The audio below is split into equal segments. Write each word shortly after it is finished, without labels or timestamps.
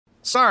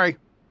Sorry,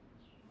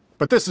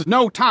 but this is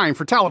no time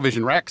for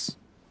television, Rex.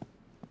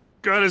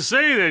 Gotta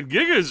say, that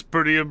Giga's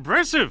pretty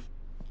impressive.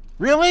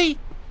 Really?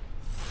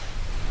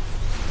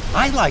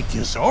 I like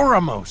his aura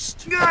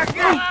most.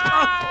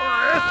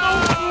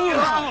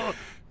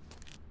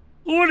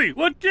 Woody,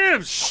 what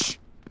gives? Shh.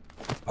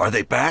 Are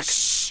they back?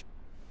 Shh.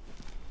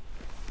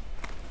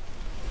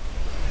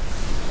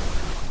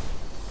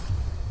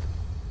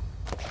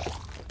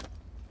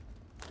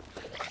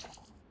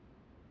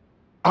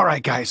 All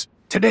right, guys.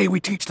 Today we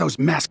teach those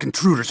masked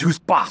intruders who's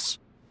boss.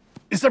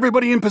 Is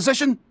everybody in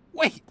position?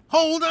 Wait,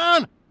 hold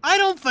on. I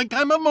don't think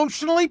I'm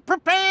emotionally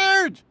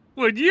prepared.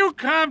 Would you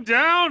calm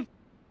down?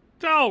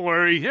 Don't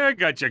worry, I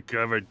got you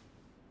covered.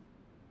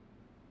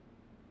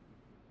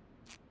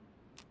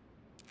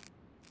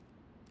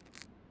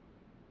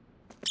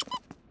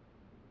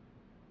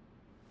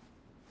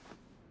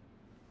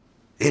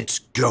 It's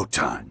go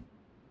time.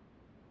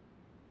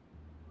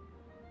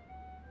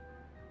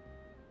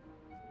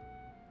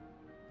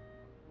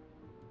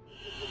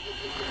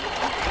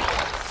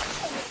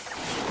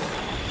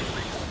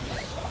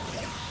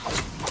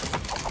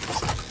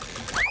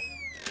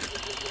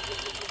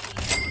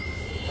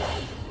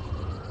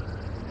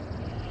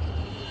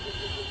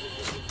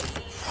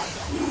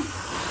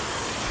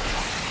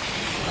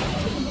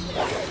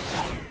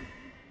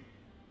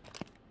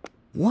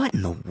 What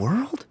in the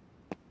world?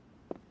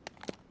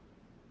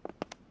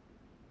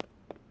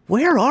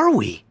 Where are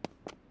we?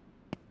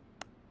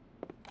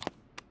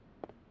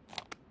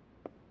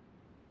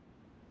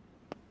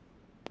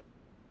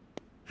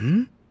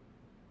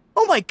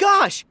 Oh my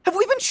gosh! Have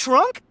we been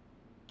shrunk?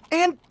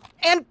 And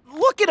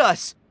look at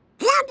us!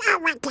 You know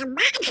what the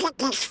magic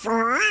is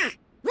for.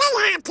 We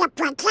have to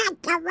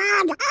protect the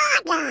world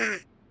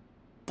order.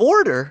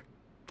 Border?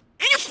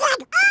 I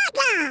said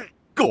order.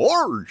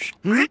 Gorge!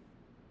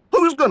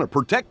 Who's gonna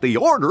protect the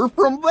order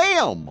from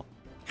them?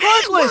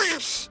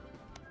 Heartless!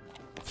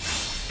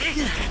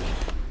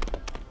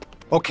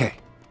 Okay,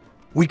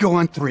 we go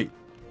on 3.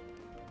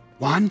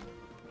 1,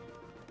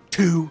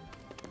 2.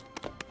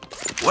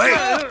 Wait!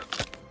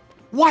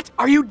 What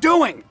are you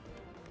doing?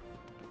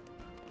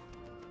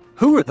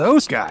 Who are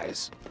those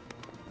guys?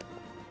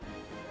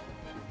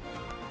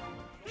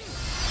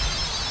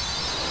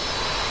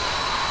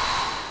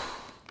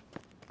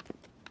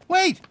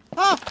 Wait!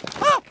 Oh,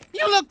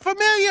 you look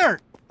familiar!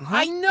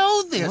 I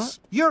know this!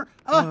 What?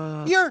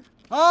 You're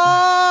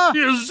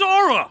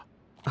Zora!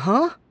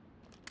 Huh?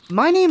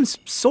 My name's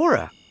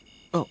Sora.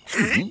 Oh.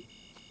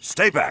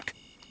 Stay back.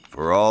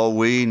 For all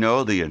we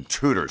know, the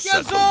intruder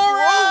sent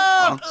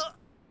them.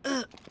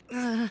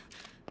 Zora!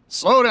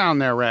 Slow down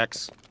there,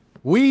 Rex.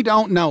 We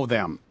don't know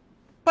them.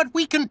 But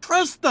we can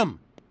trust them.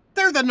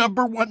 They're the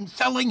 #1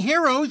 selling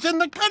heroes in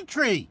the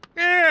country.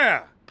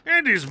 Yeah,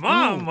 and his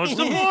mom must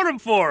have bought him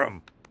for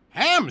him.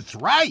 Hamm's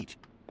right.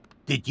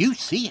 Did you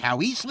see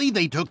how easily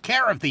they took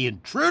care of the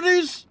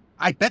intruders?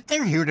 I bet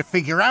they're here to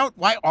figure out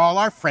why all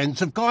our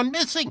friends have gone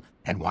missing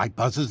and why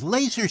Buzz's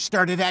laser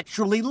started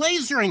actually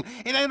lasering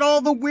and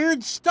all the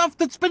weird stuff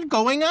that's been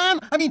going on.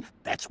 I mean,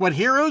 that's what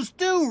heroes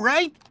do,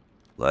 right?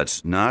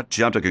 Let's not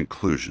jump to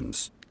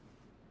conclusions.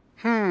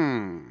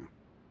 Gotta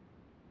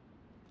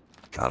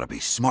be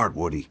smart,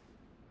 Woody.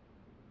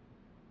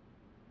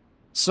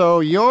 So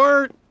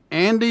you're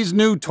Andy's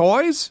new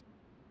toys?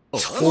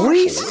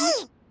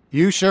 Toys?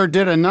 You sure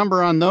did a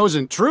number on those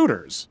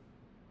intruders.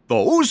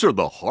 Those are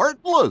the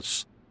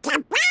Heartless.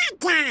 The bad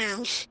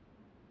guys.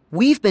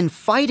 We've been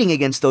fighting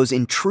against those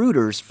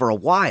intruders for a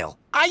while.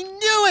 I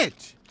knew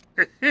it!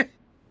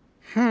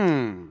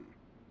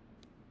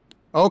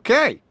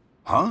 Okay.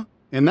 Huh?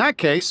 In that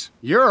case,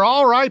 you're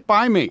all right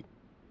by me.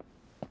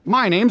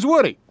 My name's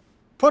Woody.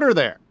 Put her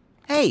there.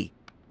 Hey,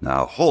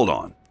 Now, hold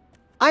on.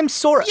 I'm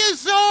Sora. You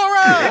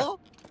Zora!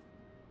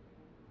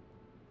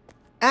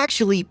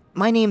 Actually,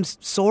 my name's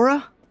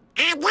Sora.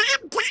 And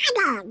I'm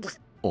Donald.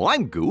 Oh,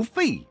 I'm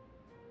Goofy.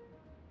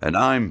 And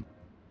I'm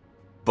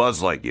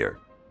Buzz Lightyear.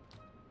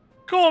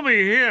 Call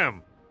me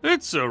him.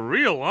 It's a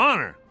real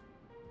honor.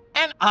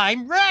 And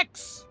I'm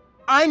Rex.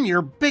 I'm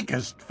your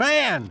biggest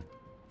fan.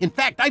 In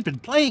fact, I've been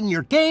playing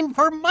your game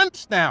for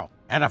months now,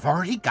 and I've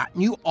already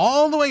gotten you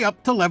all the way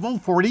up to level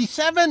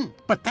 47.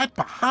 But that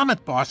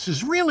Bahamut boss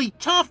is really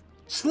tough.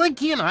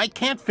 Slinky and I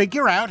can't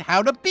figure out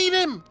how to beat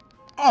him.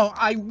 Oh,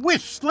 I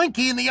wish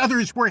Slinky and the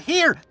others were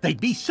here.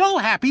 They'd be so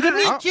happy to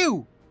meet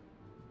you.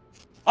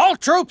 All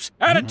troops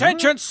at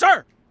attention,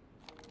 sir!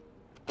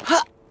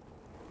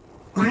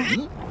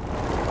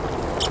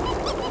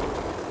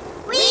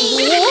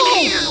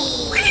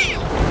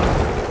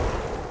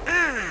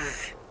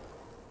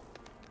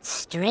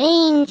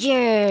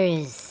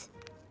 Strangers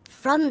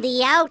from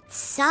the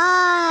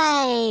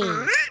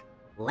outside.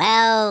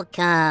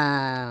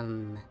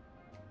 Welcome.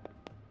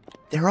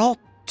 They're all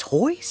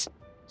toys?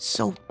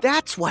 So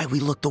that's why we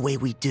look the way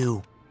we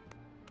do.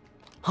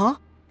 Huh?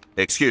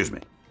 Excuse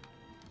me.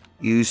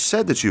 You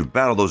said that you've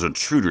battled those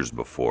intruders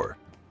before.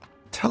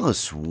 Tell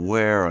us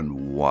where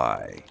and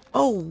why.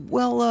 Oh,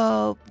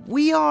 well,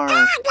 we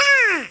are...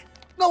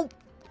 No,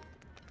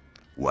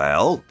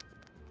 Well?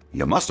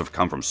 You must have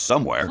come from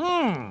somewhere.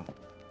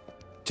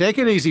 Take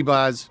it easy,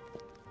 Buzz.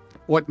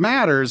 What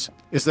matters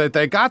is that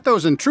they got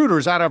those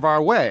intruders out of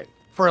our way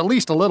for at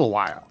least a little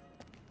while.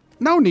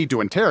 No need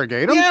to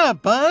interrogate them. Yeah,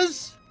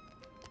 Buzz.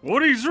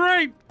 Woody's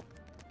right.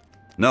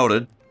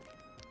 Noted.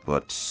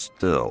 But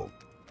still.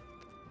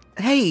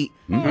 Hey,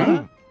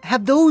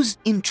 have those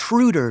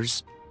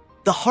intruders,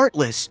 the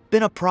Heartless,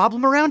 been a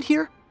problem around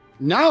here?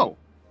 No,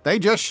 they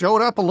just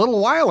showed up a little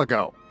while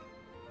ago.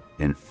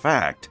 In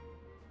fact,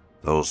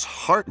 those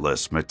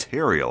Heartless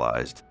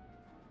materialized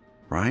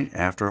right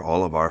after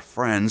all of our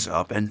friends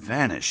up and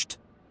vanished.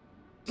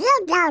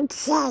 You don't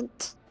think.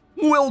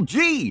 Well,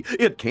 gee,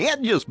 it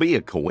can't just be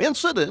a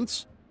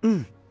coincidence.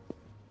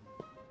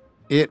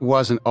 It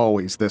wasn't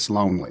always this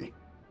lonely.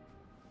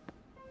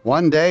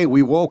 One day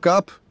we woke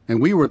up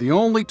and we were the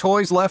only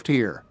toys left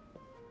here.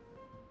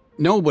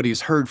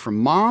 Nobody's heard from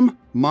Mom,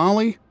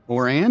 Molly,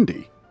 or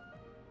Andy.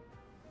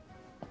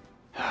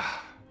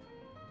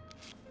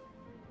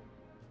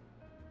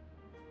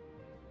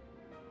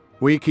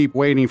 We keep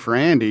waiting for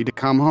Andy to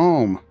come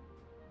home.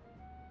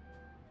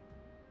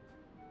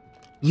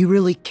 You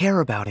really care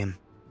about him.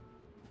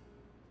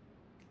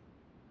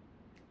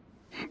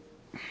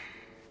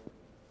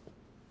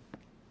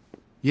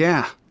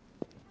 Yeah.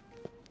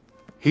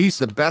 He's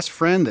the best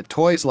friend that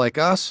toys like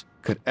us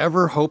could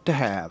ever hope to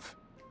have.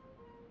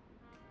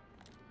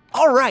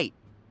 All right,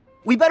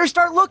 we better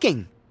start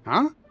looking.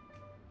 Huh?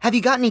 Have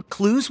you got any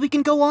clues we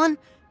can go on?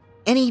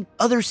 Any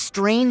other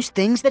strange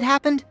things that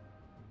happened?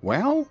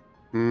 Well,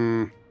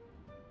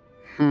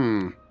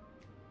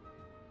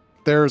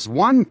 There's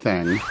one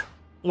thing.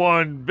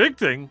 One big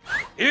thing.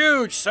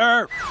 Huge,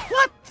 sir.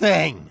 What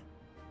thing?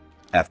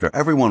 After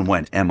everyone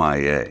went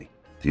MIA,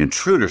 the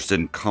intruders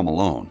didn't come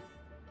alone.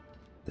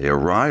 They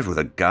arrived with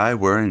a guy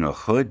wearing a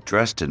hood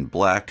dressed in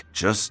black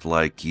just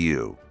like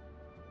you.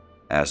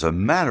 As a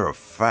matter of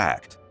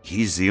fact,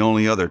 he's the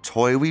only other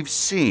toy we've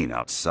seen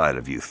outside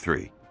of you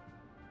three.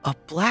 A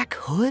black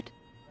hood?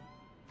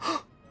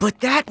 But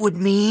that would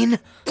mean...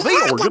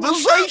 The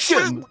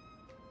organization!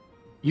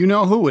 You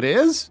know who it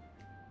is?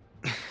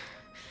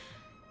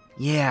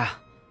 Yeah,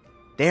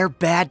 they're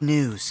bad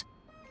news.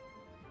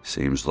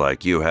 Seems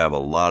like you have a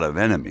lot of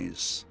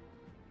enemies.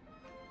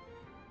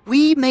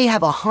 We may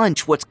have a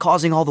hunch what's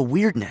causing all the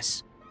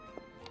weirdness.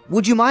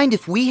 Would you mind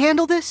if we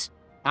handle this?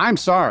 I'm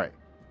sorry,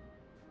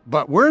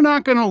 but we're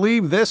not going to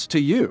leave this to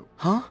you.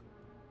 Huh?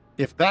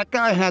 If that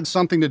guy had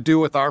something to do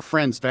with our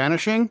friends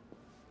vanishing,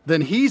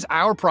 then he's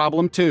our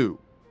problem too.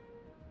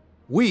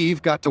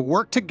 We've got to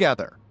work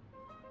together.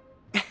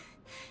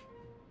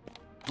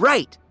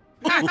 Right.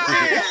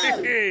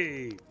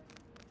 Hey.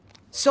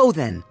 So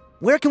then,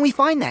 where can we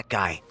find that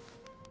guy?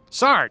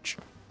 Sarge,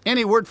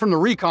 any word from the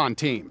recon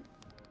team?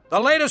 The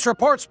latest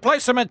reports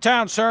place him in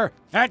town, sir,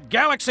 at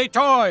Galaxy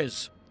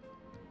Toys.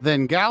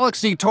 Then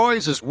Galaxy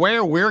Toys is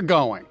where we're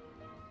going.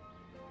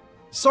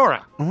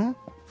 Sora,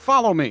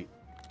 follow me.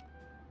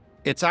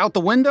 It's out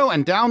the window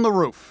and down the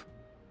roof.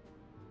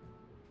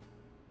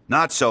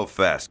 Not so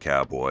fast,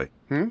 cowboy.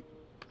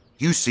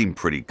 You seem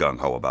pretty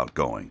gung-ho about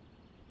going.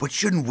 But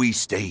shouldn't we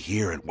stay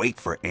here and wait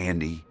for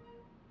Andy?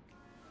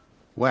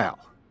 Well,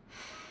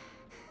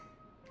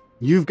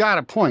 you've got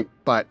a point,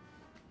 but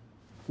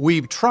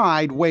we've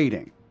tried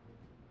waiting.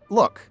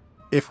 Look,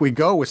 if we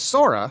go with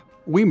Sora,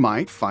 we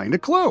might find a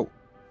clue.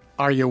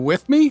 Are you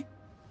with me,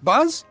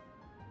 Buzz?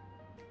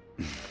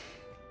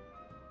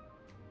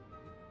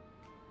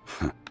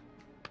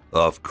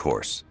 Of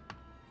course.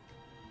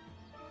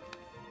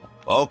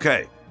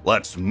 Okay,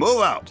 let's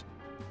move out.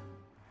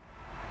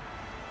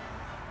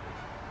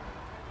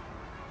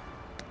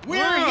 We're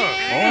here!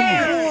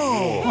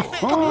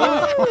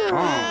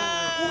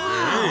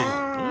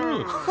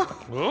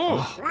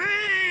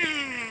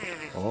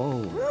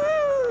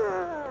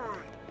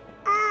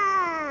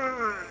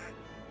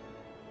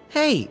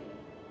 Hey,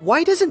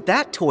 why doesn't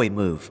that toy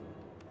move?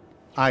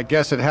 I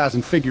guess it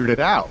hasn't figured it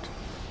out.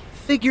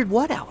 Figured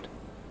what out?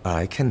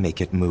 I can make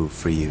it move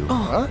for you.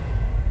 Huh?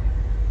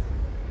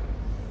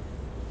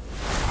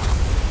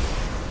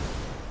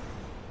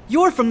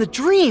 You're from the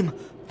dream!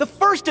 The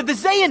first of the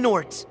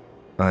Xehanorts!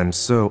 I'm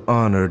so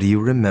honored you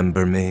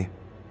remember me.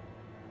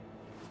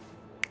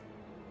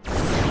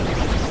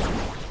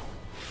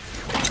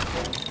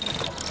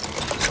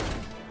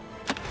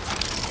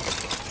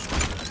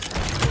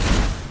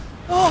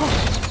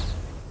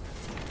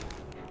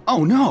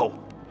 Oh no!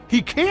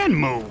 He can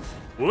move!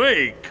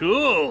 Way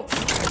cool.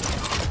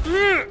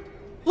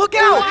 Look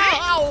out!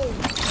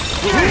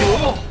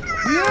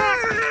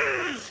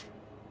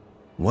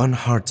 One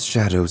heart's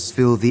shadows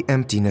fill the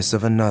emptiness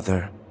of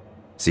another.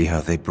 See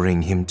how they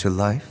bring him to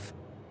life?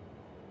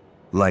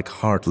 Like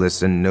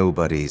heartless and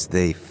nobodies,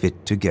 they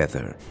fit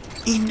together.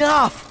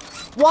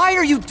 Enough! Why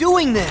are you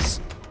doing this?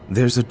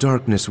 There's a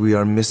darkness we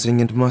are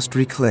missing and must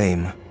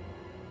reclaim.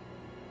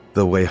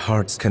 The way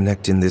hearts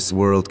connect in this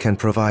world can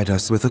provide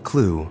us with a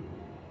clue.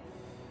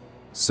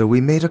 So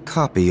we made a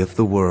copy of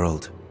the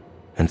world,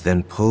 and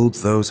then pulled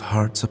those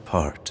hearts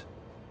apart.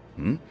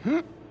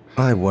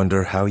 I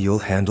wonder how you'll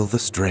handle the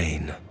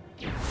strain.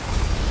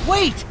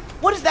 Wait!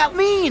 What does that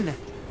mean?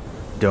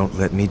 Don't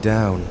let me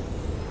down.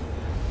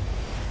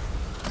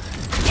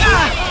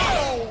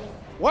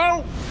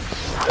 Well,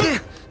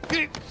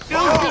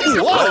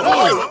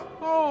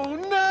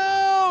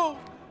 Oh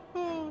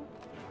no!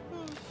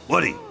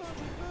 Woody,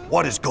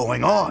 what is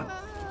going on?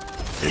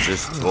 Is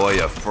this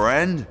toy a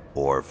friend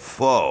or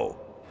foe?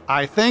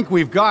 I think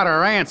we've got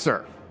our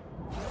answer.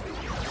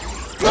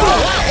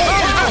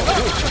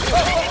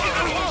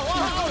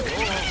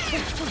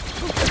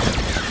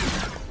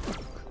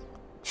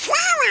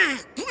 Sarah,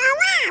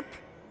 you're up.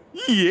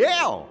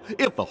 Yeah,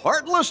 if the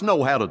Heartless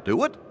know how to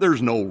do it,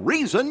 there's no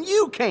reason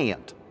you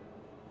can't.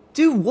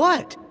 Do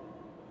what?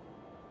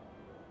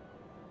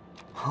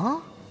 Huh?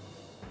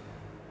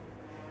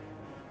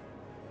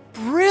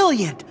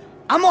 Brilliant!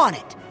 I'm on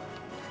it!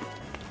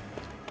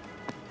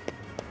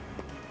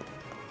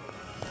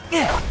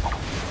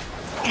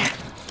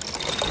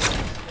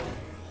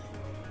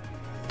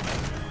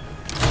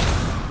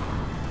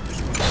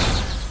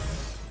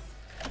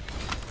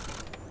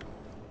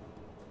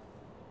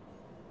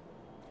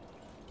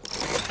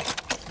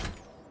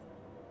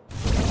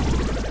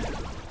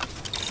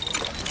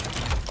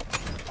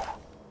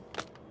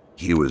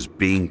 He was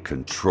being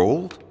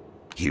controlled?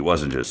 He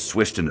wasn't just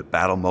switched into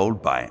battle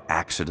mode by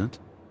accident?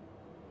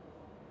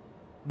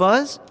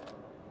 Buzz?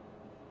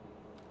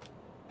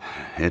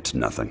 It's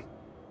nothing.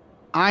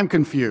 I'm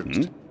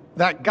confused.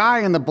 That guy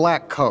in the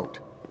black coat,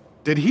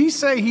 did he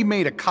say he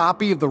made a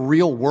copy of the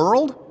real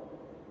world?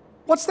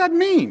 What's that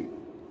mean?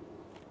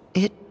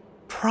 It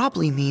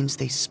probably means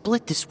they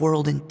split this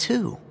world in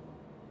two.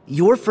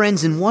 Your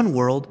friends in one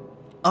world,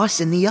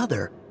 us in the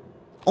other.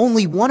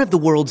 Only one of the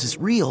worlds is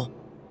real,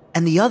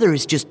 and the other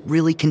is just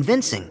really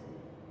convincing.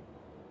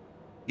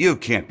 You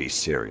can't be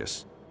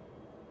serious.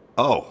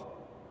 Oh,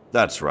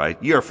 that's right,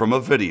 you're from a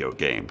video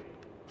game.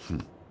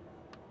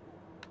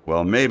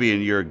 Well, maybe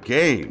in your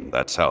game,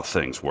 that's how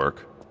things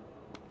work.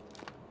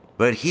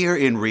 But here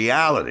in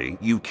reality,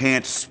 you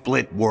can't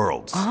split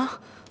worlds. Huh?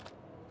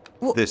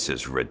 Well, This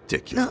is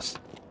ridiculous.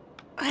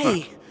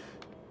 hey,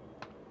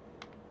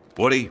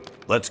 Woody,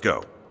 let's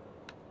go.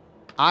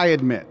 I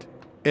admit,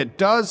 it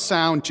does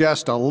sound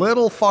just a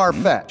little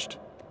far-fetched.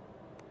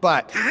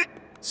 But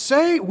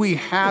say we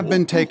have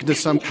been taken to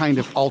some kind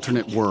of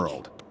alternate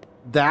world.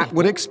 That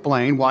would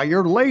explain why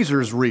your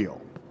laser's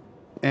real.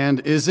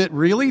 And is it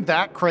really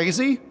that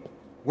crazy?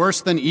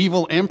 Worse than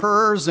evil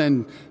emperors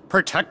and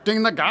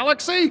protecting the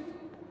galaxy?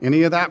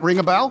 Any of that ring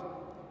a bell?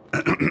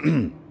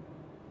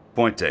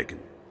 Point taken.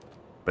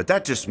 But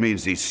that just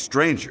means these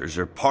strangers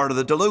are part of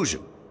the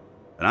delusion.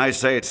 And I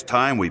say it's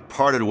time we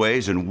parted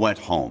ways and went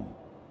home.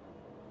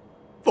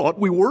 Thought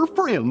we were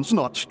friends,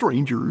 not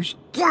strangers.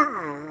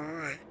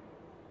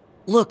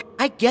 look,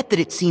 I get that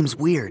it seems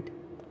weird.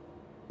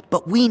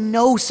 But we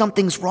know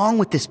something's wrong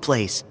with this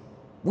place.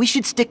 We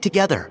should stick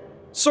together.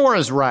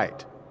 Sora's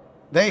right.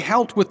 They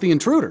helped with the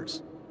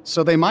intruders,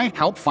 so they might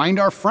help find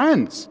our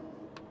friends.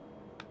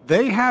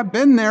 They have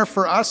been there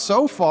for us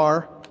so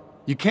far.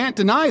 You can't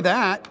deny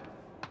that.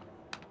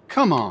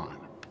 Come on.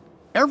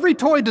 Every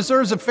toy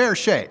deserves a fair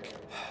shake.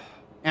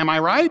 Am I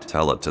right?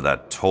 Tell it to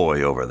that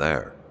toy over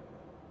there.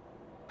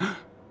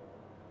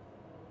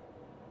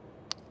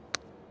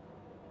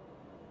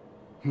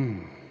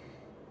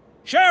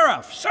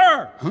 Sheriff,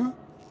 sir! Huh?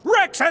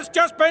 Rex has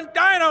just been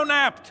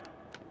dino-napped!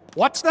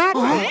 What's that?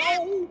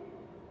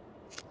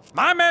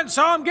 My men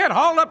saw him get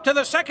hauled up to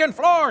the second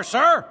floor,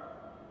 sir!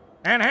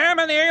 And Hamm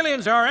and the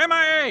aliens are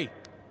MIA!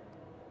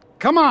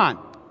 Come on.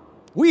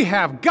 We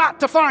have got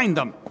to find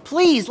them.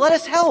 Please, let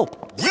us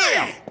help.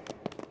 Yeah!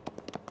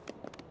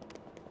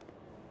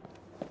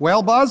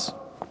 Well, Buzz?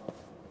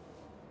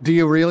 Do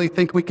you really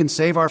think we can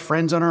save our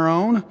friends on our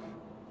own?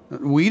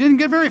 We didn't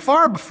get very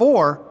far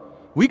before.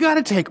 We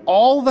gotta take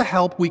all the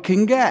help we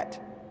can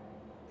get.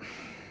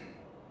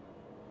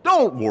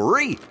 Don't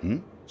worry.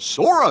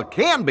 Sora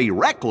can be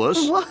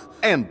reckless,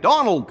 and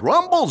Donald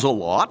grumbles a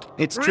lot.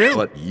 It's true.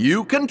 But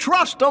you can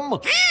trust him.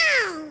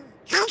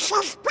 I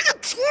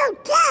suspect you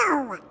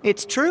do.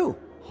 It's true.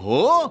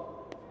 Huh?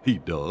 He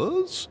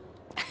does?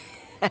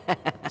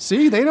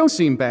 See, they don't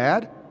seem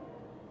bad.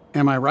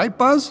 Am I right,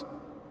 Buzz?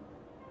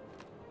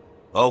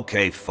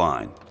 Okay,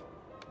 fine.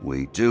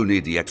 We do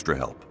need the extra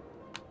help.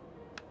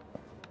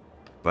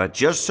 But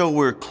just so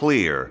we're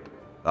clear,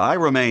 I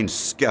remain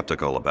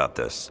skeptical about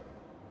this.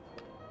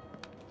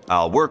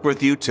 I'll work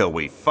with you till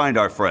we find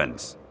our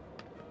friends.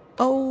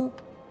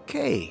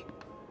 Okay.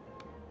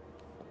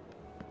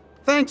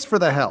 Thanks for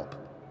the help,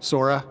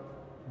 Sora,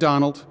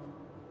 Donald,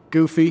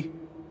 Goofy.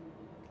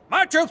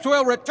 My troops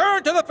will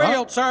return to the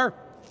field, sir!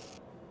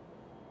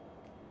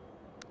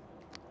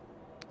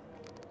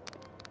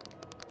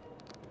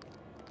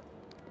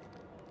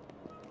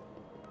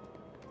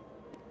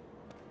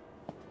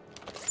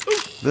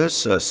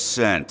 This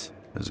ascent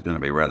is going to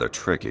be rather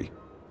tricky.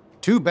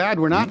 Too bad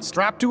we're not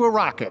strapped to a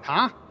rocket,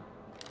 huh?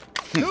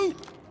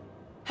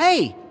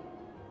 Hey,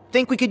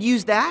 think we could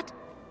use that?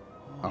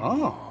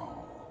 Oh.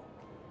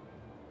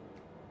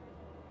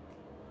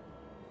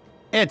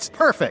 It's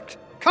perfect.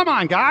 Come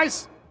on,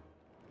 guys.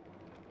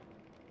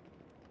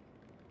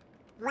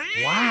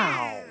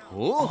 Wow.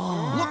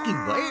 Oh, looky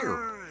there.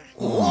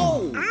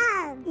 Whoa.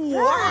 Oh,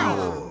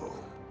 Wow.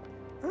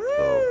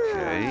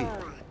 Okay.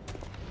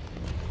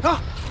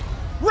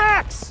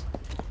 Rex!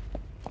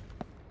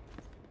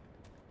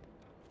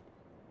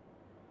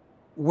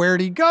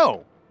 Where'd he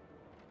go?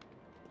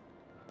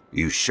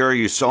 You sure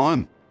you saw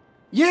him?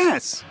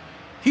 Yes!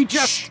 He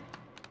just...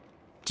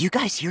 Do you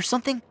guys hear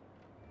something?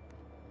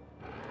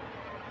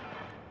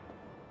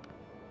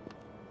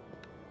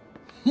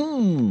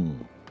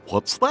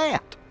 What's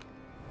that?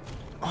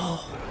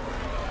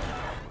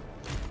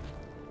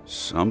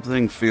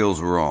 Something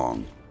feels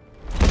wrong.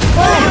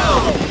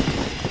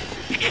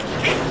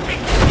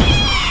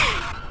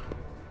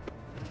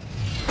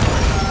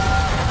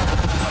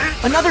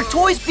 Another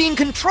toy's being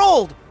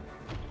controlled!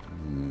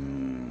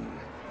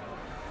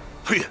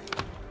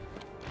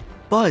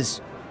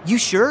 Buzz, you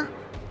sure?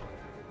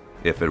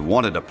 If it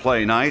wanted to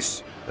play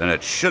nice, then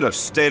it should have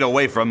stayed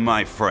away from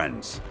my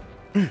friends.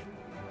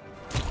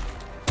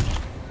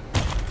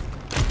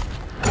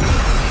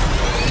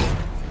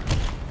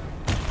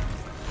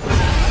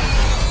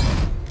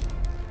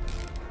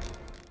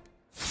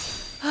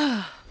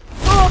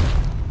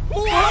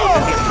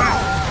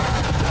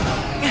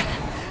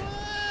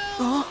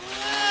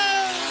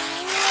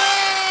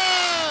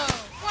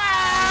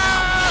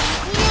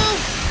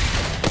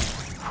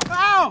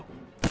 Ow!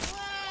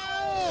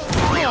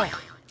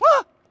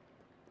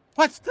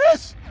 What's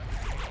this?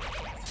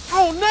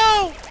 Oh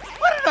no!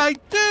 What did I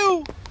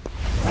do?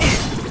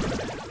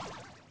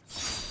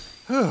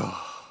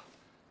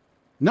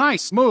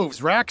 Nice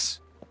moves, Rex.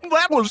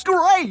 That was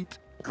great.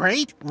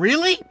 Great?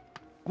 Really?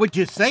 Would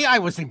you say I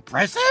was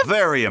impressive?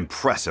 Very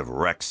impressive,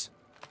 Rex.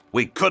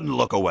 We couldn't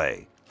look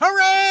away.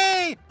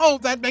 Hooray! Oh,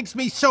 that makes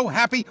me so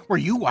happy. Were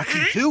you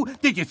watching too?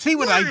 Did you see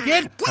what I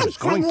did? I was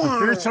going for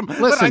fearsome, but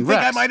I Listen, think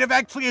I Rex, might have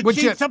actually would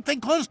you achieved something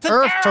close to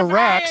Earth to terrifying.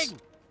 Rex?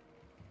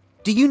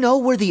 Do you know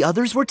where the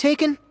others were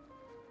taken?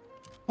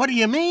 What do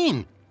you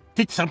mean?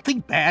 Did something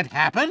bad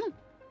happen?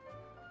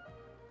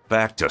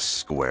 Back to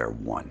square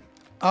one.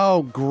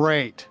 Oh,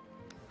 great.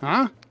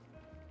 Huh?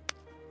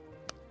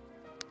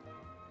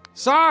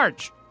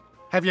 Sarge!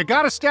 Have you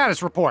got a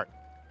status report?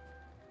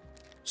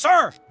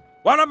 Sir,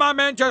 one of my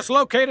men just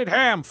located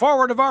Hamm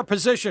forward of our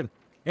position,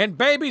 in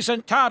babies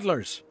and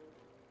toddlers.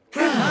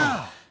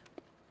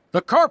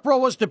 The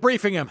corporal was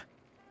debriefing him,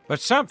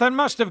 but something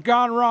must have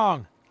gone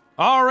wrong.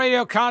 All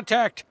radio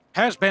contact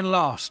has been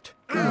lost.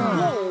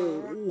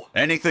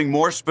 Anything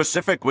more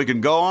specific we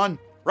can go on?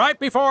 Right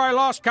before I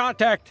lost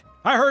contact,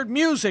 I heard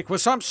music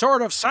with some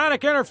sort of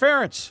sonic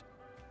interference.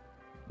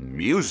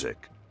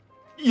 Music?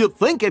 You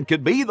think it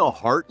could be the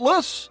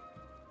Heartless?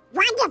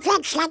 what if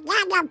it's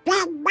another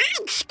big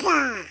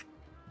monster?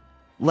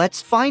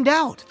 Let's find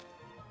out.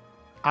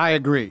 I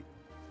agree.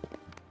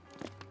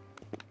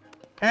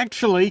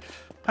 Actually,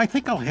 I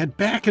think I'll head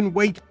back and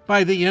wait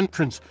by the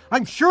entrance.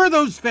 I'm sure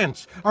those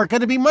vents are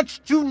going to be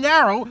much too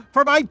narrow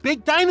for my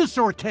big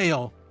dinosaur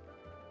tail.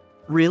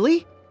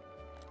 Really?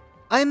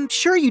 I'm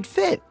sure you'd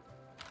fit.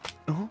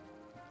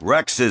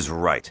 Rex is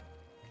right.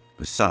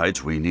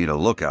 Besides, we need a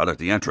lookout at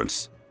the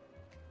entrance.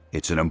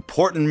 It's an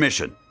important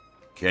mission.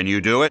 Can you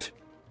do it?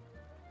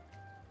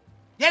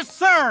 Yes,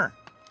 sir!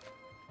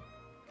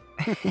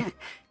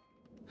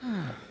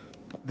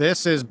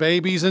 This is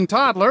babies and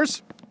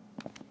toddlers.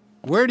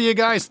 Where do you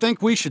guys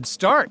think we should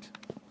start?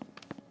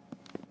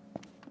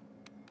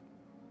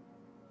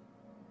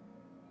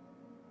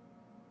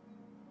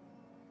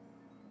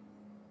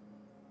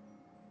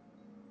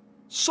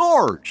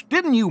 Sarge,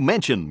 didn't you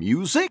mention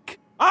music?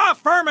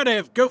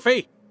 Affirmative,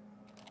 Goofy.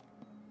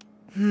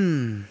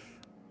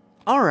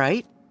 All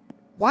right.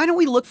 Why don't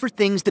we look for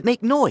things that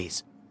make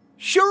noise?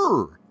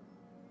 Sure.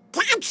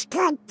 That's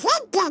good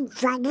thinking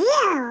from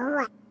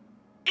you.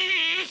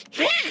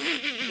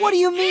 What do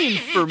you mean,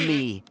 for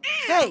me?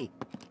 Hey,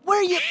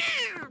 where you...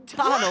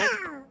 Donald.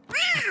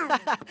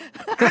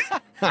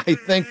 I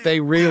think they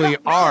really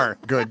are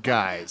good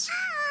guys.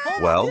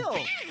 Well,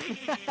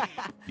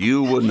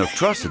 you wouldn't have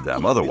trusted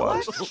them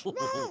otherwise.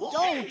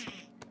 Don't.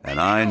 And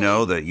I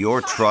know that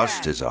your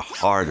trust is a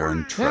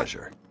hard-earned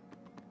treasure.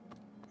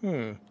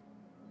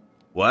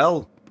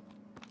 Well,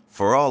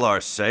 for all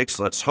our sakes,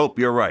 let's hope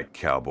you're right,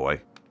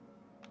 cowboy.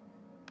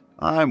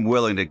 I'm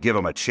willing to give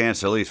him a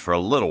chance at least for a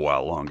little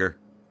while longer.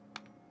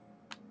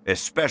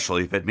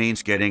 Especially if it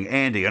means getting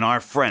Andy and our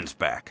friends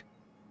back.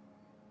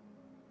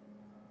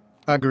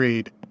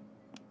 Agreed.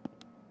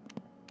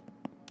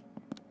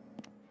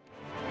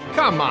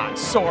 Come on,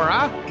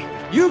 Sora.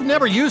 You've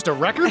never used a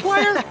record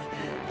player?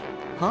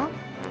 Huh?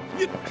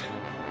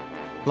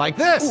 Like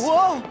this.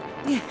 Whoa!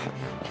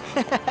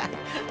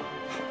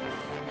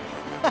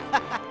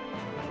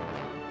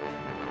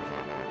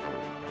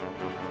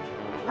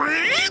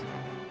 What?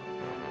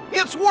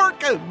 It's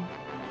working.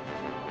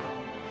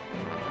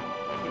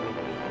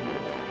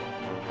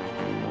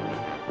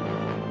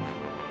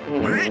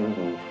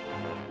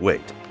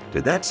 Wait,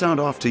 did that sound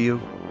off to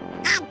you?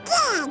 I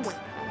did.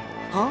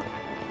 Huh?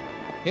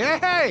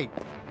 Hey!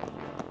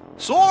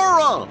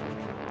 Sora!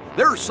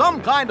 There's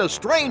some kind of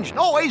strange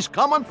noise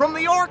coming from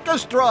the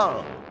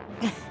orchestra.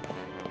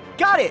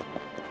 got it!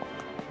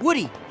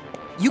 Woody,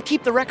 you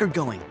keep the record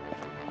going.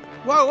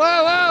 Whoa,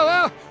 whoa,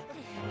 whoa, whoa!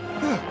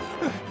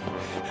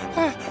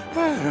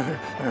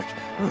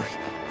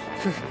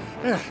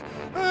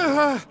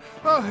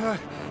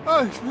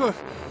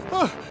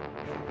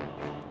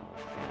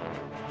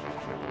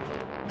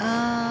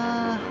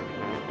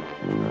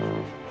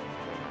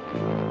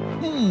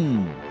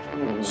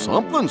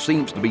 Something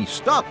seems to be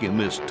stuck in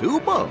this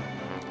tuba.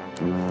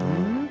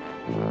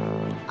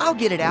 I'll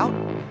get it out.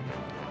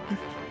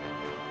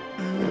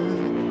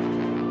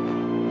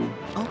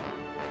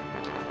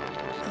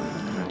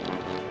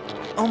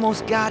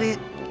 Almost got it.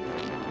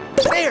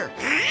 There!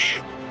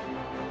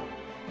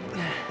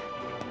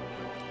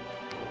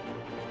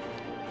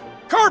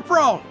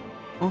 Corporal!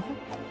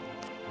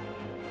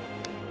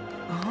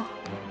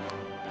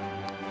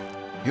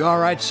 You all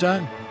right,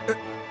 son?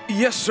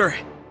 Yes, sir.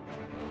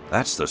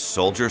 That's the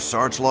soldier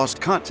Sarge lost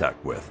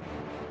contact with.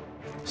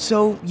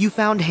 So, you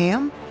found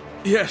Hamm?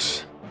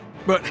 Yes,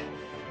 but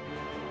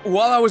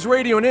while I was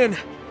radioing in,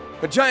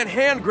 a giant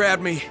hand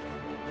grabbed me,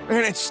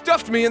 and it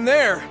stuffed me in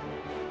there.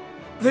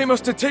 They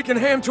must have taken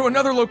Hamm to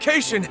another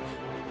location.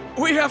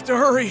 We have to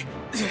hurry.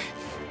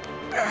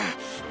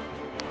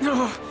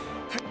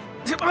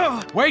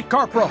 Wait,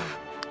 Corporal.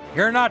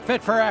 You're not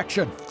fit for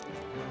action.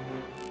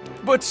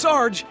 But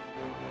Sarge...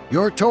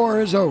 Your tour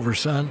is over,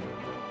 son.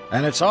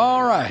 And it's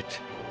all right.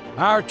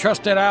 Our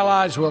trusted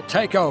allies will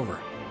take over.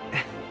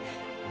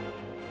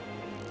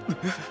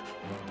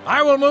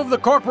 I will move the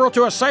Corporal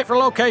to a safer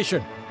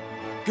location.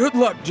 Good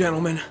luck,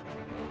 gentlemen.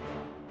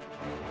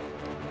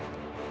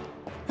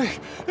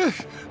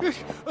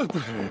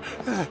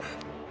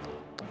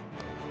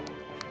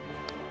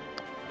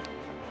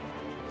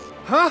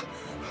 Huh?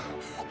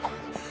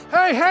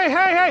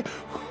 Hey!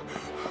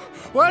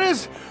 What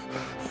is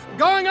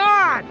going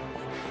on?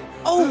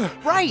 Oh,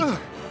 right!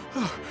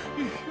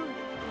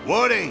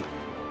 Woody!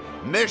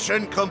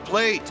 Mission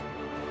complete!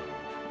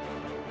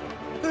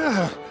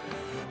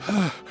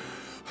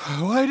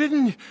 Why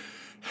didn't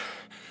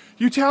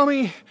you tell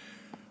me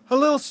a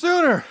little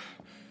sooner?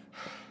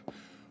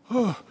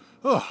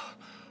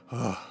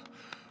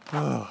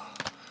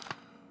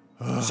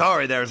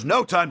 Sorry, there's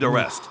no time to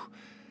rest.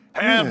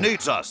 Hamm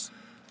needs us.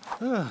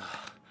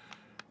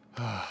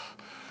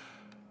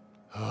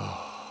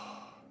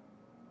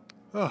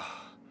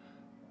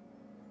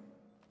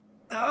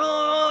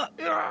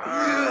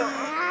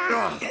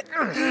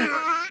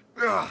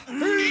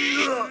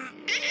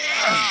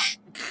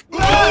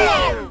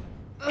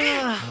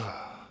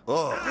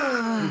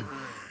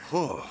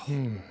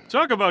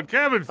 Talk about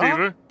cabin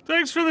fever.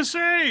 Thanks for the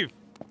save.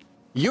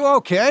 You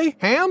okay,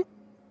 Hamm?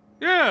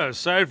 Yeah,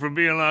 aside from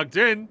being locked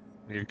in,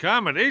 the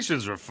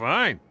accommodations were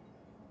fine.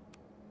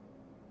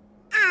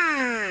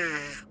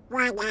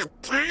 What a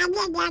tiny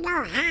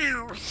little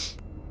house.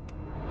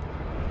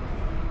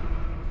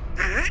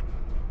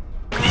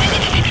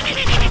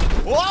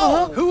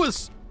 Whoa! Who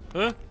was...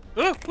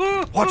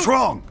 What's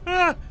wrong?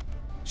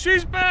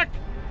 She's back.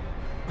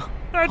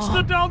 That's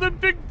the doll that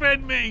Big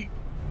Ben me.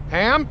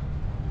 Hamm?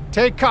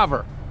 Take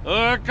cover.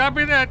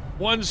 Copy that.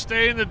 One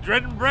stay in the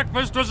dread and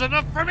breakfast was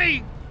enough for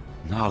me.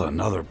 Not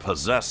another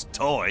possessed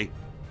toy.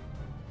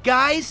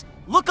 Guys,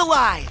 look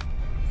alive!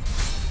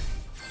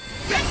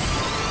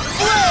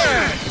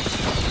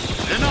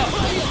 Enough.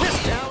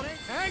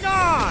 Hang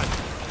on!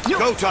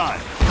 Go time.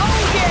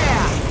 Oh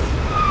yeah!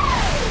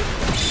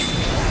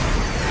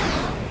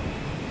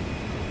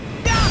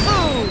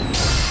 Yahoo!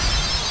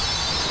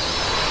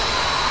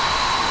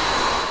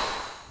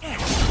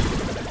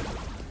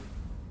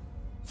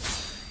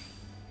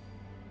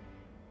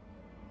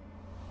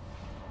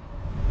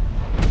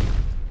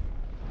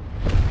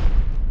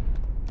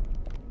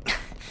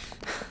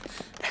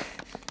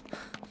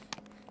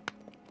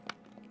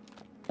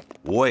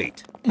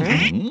 Wait.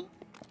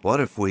 What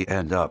if we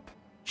end up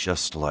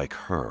just like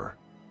her?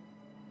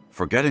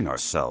 Forgetting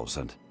ourselves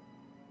and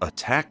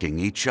attacking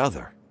each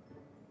other.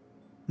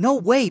 No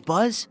way,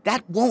 Buzz.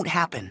 That won't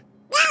happen.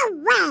 No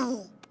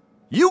way.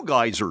 You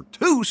guys are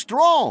too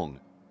strong.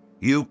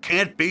 You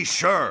can't be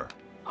sure.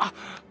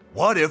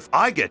 What if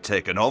I get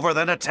taken over,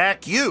 then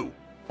attack you?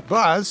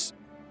 Buzz,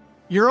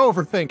 you're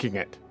overthinking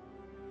it.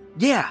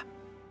 Yeah.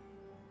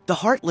 The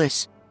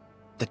Heartless,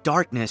 the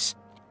darkness,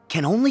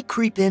 can only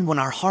creep in when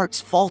our hearts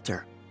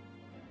falter.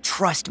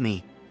 Trust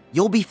me,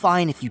 you'll be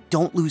fine if you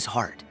don't lose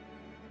heart.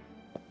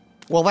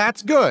 Well,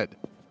 that's good.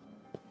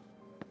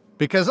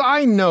 Because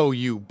I know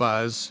you,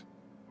 Buzz.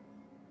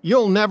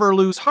 You'll never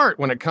lose heart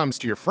when it comes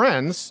to your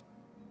friends.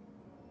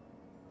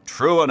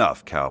 True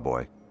enough,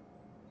 cowboy.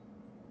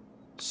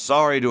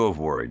 Sorry to have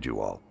worried you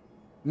all.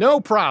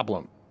 No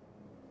problem.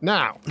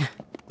 Now,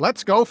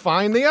 let's go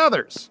find the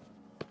others.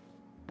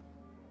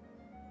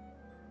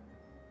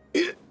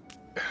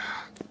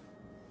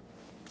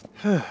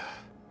 Huh?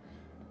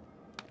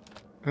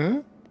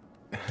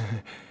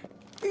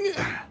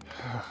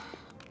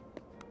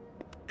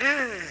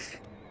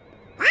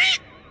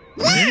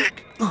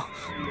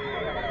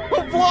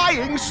 A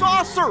flying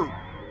saucer!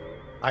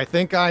 I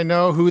think I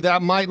know who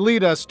that might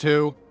lead us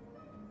to.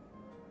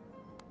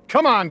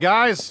 Come on,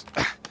 guys.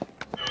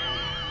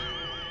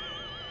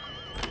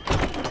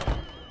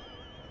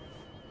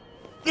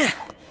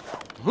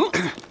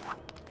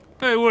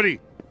 Hey, Woody.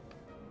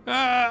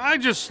 I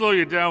just slow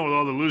you down with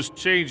all the loose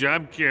change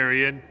I'm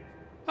carrying.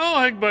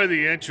 I'll hang by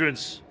the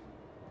entrance.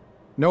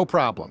 No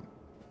problem.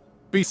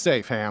 Be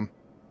safe, Hamm.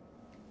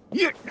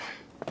 Yeah.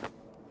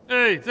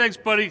 Hey, thanks,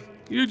 buddy.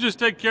 You just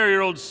take care of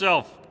your old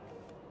self.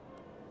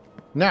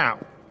 Now,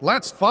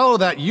 let's follow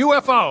that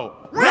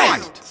UFO.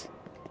 Right!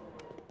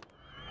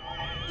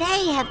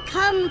 They have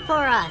come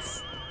for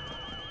us.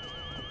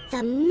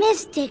 The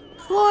mystic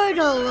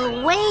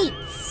portal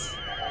awaits.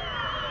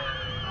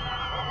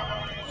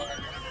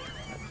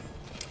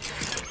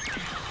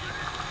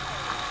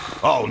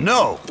 Oh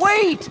no!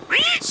 Wait!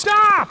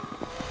 Stop!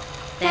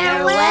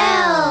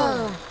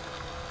 Farewell!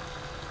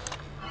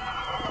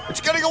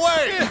 It's getting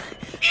away!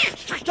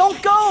 Don't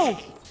go!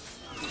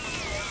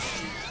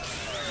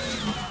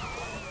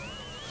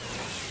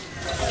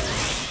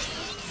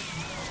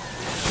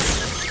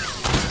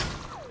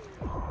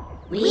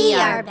 We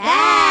are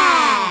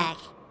back!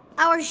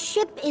 Our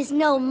ship is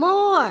no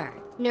more.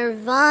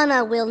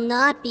 Nirvana will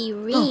not be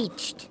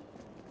reached.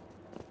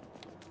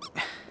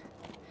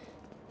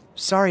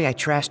 Sorry I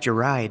trashed your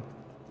ride.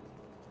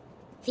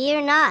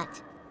 Fear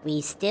not.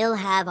 We still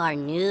have our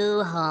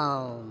new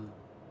home.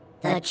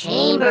 The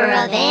Chamber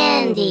of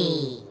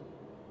Andy.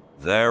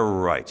 They're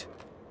right.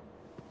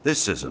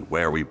 This isn't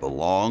where we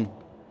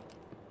belong.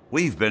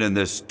 We've been in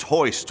this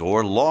toy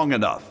store long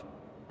enough.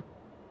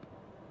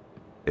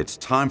 It's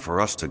time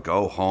for us to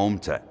go home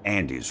to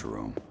Andy's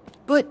room.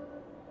 But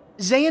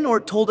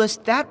Xehanort told us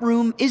that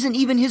room isn't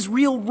even his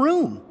real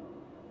room.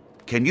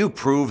 Can you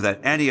prove that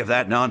any of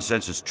that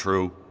nonsense is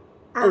true?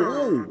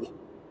 Oh.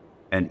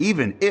 And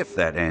even if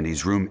that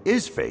Andy's room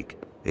is fake,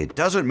 it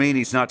doesn't mean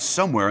he's not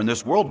somewhere in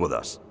this world with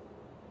us.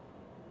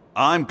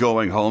 I'm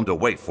going home to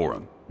wait for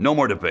him. No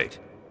more debate.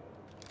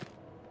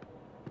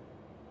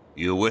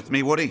 You with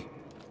me, Woody?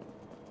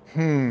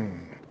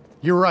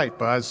 You're right,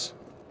 Buzz.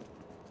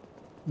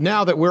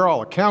 Now that we're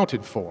all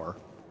accounted for,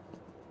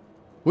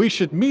 we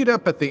should meet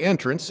up at the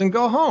entrance and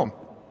go home.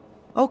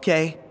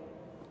 Okay.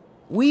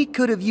 We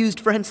could have used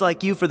friends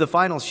like you for the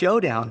final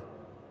showdown.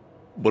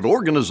 But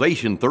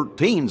Organization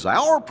 13's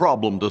our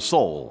problem to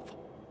solve.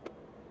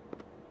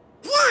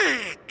 Yeah,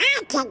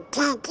 I can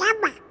take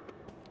him.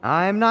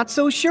 I'm not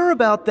so sure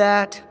about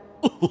that.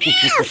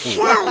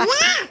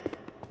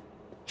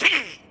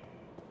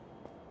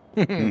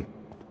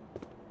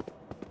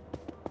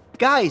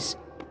 Guys,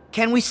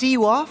 can we see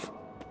you off?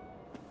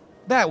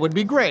 That would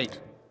be great.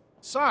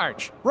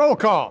 Sarge, roll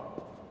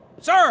call.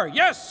 Sir,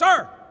 yes,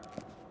 sir.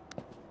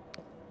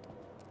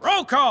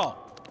 Roll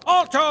call.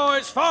 Alto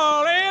is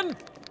fall in.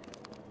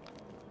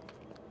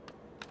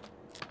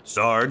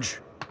 Sarge,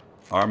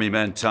 Army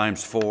men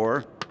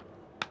 ×4.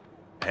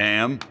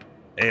 Hamm,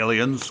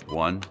 aliens,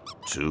 1,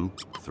 2,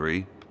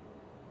 3.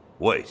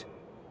 Wait,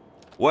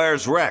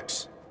 where's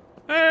Rex?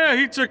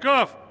 He took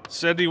off.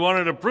 Said he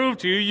wanted to prove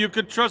to you you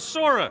could trust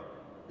Sora.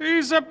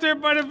 He's up there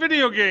by the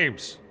video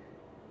games.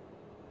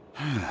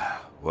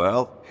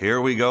 Well,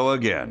 here we go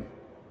again.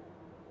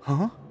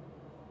 Huh?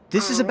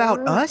 This is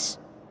about us?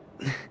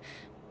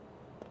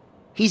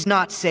 He's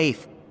not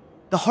safe.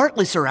 The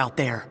Heartless are out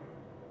there.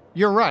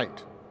 You're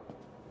right.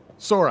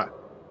 Sora,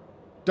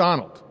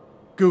 Donald,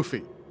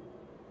 Goofy.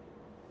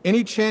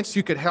 Any chance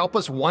you could help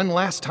us one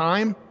last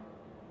time?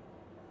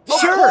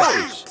 Sure!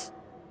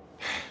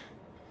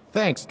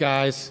 Thanks,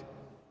 guys.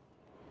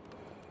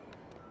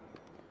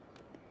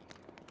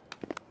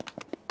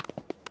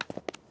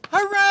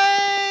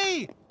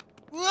 Hooray!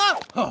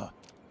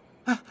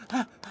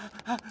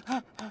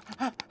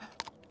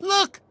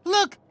 Look!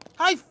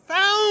 I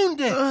found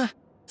it!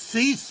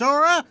 See,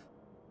 Sora?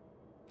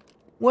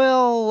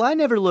 Well, I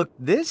never looked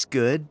this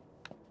good.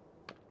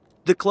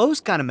 The clothes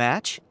kind of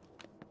match.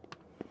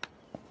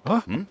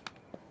 Huh?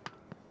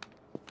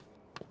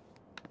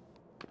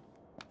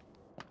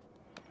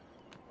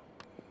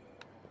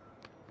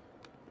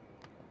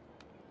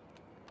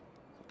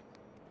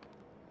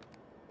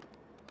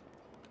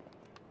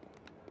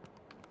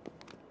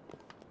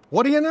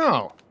 What do you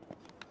know?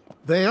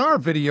 They are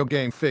video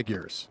game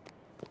figures.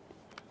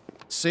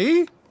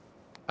 See?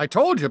 I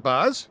told you,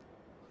 Buzz.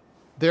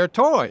 They're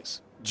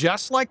toys,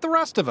 just like the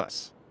rest of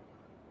us.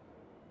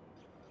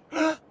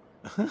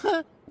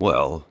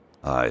 Well,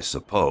 I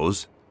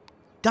suppose.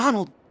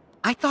 Donald,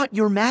 I thought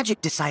your magic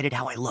decided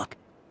how I look.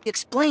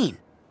 Explain.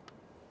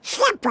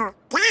 Simple,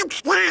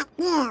 that's not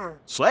you.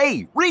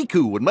 Say,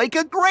 Riku would make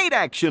a great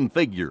action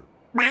figure.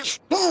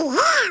 Must be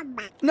him.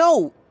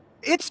 No,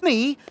 it's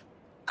me.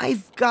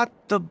 I've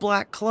got the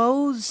black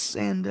clothes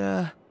and,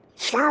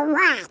 So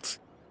what?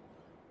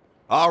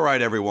 All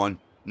right, everyone.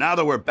 Now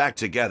that we're back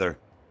together,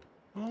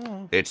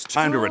 it's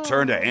time to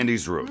return to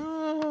Andy's room.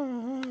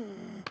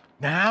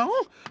 Now?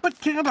 But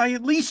can't I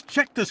at least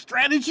check the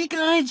strategy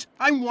guides?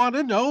 I want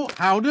to know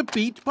how to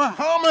beat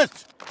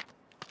Bahamut.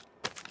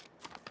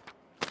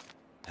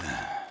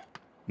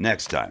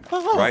 Next time.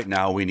 Right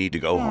now, we need to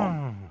go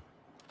home.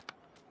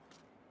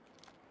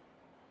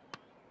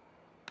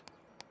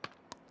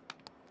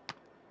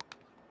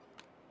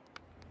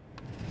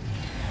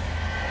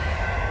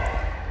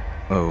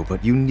 Oh,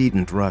 but you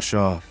needn't rush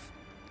off.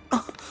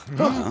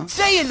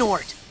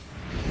 Xehanort!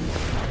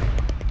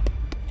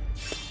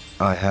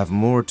 I have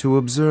more to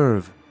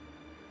observe.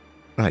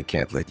 I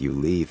can't let you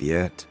leave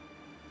yet.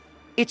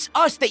 It's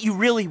us that you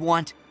really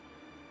want.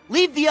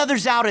 Leave the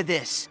others out of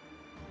this.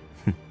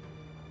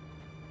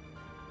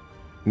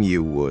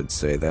 You would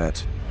say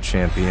that,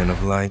 Champion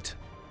of Light.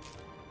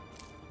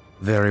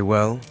 Very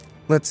well.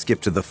 Let's skip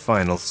to the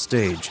final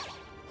stage.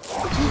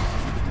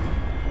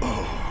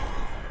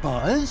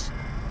 Buzz?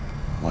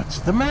 What's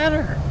the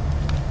matter?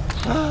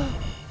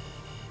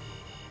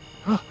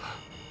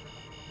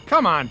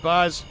 Come on,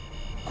 Buzz.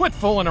 Quit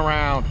fooling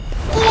around.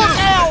 Look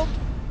out!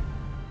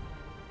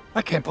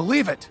 I can't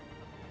believe it.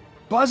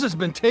 Buzz has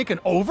been taken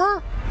over?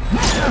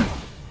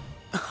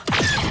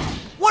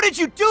 What did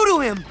you do to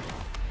him?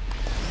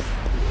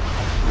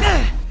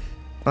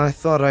 I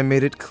thought I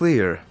made it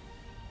clear.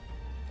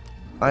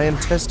 I am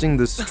testing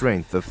the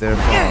strength of their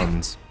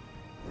bonds.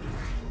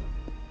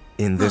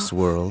 In this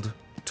world,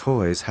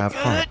 toys have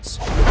hearts.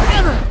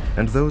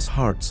 And those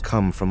hearts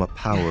come from a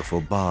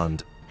powerful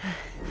bond.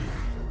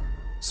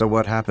 So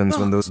what happens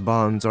when those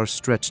bonds are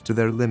stretched to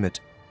their limit?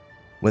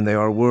 When they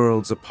are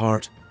worlds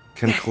apart,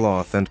 can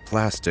cloth and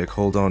plastic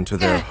hold on to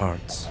their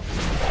hearts?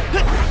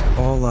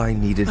 All I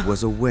needed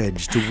was a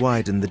wedge to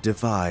widen the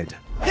divide.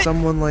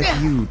 Someone like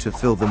you to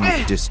fill them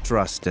with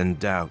distrust and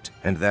doubt,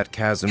 and that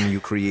chasm you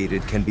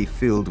created can be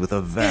filled with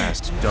a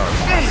vast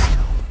darkness.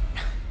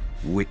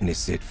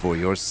 Witness it for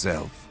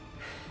yourself.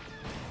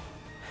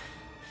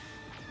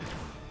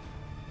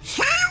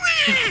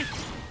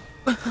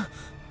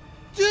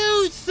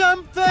 Do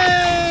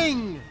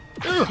something!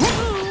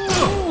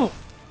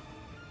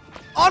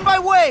 On my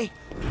way!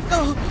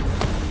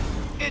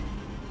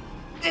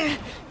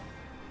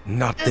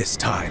 Not this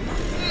time.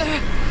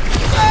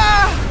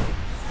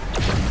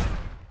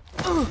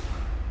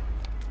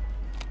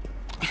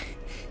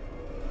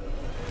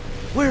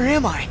 Where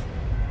am I?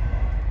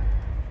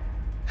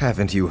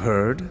 Haven't you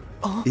heard?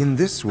 In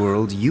this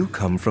world, you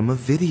come from a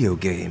video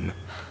game.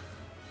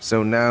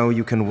 So now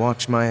you can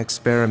watch my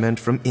experiment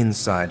from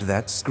inside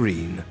that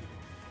screen.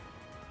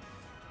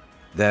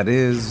 That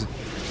is,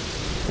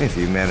 if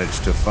you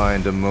manage to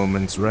find a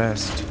moment's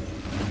rest.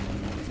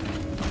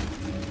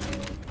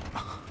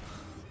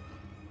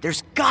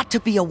 There's got to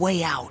be a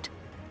way out.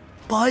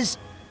 Buzz,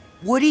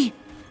 Woody,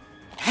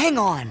 hang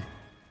on.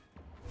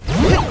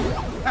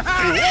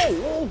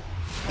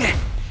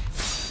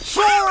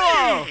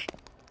 Sora!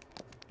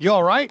 You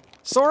all right,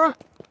 Sora?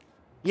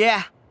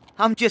 Yeah,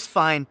 I'm just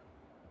fine.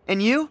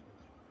 And you?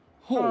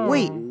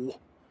 Wait,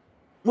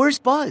 where's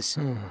Buzz?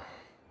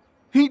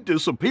 He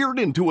disappeared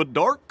into a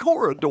dark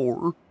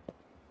corridor.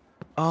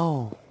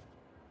 Oh.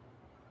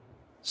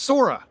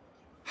 Sora,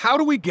 how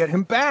do we get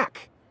him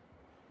back?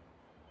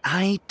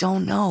 I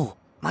don't know.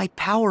 My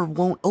power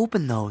won't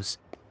open those.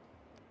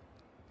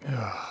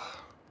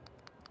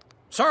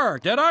 Sir,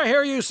 did I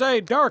hear you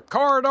say dark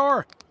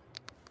corridor?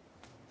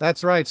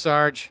 That's right,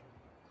 Sarge.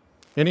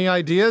 Any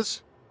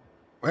ideas?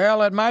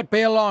 Well, it might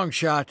be a long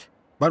shot,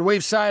 but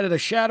we've sighted a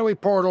shadowy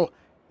portal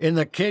in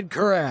the Kid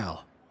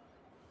Corral.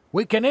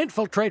 We can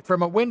infiltrate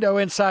from a window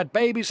inside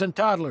babies and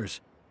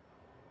toddlers.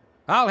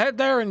 I'll head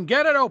there and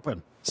get it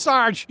open.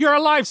 Sarge, you're a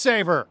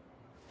lifesaver.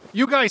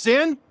 You guys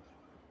in?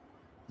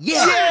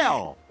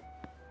 Yeah!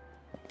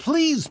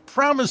 Please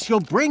promise you'll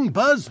bring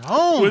Buzz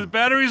home. With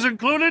batteries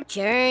included?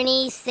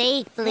 Journey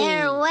safely.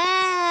 Farewell.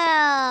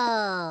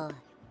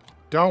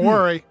 Don't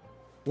worry.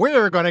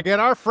 We're gonna get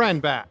our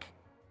friend back.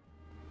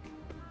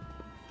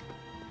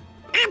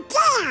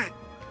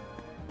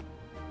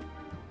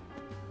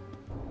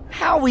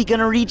 How are we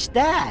gonna reach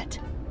that?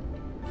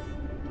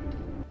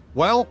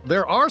 Well,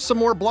 there are some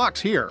more blocks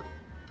here.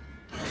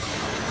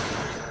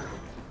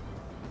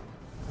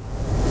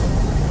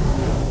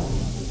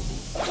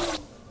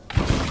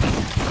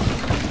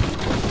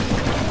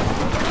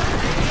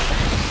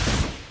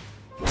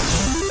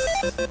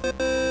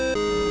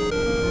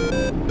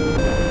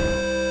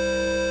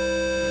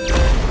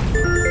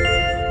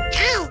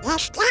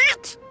 What's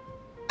that?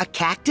 A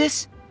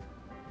cactus?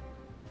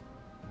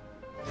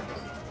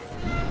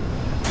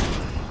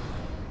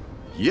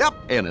 Yep,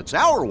 and it's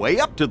our way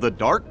up to the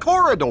dark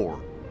corridor.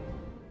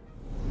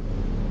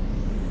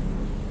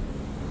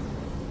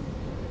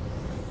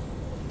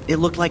 It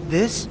looked like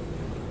this?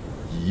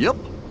 Yep.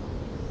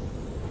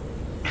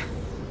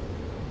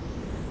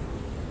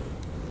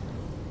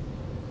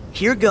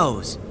 Here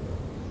goes.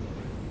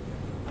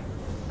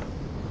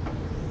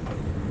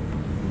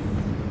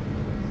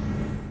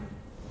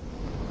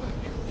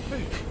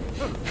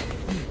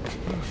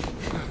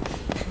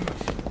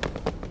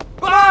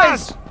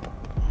 Buzz!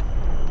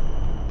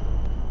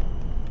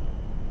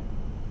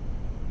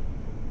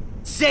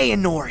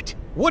 Xehanort!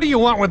 What do you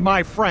want with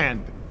my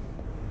friend?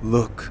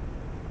 Look,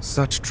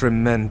 such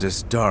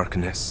tremendous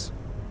darkness.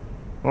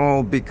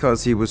 All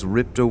because he was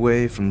ripped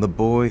away from the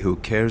boy who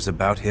cares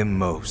about him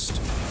most.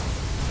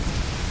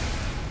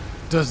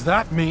 Does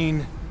that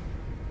mean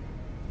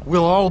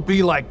we'll all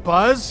be like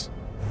Buzz?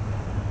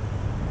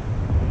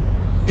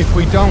 If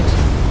we don't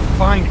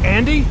find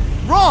Andy?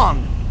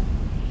 Wrong!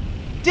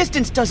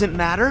 Distance doesn't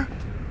matter.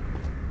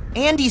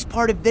 Andy's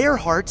part of their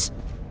hearts,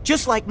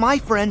 just like my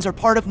friends are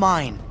part of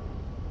mine.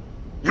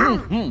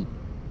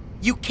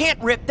 You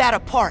can't rip that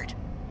apart.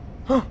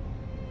 Huh.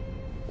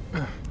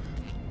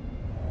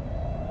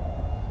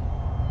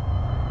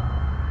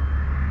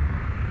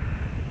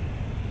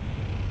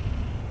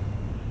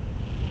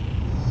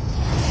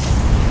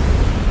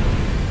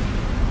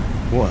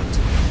 What?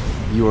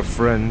 Your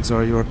friends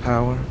are your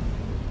power?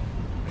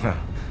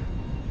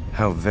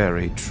 How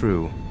very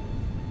true.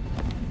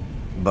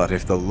 But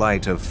if the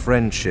light of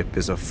friendship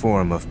is a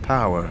form of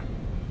power,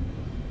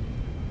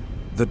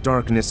 the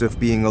darkness of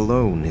being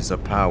alone is a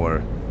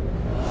power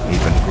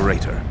even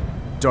greater.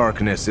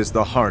 Darkness is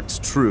the heart's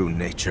true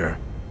nature.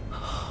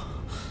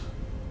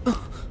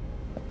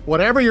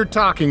 Whatever you're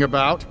talking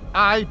about,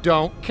 I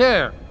don't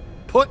care.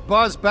 Put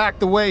Buzz back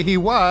the way he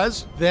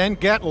was, then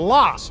get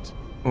lost.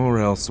 Or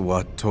else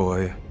what,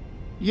 Toy?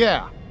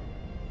 Yeah,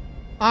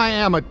 I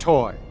am a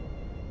toy.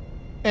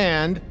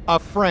 And a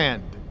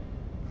friend.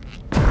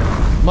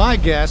 My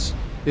guess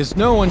is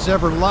no one's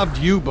ever loved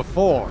you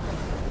before.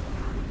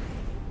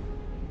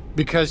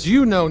 Because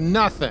you know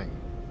nothing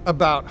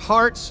about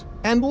hearts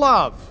and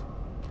love.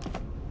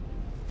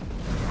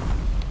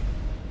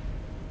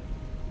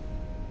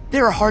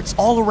 There are hearts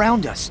all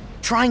around us,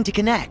 trying to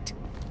connect.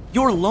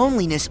 Your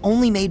loneliness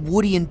only made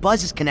Woody and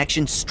Buzz's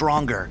connection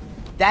stronger.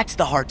 That's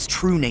the heart's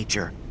true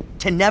nature,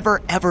 to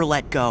never ever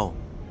let go.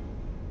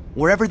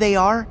 Wherever they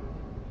are,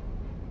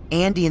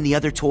 Andy and the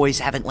other toys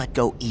haven't let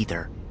go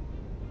either.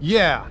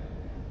 Yeah,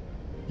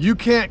 you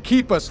can't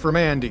keep us from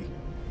Andy.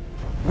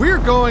 We're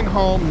going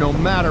home no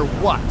matter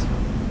what.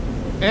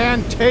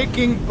 And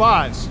taking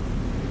Buzz.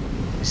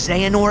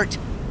 Xehanort,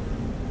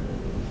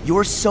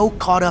 you're so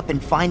caught up in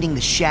finding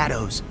the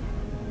shadows,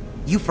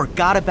 you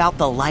forgot about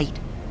the light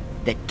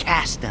that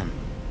cast them.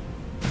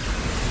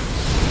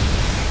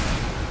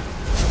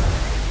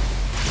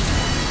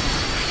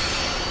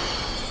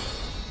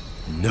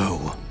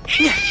 No.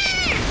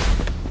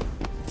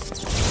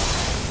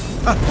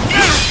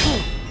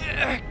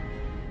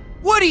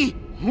 Woody!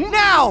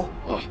 Now!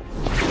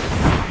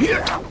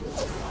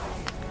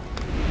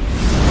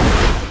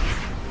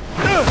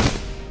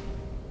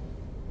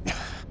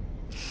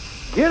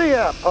 Giddy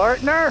up,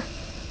 partner.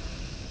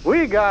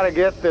 We gotta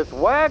get this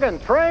wagon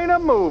train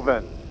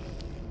a-moving.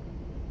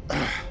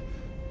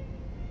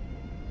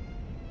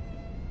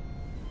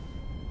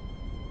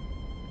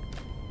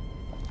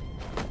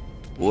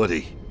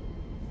 Woody.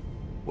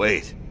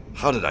 Wait,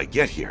 how did I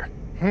get here?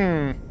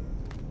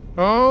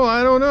 Oh,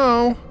 I don't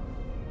know.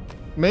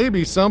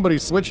 Maybe somebody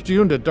switched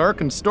you into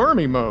dark and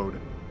stormy mode.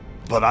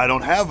 But I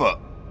don't have a...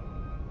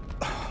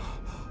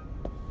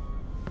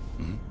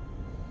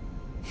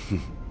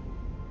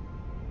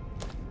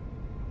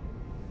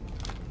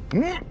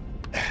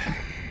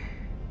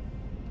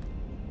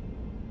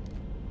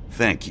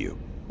 Thank you,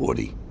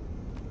 Woody.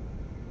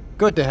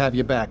 Good to have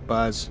you back,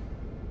 Buzz.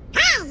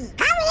 Hurry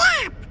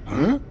up!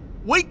 Huh?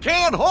 We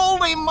can't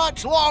hold him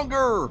much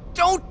longer!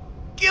 Don't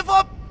give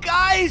up,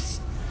 guys!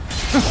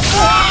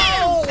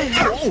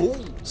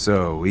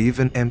 So,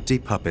 even empty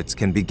puppets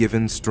can be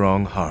given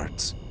strong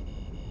hearts.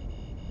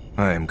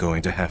 I am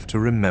going to have to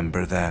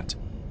remember that.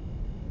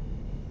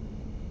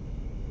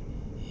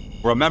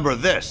 Remember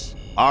this,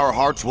 our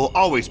hearts will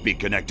always be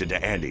connected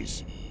to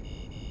Andy's.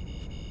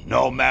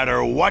 No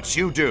matter what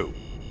you do.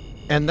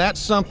 And that's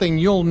something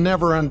you'll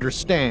never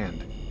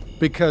understand.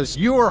 Because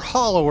you're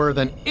hollower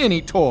than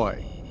any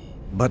toy.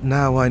 But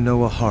now I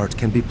know a heart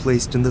can be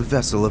placed in the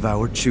vessel of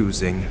our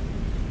choosing.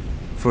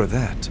 For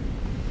that,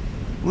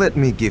 let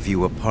me give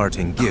you a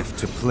parting gift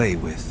to play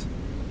with.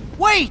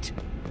 Wait!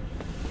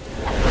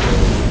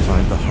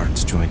 Find the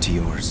heart's joint to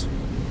yours.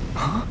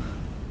 Huh?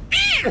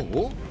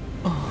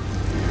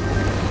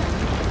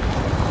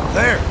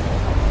 There!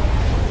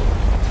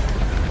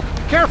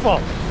 Careful!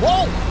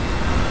 Whoa!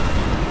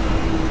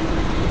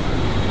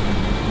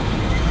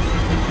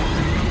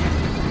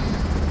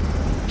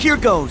 Here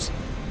goes.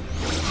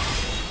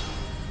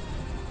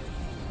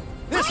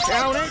 This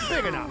town ain't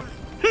big enough.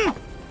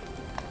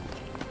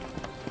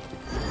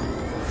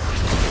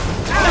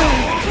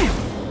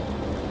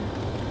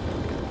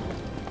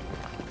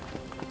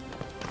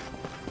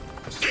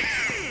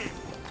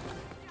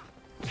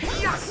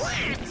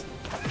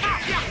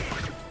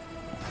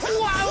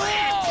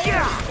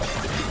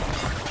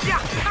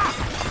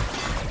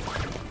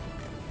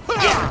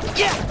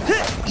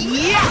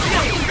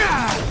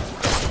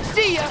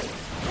 See ya!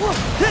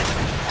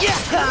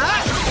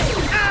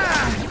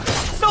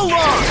 So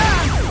long!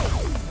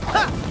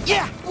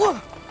 Yeah!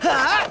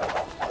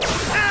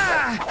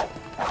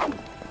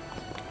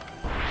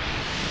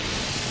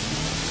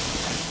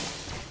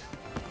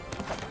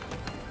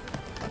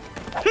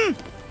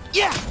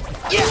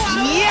 Yeah!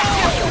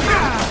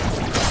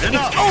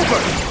 Enough! It's over!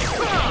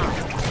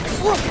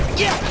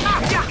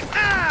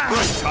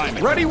 Good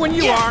timing. Ready when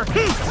you are.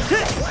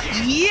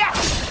 Yeah!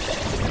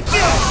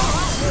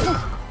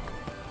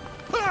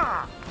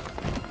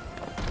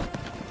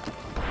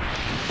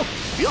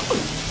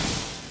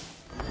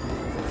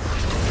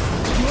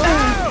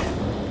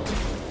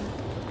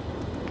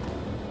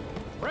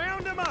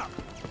 Round him up.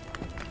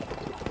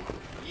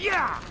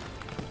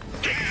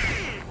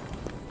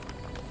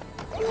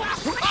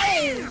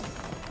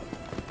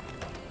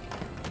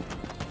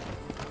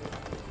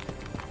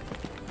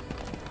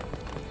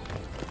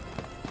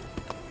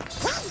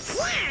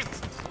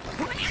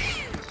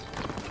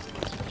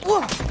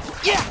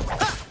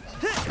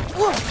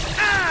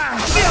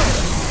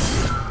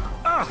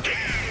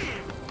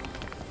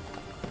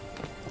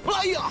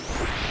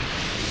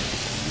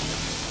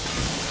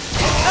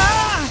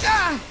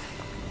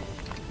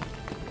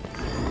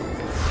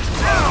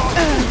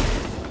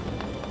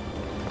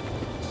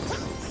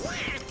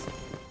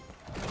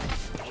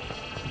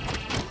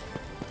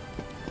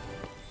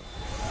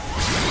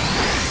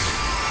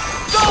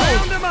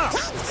 Round him up!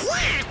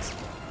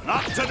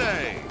 Not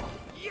today!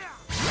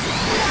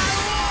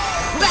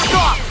 Back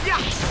off!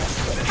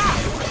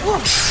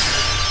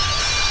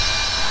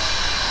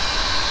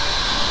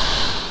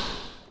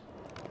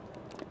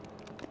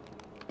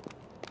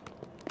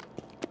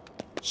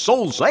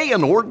 So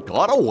Xehanort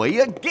got away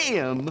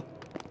again!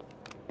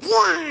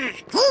 Yeah,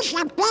 he's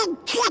a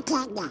big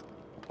chicken.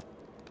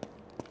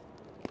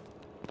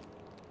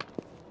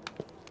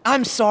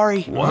 I'm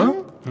sorry.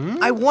 What?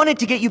 I wanted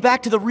to get you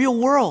back to the real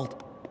world.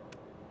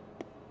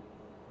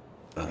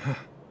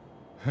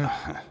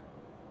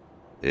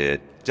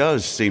 It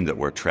does seem that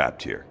we're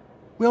trapped here.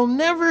 We'll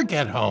never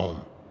get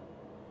home.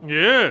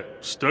 Yeah,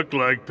 stuck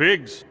like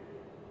pigs.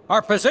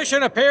 Our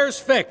position appears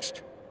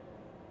fixed.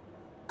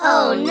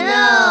 Oh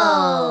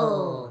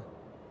no!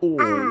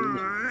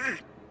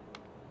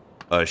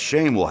 A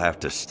shame we'll have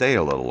to stay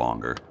a little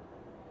longer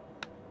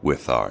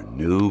with our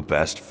new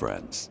best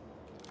friends.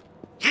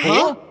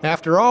 Huh?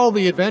 After all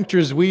the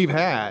adventures we've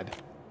had,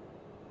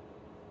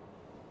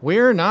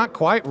 we're not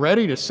quite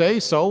ready to say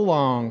so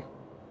long.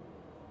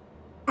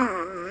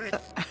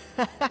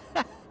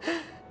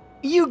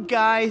 You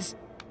guys.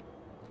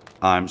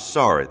 I'm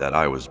sorry that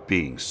I was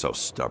being so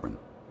stubborn.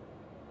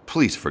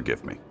 Please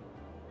forgive me.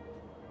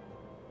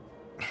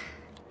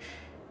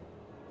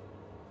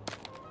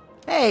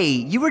 Hey,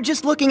 you were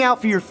just looking out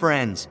for your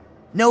friends.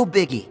 No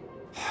biggie.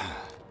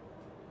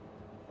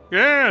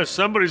 Yeah,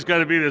 somebody's got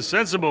to be the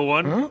sensible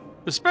one. Huh?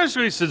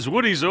 Especially since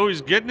Woody's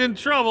always getting in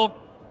trouble.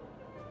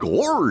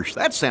 Gosh,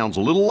 that sounds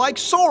a little like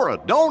Sora,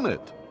 don't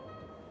it?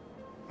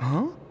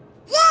 Huh?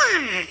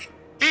 Yeah,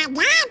 and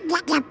I'm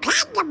the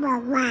dependable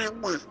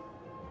one.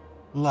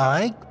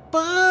 Like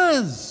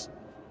Buzz.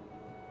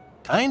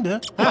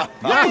 Kinda.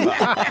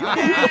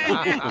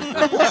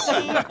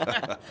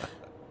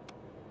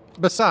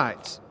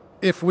 Besides,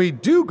 if we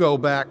do go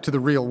back to the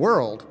real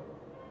world,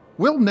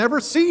 we'll never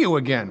see you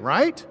again,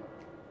 right?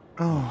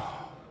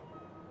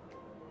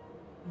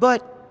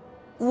 But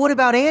what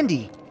about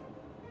Andy?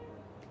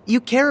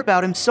 You care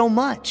about him so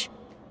much.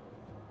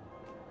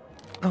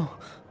 Oh,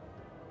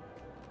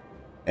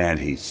 And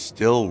he's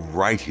still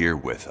right here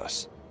with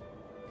us.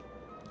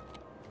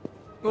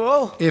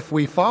 whoa. If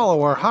we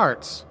follow our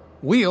hearts,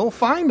 we'll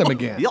find them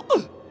again.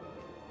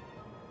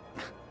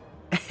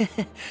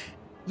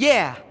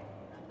 Yeah.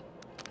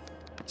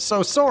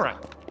 So, Sora,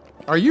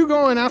 are you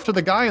going after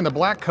the guy in the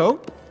black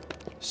coat?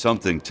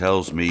 Something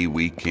tells me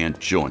we can't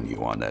join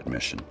you on that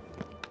mission.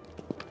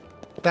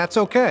 That's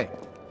okay,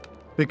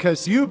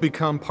 because you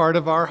become part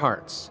of our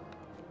hearts.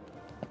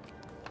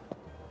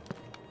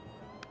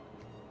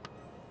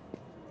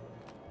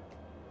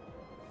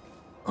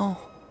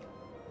 Oh.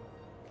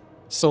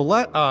 So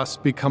let us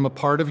become a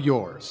part of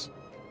yours.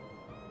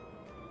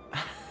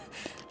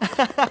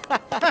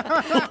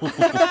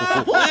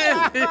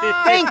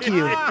 Thank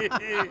you.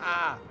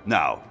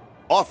 Now,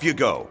 off you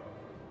go.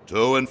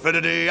 To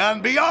infinity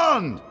and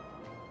beyond!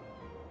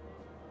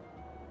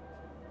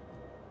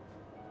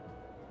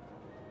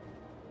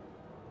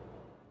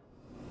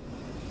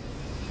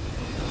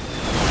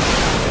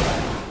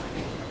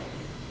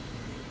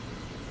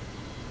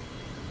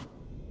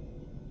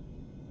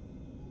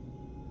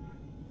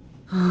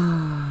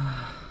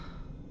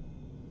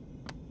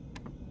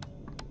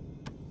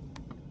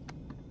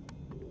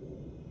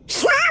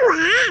 Sora,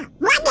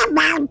 what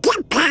about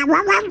the power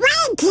of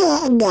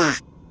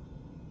waiting?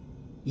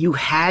 You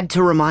had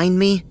to remind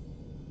me?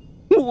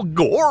 Well,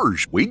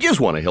 gosh, we just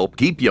want to help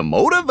keep you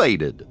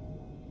motivated.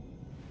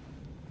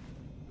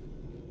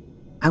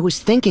 I was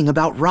thinking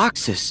about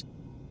Roxas.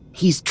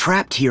 He's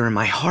trapped here in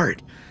my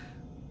heart.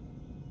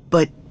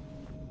 But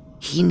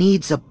he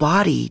needs a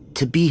body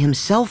to be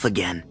himself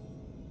again.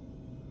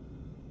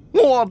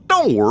 Well,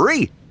 don't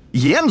worry.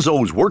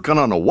 Yenzo's working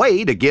on a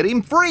way to get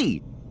him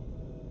free.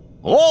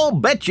 I'll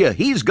bet you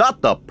he's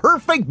got the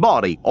perfect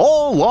body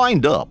all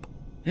lined up.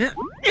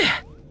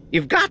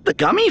 You've got the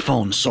gummy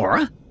phone,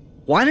 Sora.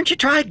 Why don't you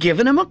try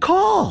giving him a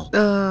call?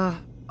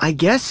 I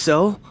guess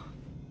so.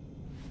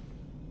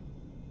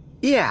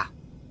 Yeah,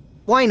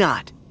 why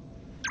not?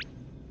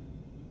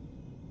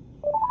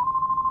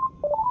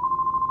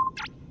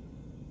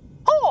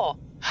 Oh,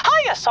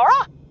 hiya,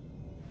 Sora.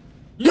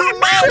 Your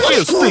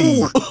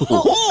Majesty!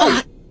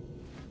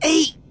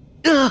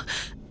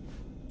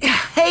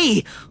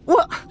 Hey,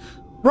 what?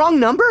 Wrong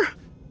number?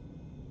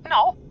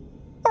 No,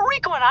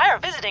 Rico and I are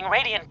visiting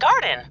Radiant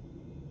Garden.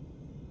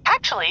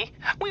 Actually,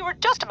 we were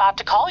just about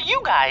to call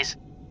you guys,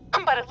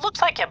 but it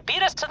looks like you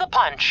beat us to the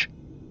punch.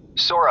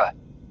 Sora,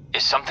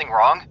 is something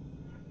wrong?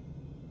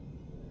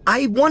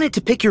 I wanted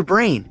to pick your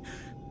brain.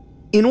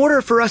 In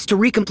order for us to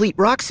recomplete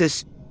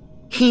Roxas,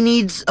 he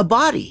needs a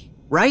body,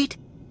 right?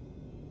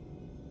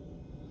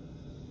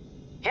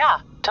 Yeah,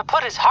 to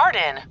put his heart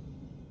in.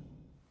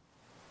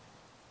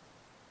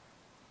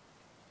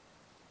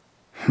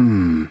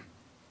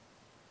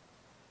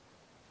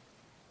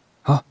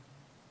 Huh?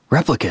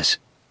 Replicas.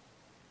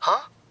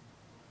 Huh?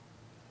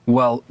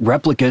 Well,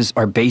 replicas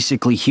are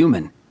basically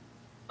human.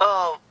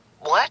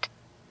 What?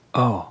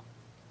 Oh,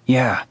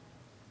 yeah.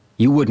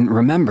 You wouldn't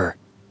remember.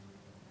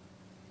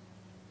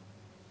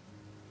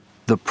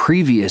 The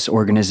previous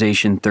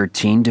Organization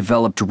 13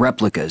 developed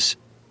replicas,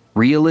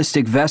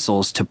 realistic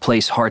vessels to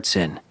place hearts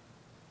in.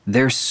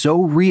 They're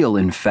so real,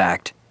 in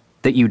fact,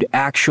 that you'd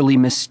actually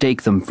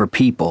mistake them for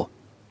people.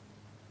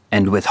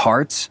 And with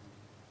hearts,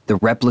 the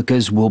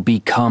replicas will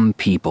become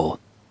people.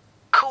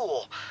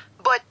 Cool.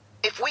 But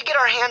if we get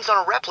our hands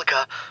on a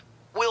replica,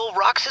 will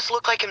Roxas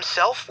look like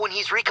himself when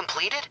he's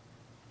recompleted?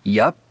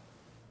 Yup.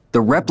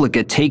 The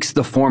replica takes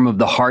the form of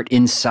the heart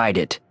inside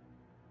it.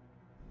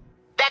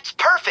 That's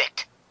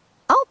perfect!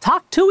 I'll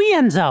talk to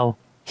Enzo.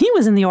 He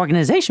was in the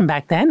organization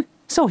back then,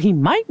 so he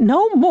might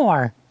know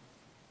more.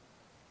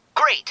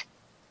 Great.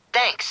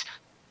 Thanks.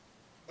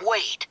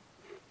 Wait.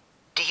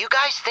 Do you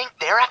guys think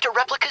they're after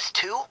replicas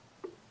too?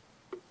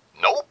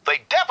 Nope,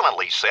 they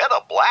definitely said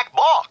a black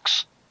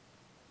box.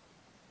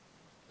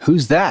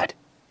 Who's that?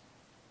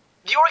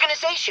 The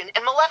organization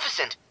and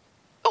Maleficent.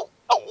 Oh.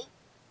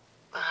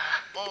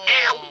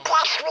 I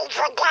guess we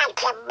forgot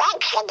to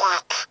mention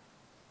it.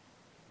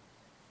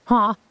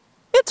 Huh?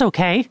 It's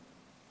okay.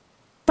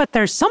 But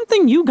there's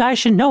something you guys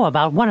should know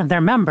about one of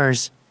their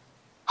members.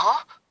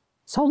 Huh?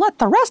 So let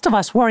the rest of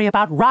us worry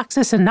about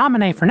Roxas and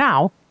Naminé for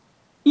now.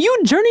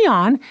 You journey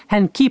on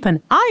and keep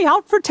an eye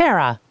out for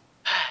Terra.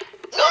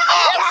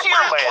 Yes,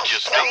 Your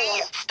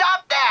Majesty.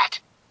 Stop that!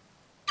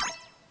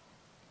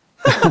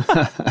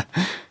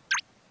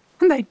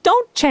 They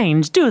don't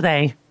change, do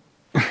they?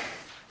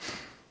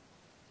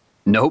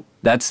 Nope,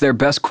 that's their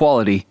best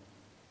quality.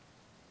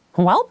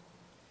 Well,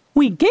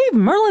 we gave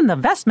Merlin the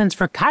vestments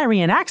for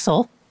Kyrie and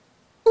Axel.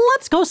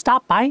 Let's go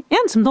stop by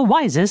Ansem the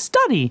Wise's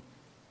study.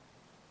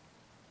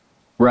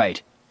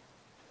 Right.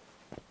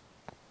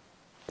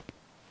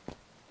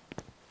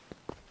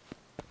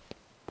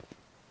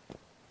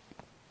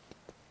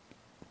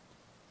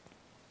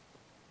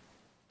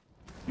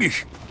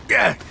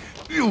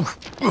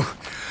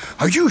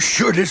 Are you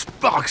sure this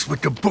box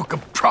with the Book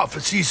of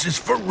Prophecies is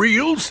for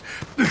reals?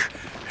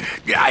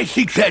 I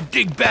think that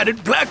dingbat in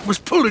black was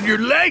pulling your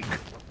leg.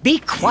 Be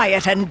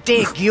quiet and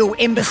dig, you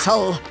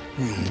imbecile.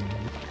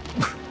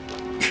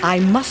 I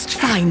must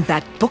find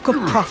that Book of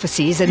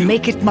Prophecies and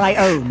make it my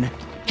own.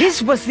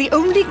 His was the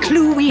only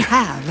clue we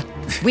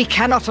have. We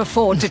cannot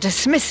afford to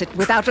dismiss it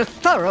without a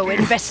thorough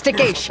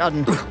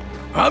investigation.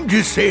 I'm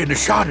just saying a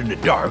shot in the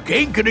dark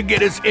ain't gonna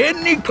get us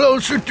any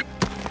closer to...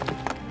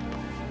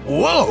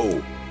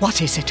 Whoa!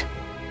 What is it?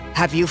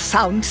 Have you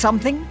found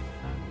something?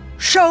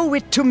 Show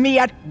it to me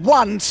at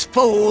once,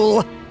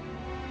 fool!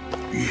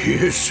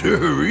 Yes,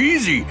 sir,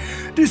 easy.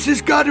 This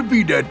has gotta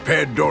be that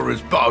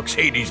Pandora's box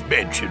Hades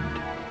mentioned.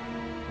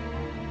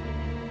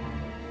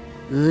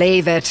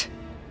 Leave it.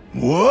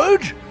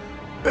 What?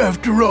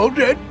 After all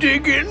that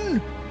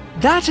digging?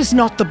 That is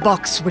not the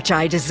box which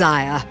I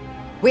desire.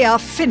 We are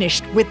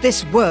finished with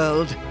this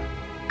world.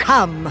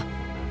 Come.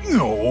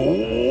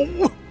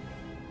 No.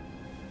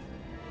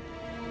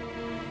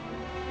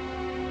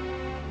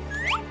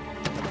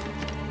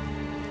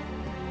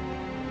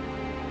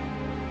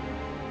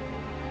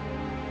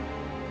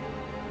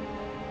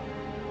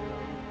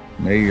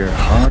 May your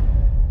heart...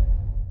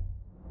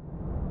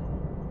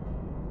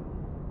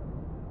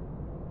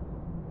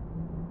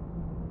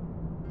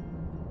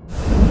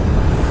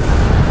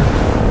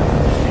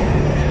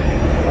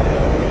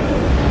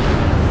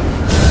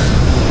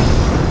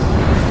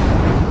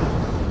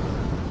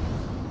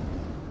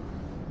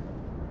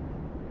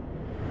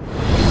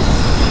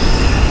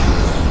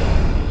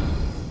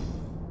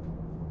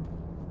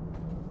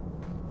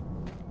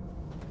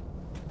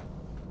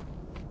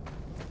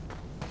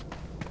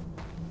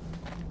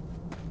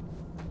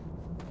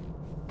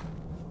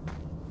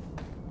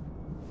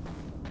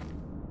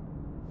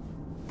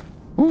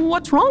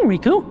 What's wrong,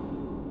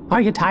 Riku?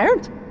 Are you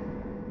tired?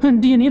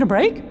 Do you need a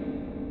break?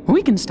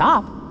 We can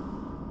stop.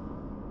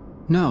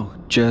 No,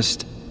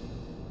 just...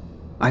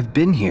 I've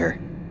been here.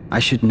 I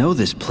should know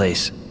this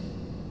place.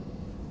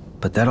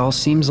 But that all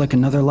seems like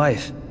another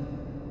life.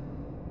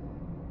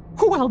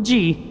 Well,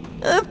 gee,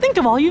 think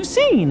of all you've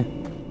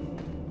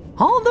seen.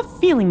 All the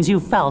feelings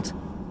you've felt.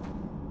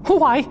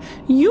 Why,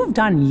 you've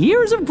done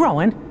years of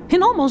growing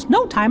in almost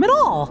no time at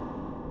all.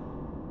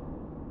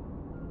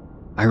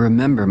 I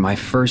remember my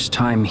first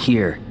time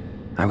here.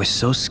 I was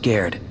so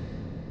scared.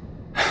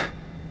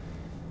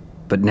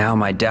 But now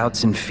my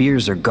doubts and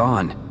fears are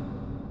gone.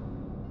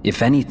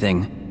 If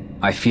anything,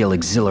 I feel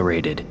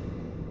exhilarated.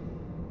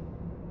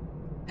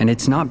 And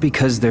it's not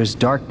because there's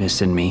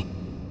darkness in me.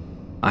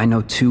 I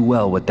know too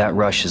well what that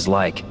rush is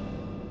like.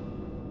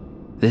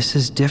 This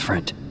is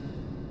different.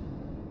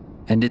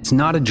 And it's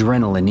not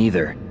adrenaline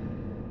either.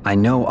 I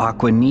know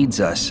Aqua needs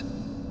us,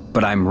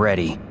 but I'm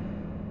ready.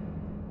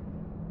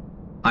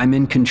 I'm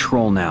in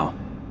control now.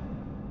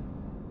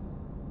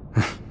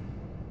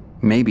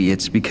 Maybe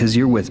it's because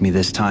you're with me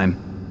this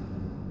time.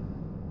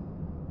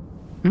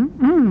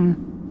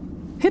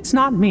 It's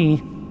not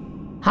me.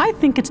 I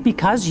think it's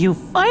because you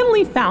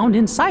finally found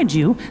inside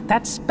you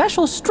that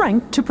special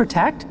strength to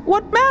protect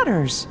what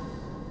matters.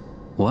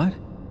 What?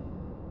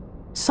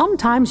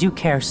 Sometimes you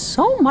care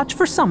so much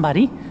for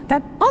somebody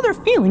that other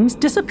feelings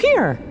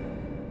disappear.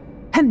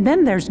 And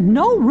then there's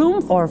no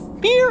room for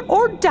fear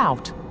or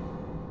doubt.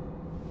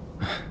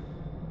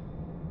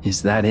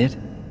 Is that it?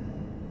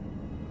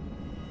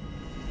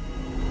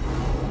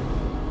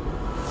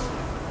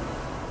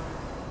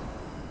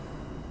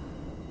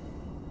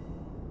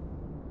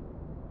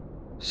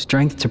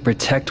 Strength to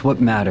protect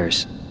what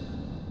matters.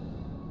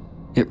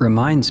 It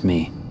reminds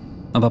me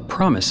of a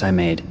promise I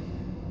made.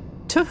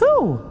 To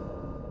who?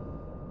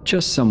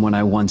 Just someone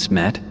I once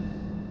met.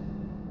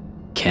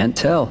 Can't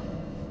tell.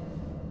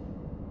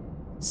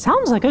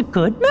 Sounds like a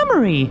good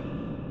memory.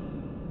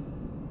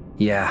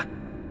 Yeah.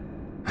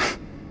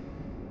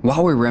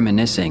 While we're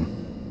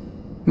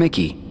reminiscing,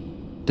 Mickey,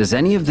 does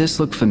any of this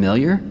look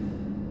familiar?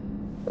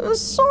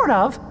 Sort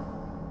of.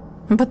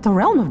 But the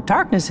realm of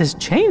darkness has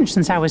changed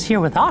since I was here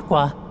with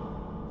Aqua.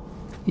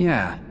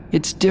 Yeah,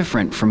 it's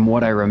different from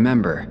what I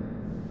remember.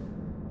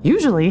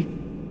 Usually,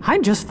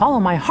 I'd just follow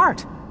my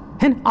heart,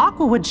 and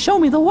Aqua would show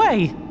me the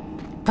way.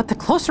 But the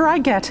closer I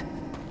get,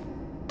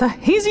 the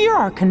hazier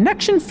our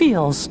connection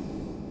feels.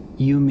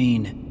 You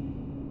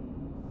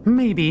mean?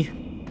 Maybe,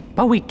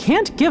 but we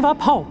can't give up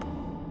hope.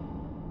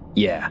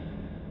 Yeah.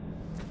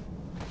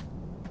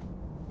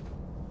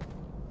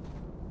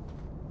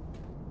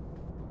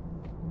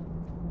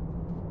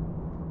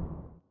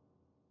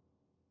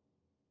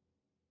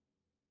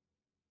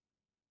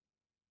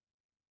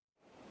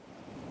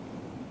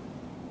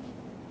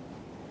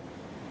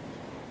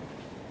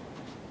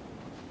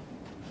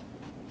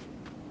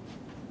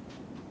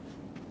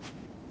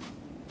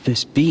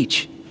 This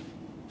beach.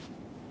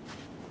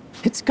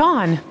 It's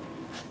gone.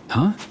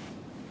 Huh?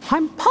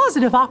 I'm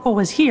positive Aqua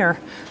was here.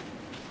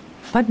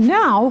 But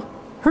now,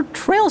 her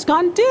trail's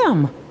gone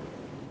dim.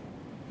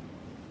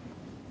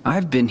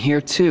 I've been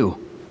here too.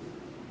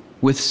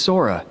 With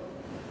Sora.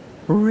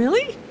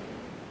 Really?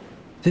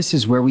 This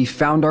is where we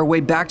found our way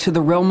back to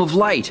the realm of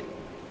light.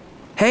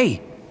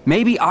 Hey,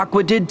 maybe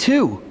Aqua did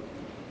too.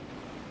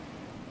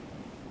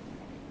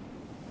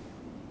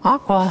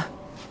 Aqua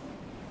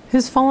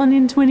has fallen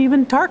into an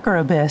even darker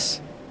abyss.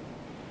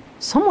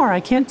 Somewhere I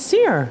can't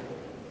see her.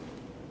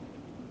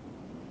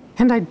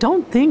 And I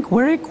don't think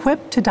we're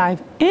equipped to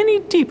dive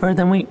any deeper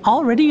than we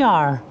already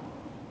are.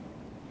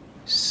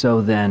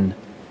 So then...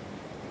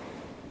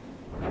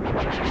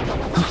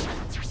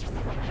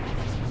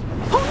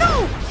 Oh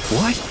no!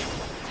 What?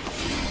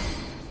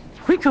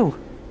 Riku,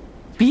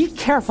 be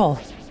careful.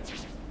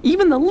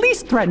 Even the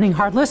least threatening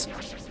Heartless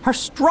are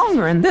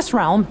stronger in this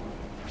realm.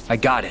 I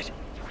got it.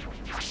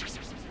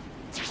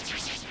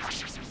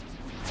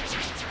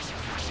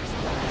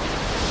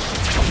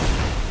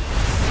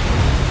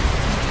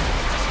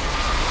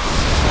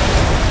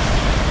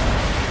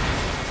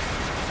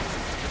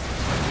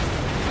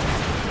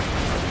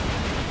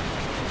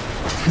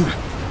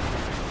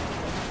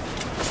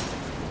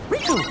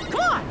 Riku,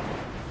 come on!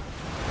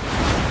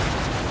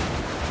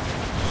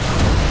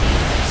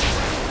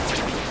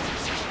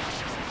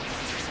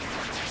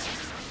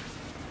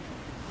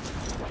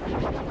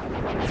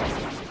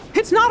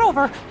 It's not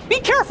over! Be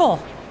careful!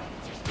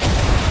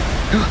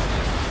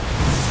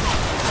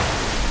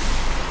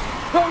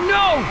 Oh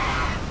no!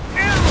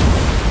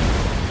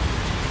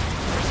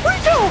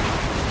 Riku!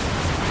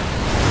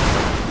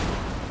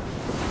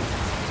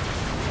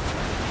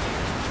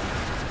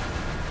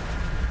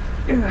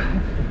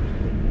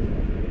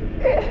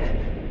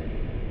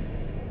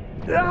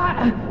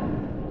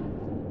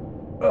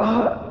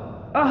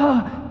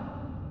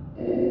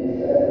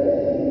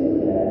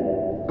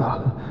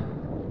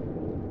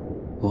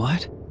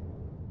 What?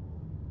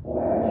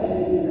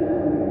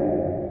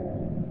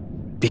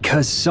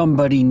 Because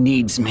somebody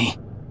needs me.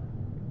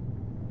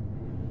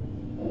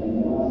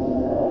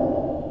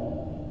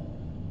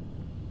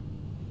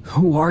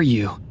 Who are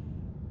you?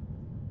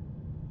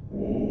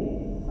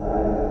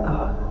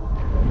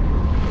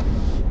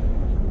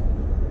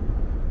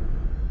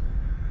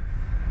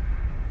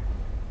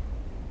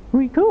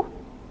 Riku?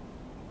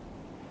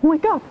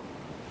 Wake up!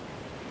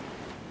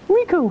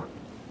 Riku!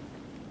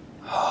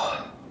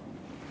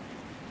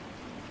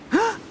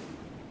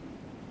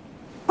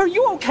 Are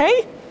you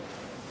okay?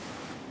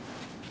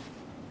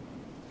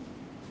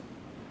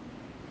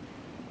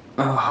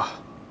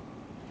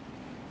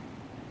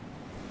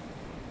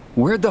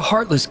 Where'd the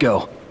Heartless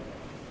go?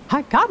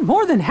 I got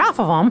more than half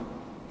of them,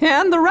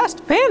 and the rest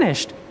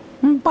vanished.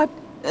 But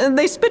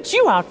they spit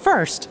you out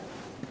first.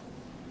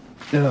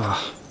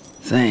 Ugh,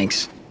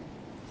 thanks.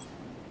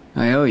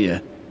 I owe you.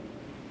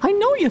 I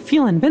know you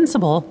feel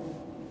invincible,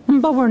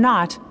 but we're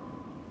not.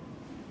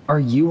 Are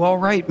you all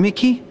right,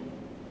 Mickey?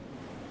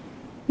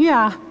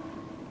 Yeah,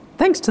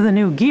 thanks to the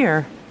new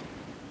gear.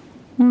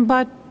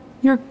 But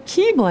your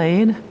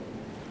Keyblade...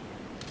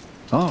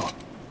 Oh.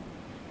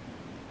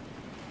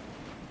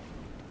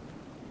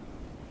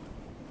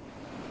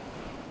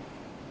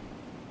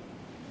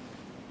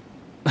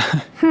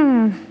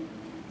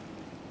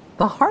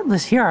 The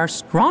Heartless here are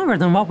stronger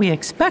than what we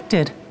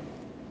expected.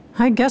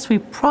 I guess we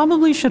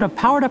probably should have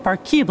powered up our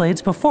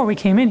Keyblades before we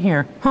came in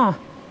here, huh?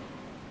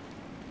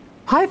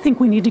 I think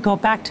we need to go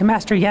back to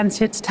Master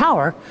Yen-Sid's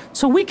tower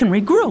so we can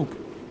regroup.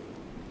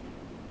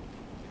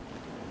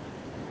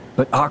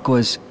 But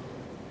Aqua's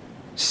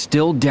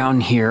still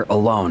down here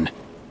alone,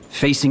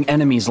 facing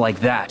enemies like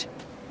that.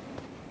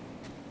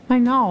 I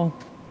know.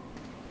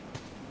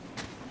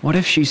 What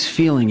if she's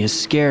feeling as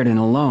scared and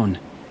alone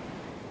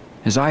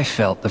as I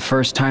felt the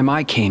first time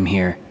I came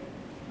here?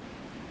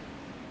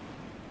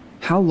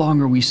 How long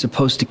are we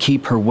supposed to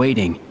keep her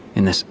waiting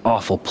in this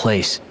awful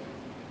place?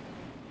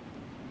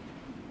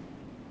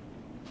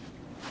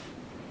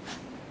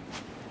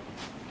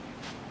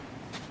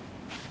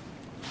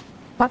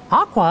 But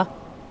Aqua,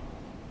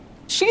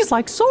 she's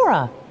like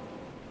Sora.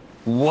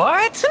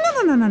 What?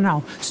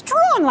 No.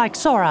 Strong like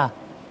Sora.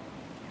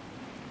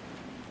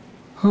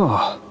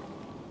 Oh.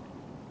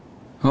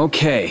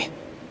 Okay.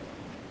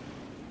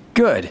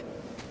 Good.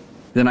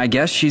 Then I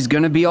guess she's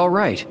gonna be all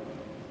right.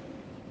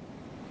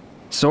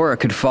 Sora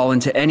could fall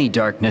into any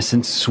darkness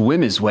and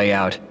swim his way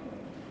out.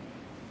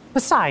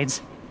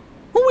 Besides,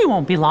 we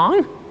won't be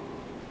long.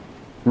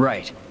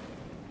 Right.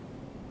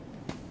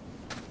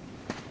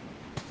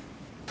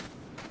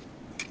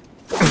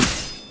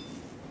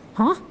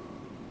 Huh?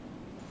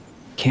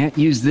 Can't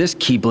use this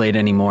Keyblade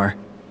anymore.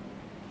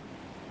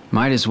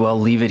 Might as well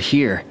leave it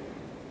here.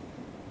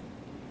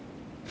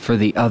 For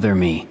the other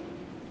me.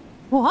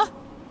 What?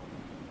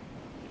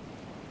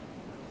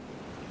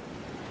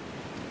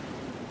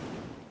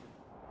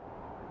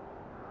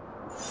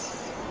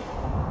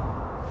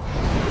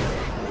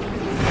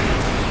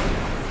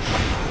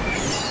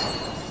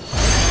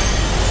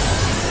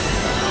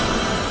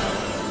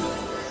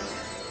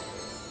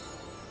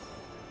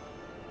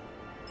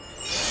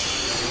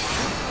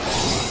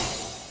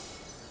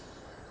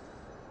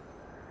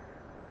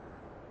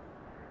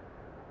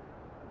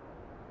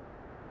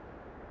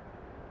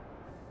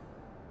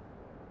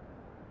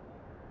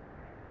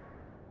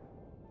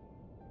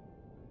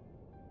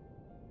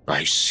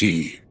 I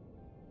see.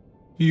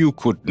 You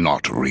could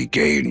not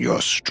regain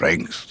your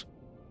strength.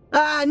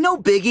 No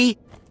biggie.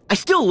 I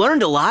still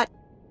learned a lot.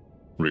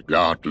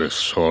 Regardless,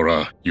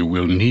 Sora, you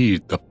will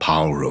need the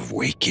power of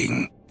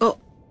waking.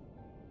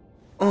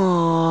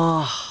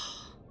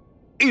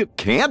 It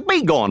can't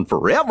be gone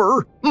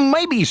forever.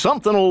 Maybe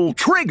something'll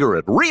trigger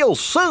it real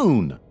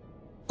soon.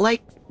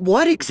 Like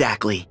what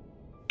exactly?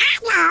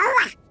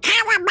 Hello!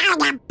 How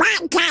about a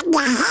bite on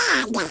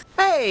the head?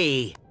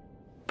 Hey!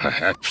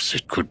 Perhaps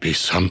it could be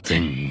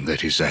something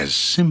that is as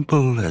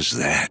simple as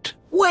that.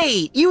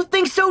 Wait, you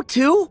think so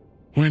too?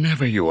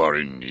 Whenever you are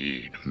in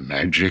need,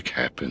 magic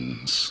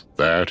happens.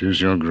 That is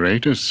your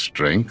greatest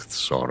strength,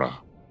 Sora.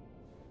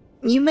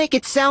 You make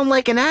it sound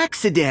like an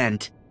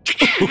accident.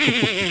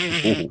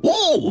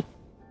 Whoa!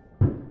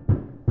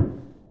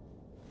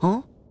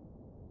 Huh?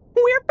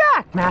 We're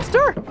back,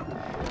 Master!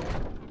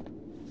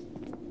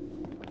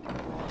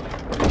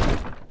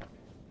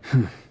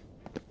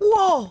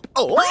 Whoa!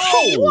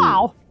 Oh!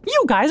 Wow!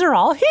 You guys are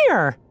all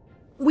here!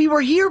 We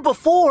were here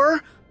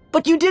before,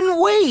 but you didn't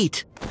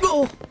wait!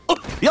 Your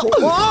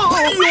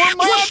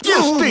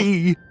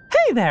Majesty!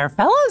 Hey there,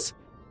 fellas!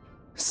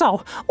 So,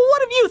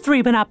 what have you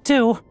three been up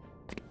to?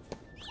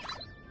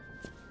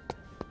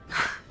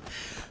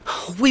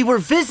 We were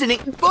visiting...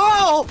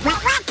 Oh! We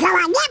went to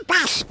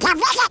Olympus to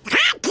visit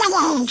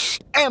Hercules!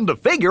 And to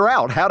figure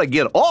out how to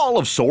get all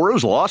of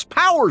Sora's lost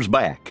powers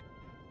back.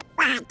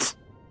 But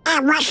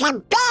it was a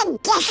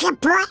big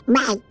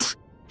disappointment.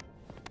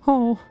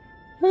 Oh,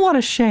 what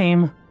a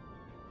shame.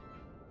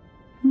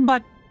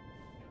 But,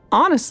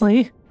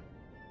 honestly...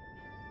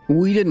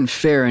 We didn't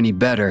fare any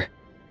better.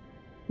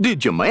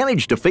 Did you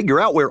manage to figure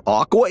out where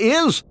Aqua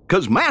is?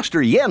 'Cause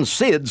Master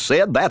Yen-Sid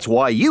said that's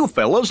why you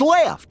fellas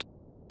left.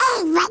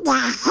 Even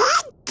a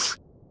hint?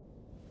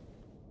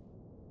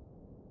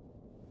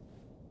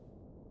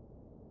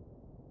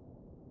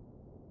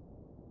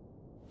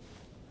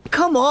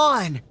 Come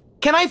on!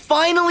 Can I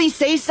finally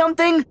say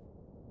something?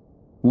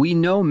 We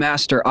know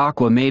Master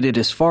Aqua made it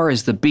as far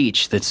as the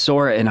beach that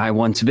Sora and I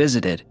once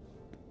visited.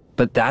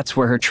 But that's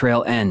where her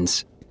trail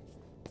ends.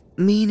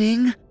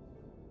 Meaning?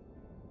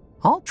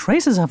 All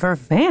traces of her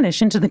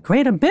vanish into the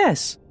great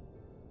abyss,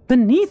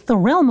 beneath the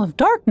realm of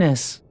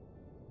darkness.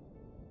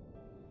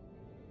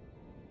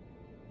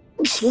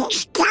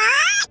 She's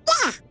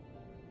gone?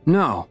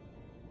 No.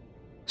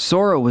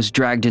 Sora was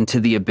dragged into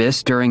the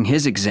abyss during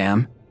his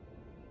exam,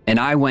 and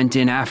I went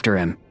in after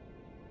him.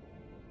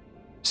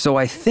 So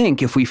I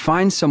think if we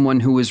find someone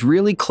who is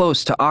really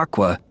close to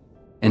Aqua,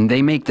 and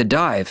they make the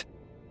dive,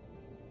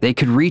 they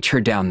could reach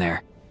her down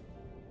there.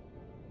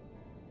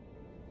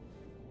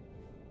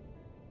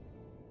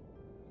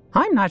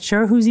 I'm not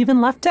sure who's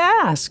even left to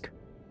ask.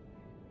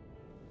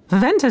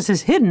 Ventus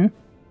is hidden,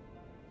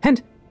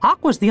 and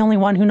Aqua's the only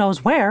one who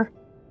knows where.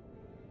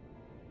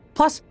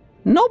 Plus,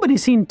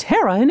 nobody's seen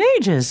Terra in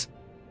ages.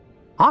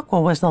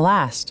 Aqua was the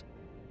last.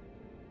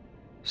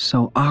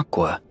 So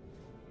Aqua,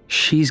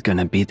 she's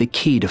gonna be the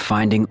key to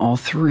finding all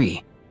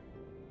three.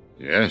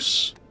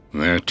 Yes,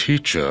 their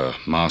teacher,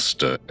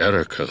 Master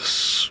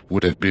Ericus,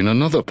 would have been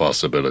another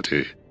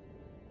possibility,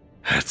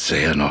 had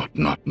Xehanort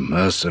not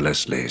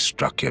mercilessly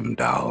struck him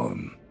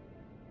down.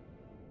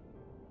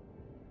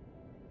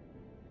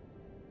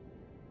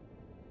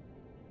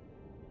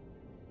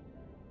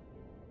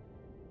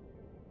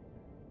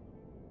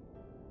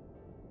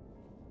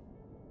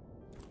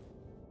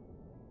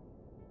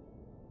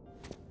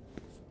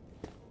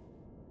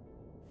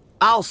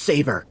 I'll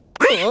save her.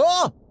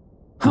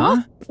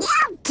 Huh?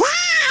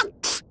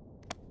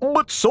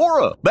 But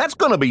Sora, that's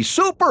gonna be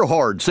super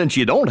hard since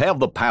you don't have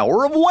the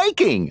power of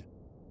waking.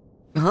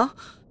 Huh?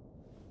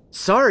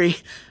 Sorry.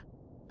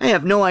 I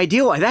have no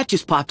idea why that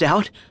just popped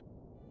out.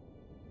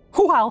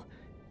 Well,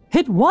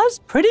 it was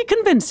pretty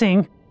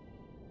convincing.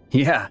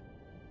 Yeah.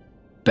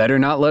 Better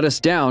not let us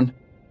down.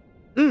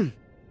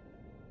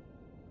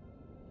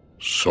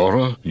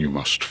 Sora, you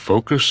must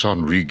focus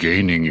on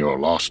regaining your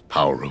lost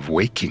power of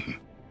waking.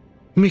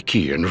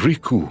 Mickey and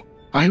Riku,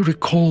 I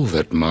recall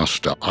that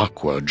Master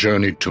Aqua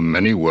journeyed to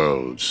many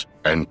worlds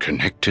and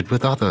connected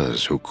with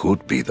others who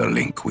could be the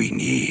link we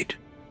need.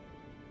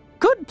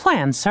 Good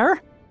plan, sir.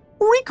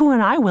 Riku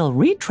and I will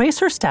retrace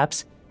her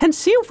steps and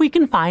see if we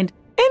can find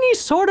any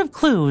sort of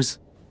clues.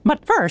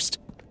 But first...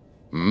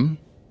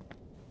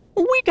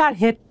 We got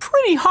hit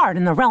pretty hard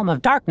in the Realm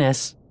of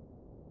Darkness.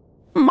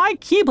 My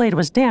Keyblade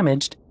was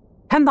damaged,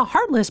 and the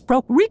Heartless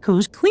broke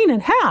Riku's clean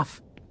in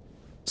half.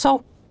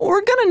 So,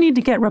 we're gonna need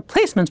to get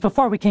replacements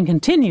before we can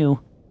continue.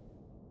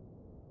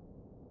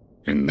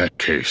 In that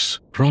case,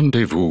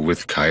 rendezvous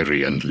with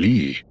Kairi and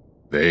Lee.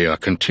 They are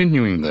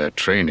continuing their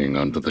training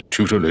under the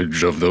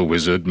tutelage of the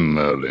wizard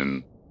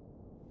Merlin.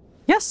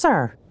 Yes,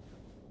 sir.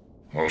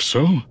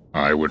 Also,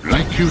 I would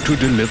like you to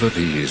deliver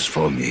these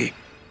for me.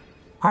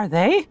 Are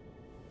they?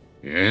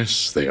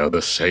 Yes, they are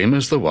the same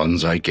as the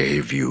ones I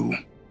gave you.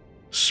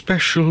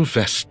 Special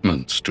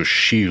vestments to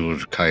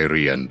shield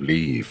Kairi and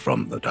Lee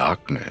from the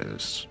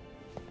darkness.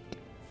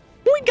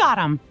 We got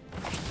 'em!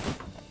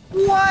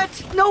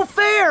 What? No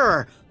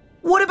fair!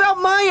 What about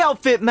my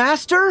outfit,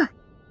 Master?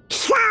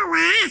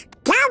 Sora,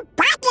 don't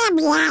bother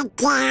me like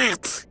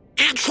that.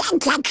 I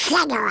can't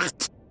consider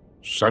it.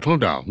 Settle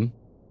down.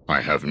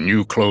 I have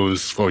new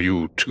clothes for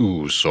you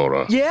too,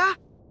 Sora. Yeah?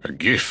 A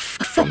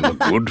gift from the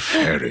good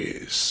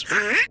fairies.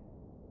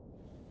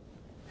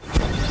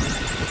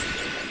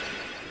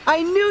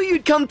 I knew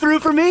you'd come through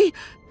for me!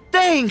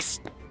 Thanks!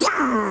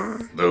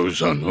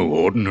 Those are no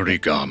ordinary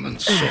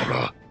garments,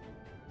 Sora.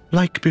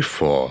 Like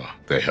before,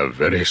 they have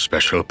very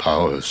special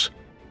powers,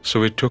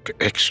 so it took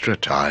extra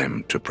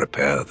time to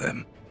prepare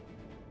them.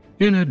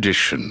 In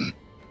addition,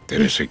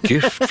 there is a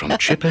gift from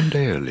Chip and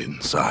Dale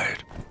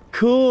inside.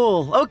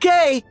 Cool,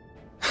 okay!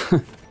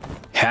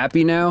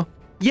 Happy now?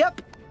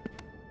 Yep.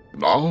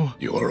 Now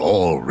you are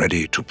all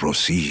ready to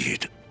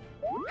proceed.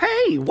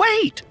 Hey,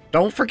 wait!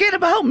 Don't forget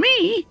about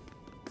me!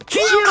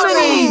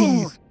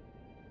 Jiminy!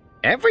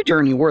 Every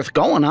journey worth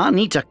going on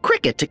needs a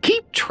cricket to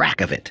keep track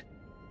of it.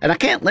 And I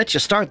can't let you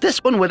start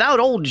this one without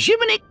old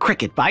Jiminy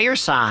Cricket by your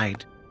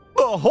side.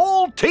 The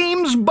whole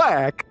team's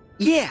back.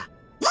 Yeah.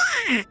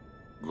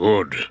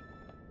 Good.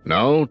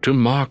 Now to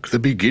mark the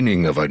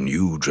beginning of a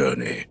new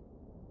journey.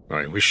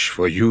 I wish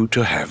for you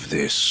to have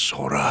this,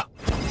 Sora.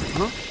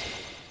 Huh?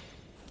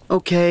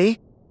 Okay.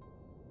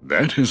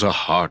 That is a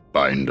heart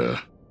binder.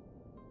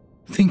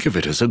 Think of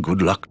it as a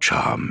good luck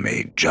charm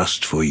made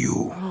just for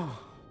you.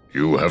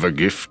 You have a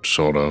gift,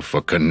 Sora,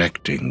 for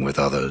connecting with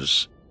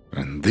others.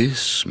 And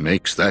this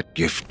makes that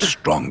gift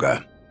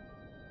stronger.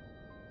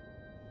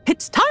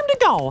 It's time to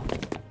go!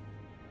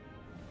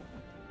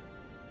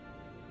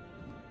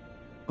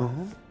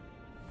 Oh?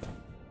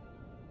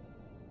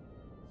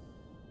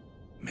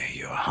 May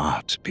your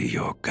heart be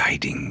your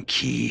guiding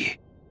key.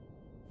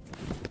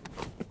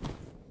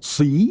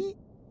 See?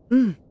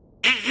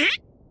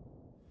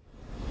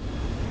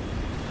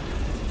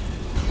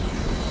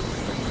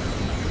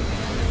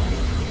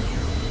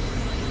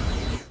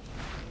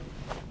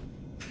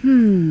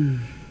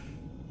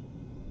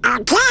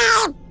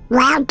 Okay,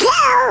 round two.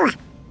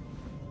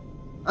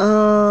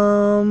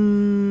 Oh,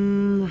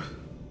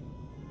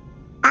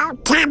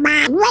 come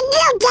on, will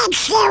you get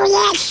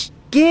serious?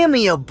 Give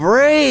me a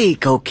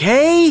break,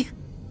 okay?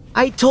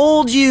 I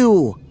told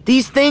you,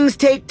 these things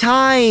take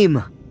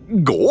time.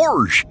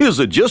 Gorge, is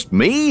it just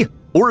me?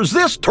 Or is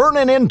this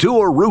turning into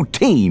a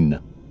routine?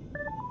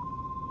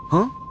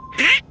 Huh?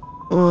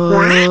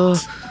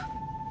 What?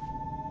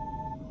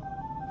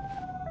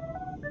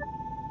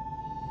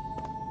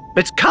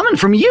 It's coming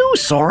from you,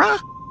 Sora.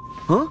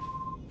 Huh?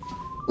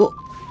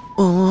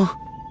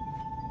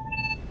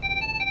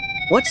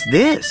 What's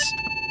this?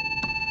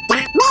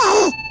 That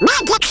me,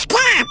 magic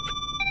stop.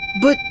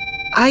 But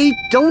I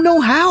don't know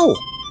how.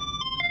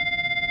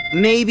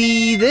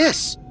 Maybe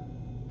this.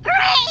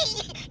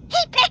 Hooray!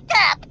 He picked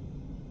up.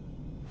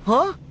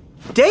 Huh?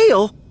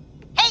 Dale?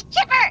 Hey,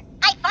 Chipper,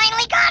 I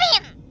finally got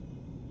him.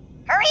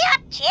 Hurry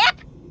up,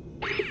 Chip.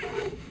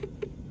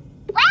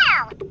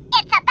 Well,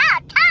 it's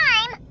about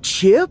time.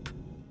 Chip?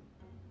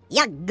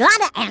 You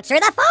gotta answer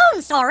the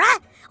phone, Sora,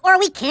 or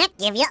we can't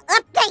give you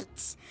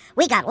updates.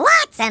 We got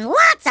lots and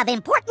lots of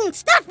important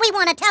stuff we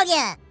want to tell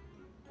you.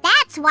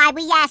 That's why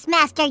we asked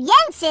Master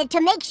Yensid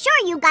to make sure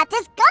you got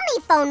this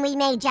gummy phone we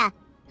made ya.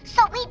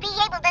 So we'd be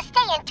able to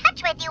stay in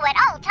touch with you at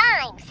all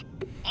times.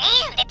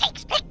 And it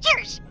takes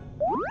pictures.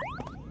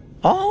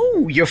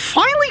 Oh, you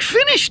finally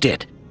finished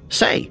it.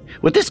 Say,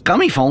 with this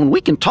gummy phone,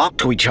 we can talk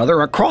to each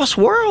other across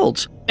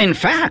worlds. In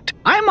fact,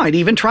 I might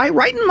even try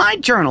writing my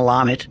journal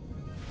on it.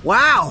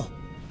 Wow!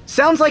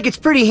 Sounds like it's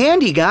pretty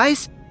handy,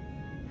 guys.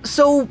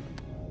 So,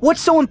 what's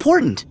so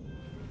important?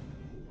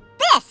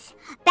 This!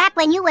 Back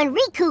when you and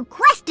Riku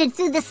quested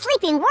through the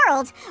sleeping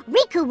worlds,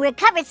 Riku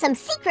recovered some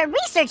secret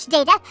research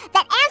data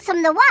that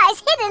Ansem the Wise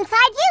hid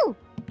inside you.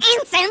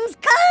 Ansem's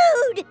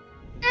code!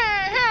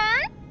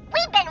 Mm-hmm.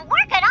 We've been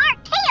working our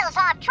tails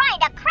off trying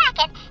to crack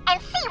it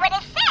and see what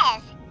it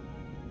says.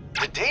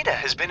 The data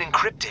has been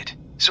encrypted,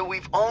 so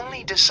we've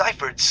only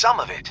deciphered some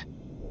of it.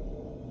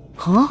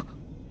 Huh?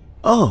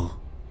 Oh.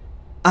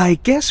 I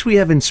guess we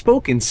haven't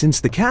spoken since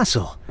the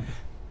castle.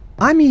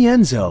 I'm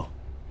Ienzo.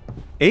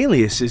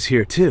 Alias is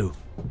here too.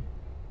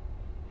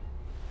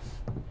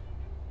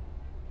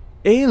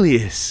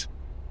 Alias.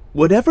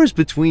 Whatever's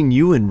between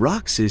you and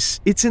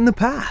Roxas, it's in the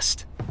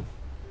past.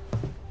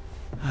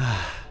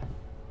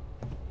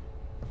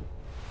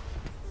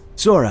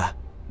 Zora,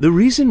 the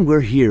reason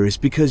we're here is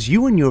because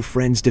you and your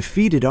friends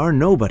defeated our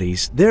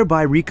nobodies,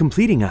 thereby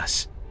recompleting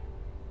us.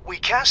 We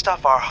cast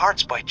off our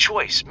hearts by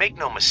choice, make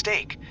no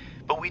mistake,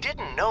 but we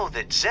didn't know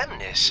that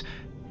Xemnas,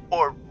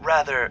 or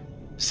rather,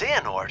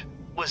 Xehanort,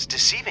 was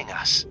deceiving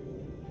us.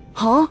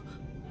 Huh?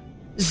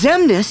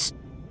 Xemnas?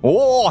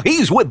 Oh,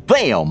 he's with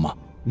them.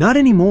 Not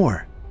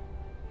anymore.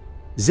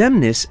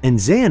 Xemnas and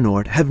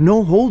Xehanort have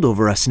no hold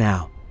over us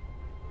now.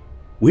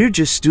 We're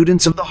just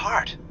students of the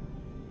heart.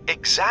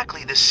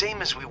 Exactly the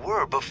same as we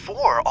were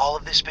before all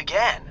of this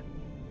began.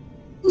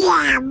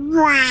 Yeah,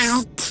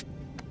 right.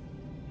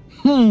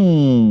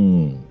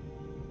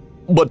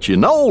 But you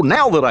know,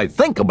 now that I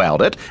think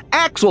about it,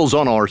 Axel's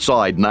on our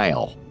side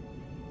now.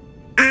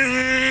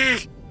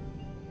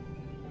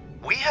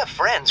 We have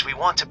friends we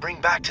want to bring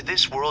back to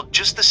this world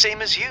just the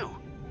same as you.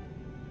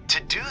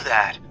 To do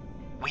that,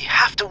 we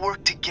have to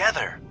work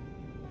together.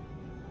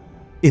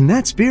 In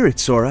that spirit,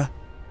 Sora,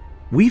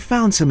 we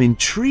found some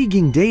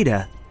intriguing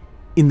data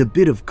in the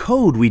bit of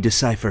code we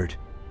deciphered.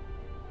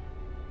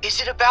 Is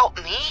it about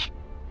me?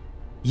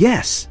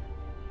 Yes.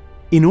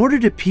 In order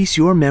to piece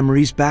your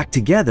memories back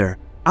together,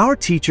 our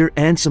teacher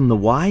Ansem the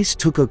Wise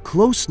took a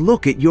close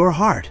look at your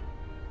heart.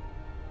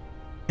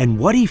 And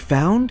what he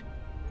found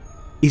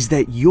is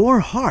that your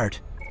heart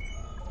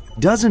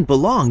doesn't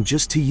belong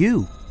just to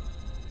you.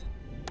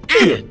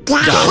 It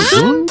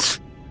doesn't?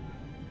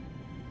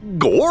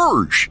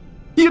 Gorge,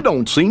 you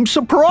don't seem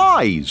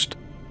surprised.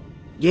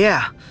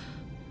 Yeah.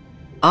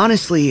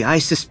 Honestly, I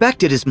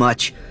suspected as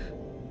much.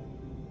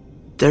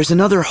 There's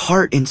another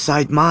heart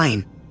inside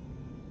mine.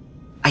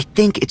 I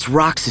think it's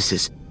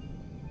Roxas's.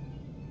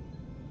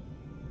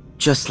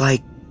 Just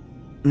like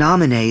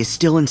Naminé is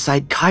still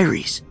inside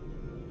Kairi's.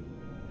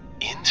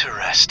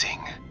 Interesting.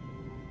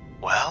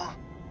 Well,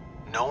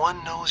 no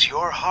one knows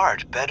your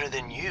heart better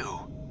than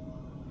you.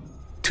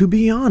 To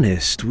be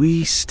honest,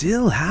 we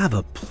still have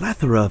a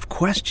plethora of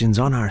questions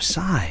on our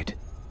side.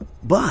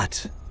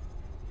 But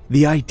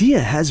the idea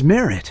has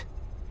merit.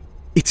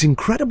 It's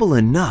incredible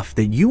enough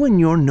that you and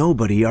your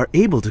nobody are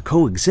able to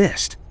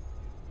coexist.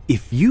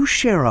 If you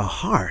share a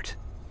heart,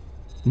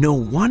 no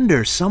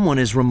wonder someone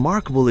as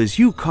remarkable as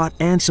you caught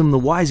Ansem the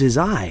Wise's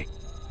eye.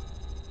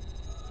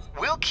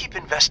 We'll keep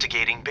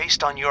investigating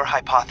based on your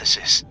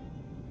hypothesis.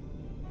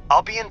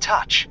 I'll be in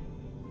touch.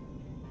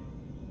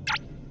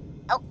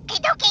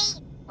 Okie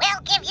dokie.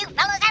 We'll give you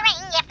fellas a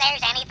ring if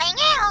there's anything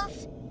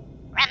else.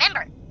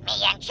 Remember, me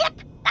and Chip,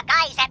 the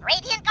guys at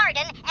Radiant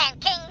Garden,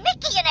 and King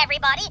Mickey and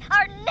everybody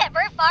are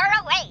never far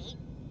away.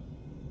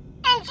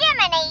 And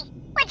Jiminy,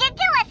 would you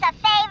do us a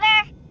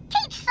favor?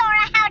 Teach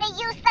Sora how to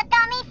use the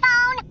gummy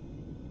phone?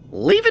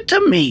 Leave it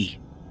to me.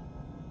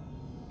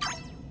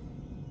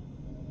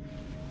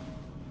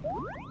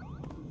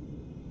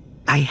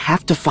 I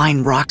have to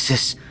find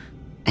Roxas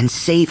and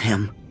save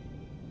him.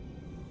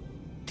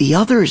 The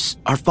others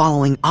are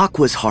following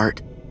Aqua's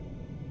heart.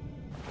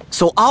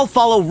 So I'll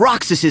follow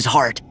Roxas's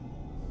heart.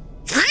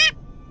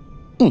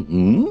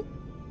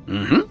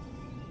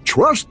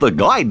 Trust the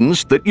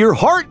guidance that your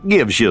heart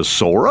gives you,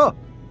 Sora.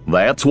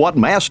 That's what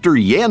Master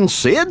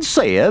Yensid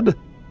said.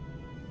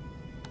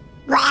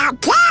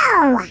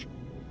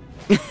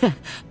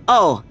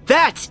 Oh,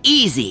 that's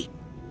easy.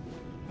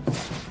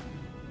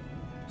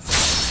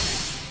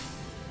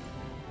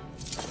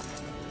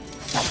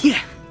 Yeah.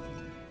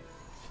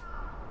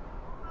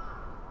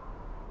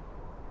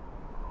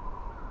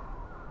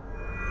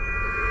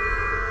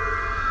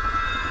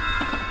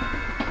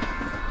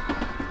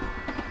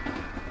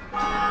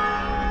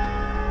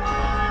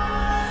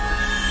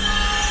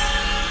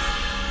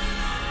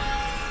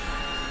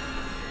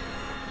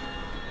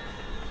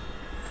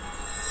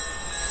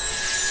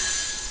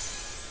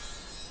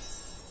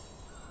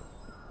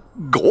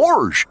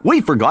 Gorge, we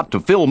forgot to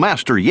fill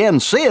Master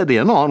Yensid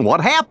in on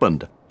what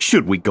happened.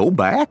 Should we go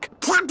back?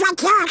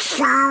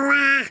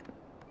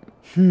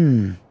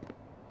 You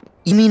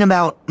mean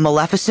about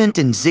Maleficent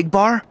and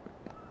Zigbar?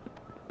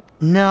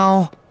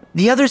 No,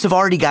 the others have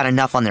already got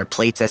enough on their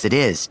plates as it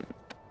is.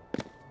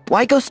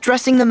 Why go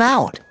stressing them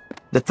out?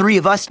 The three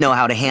of us know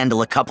how to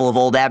handle a couple of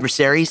old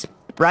adversaries,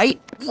 right?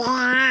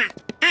 Yeah,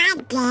 I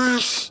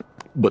guess.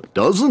 But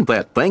doesn't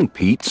that thing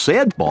Pete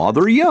said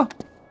bother you?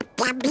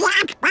 The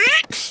black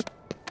box?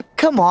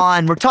 Come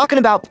on, we're talking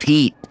about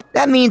Pete.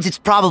 That means it's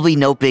probably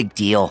no big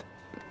deal.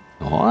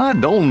 Oh, I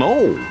don't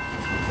know.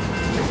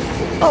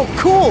 Oh,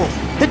 cool!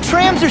 The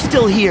trams are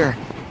still here!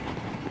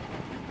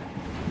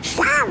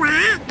 Sora,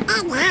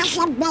 it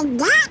hasn't been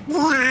that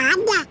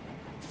long.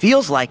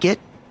 Feels like it.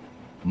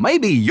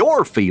 Maybe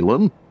you're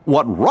feeling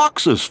what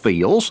Roxas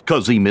feels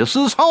 'cause he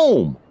misses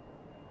home.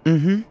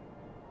 Mm-hmm.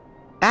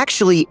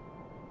 Actually,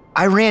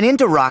 I ran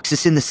into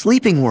Roxas in the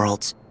Sleeping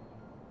Worlds.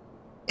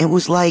 It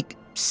was like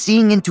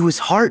seeing into his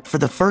heart for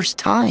the first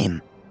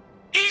time.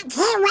 And he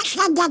was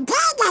in the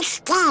data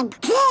scan,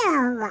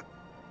 too.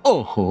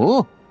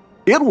 Uh-huh.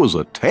 It was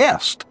a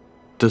test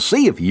to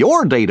see if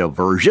your data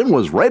version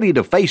was ready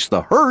to face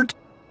the hurt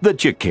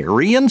that you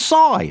carry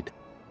inside.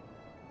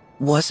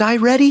 Was I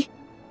ready?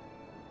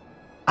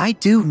 I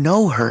do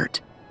know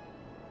hurt.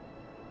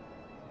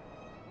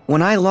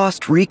 When I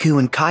lost Riku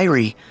and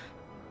Kairi,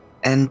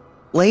 and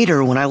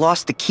later when I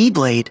lost the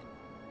Keyblade,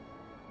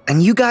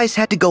 and you guys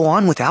had to go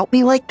on without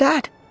me like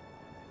that?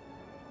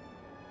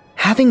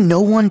 Having no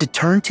one to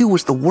turn to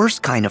was the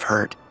worst kind of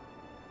hurt,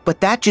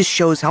 but that just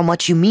shows how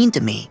much you mean to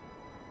me.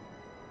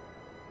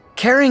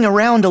 Carrying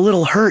around a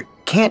little hurt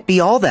can't be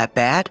all that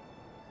bad.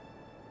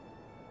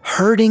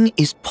 Hurting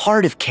is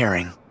part of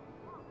caring.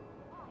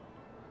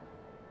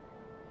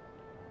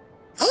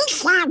 He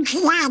sounds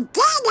like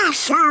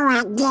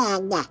Dinosaur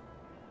again.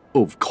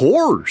 Of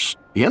course.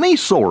 Any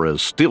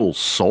Sora's still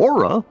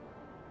Sora.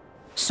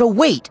 So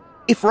wait,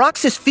 if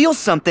Roxas feels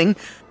something,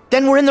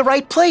 then we're in the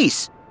right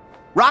place.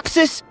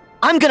 Roxas,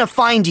 I'm gonna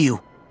find you.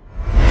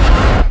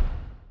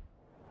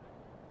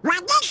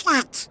 What is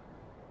that?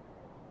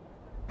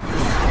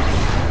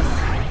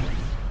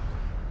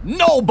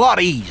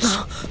 Nobody's!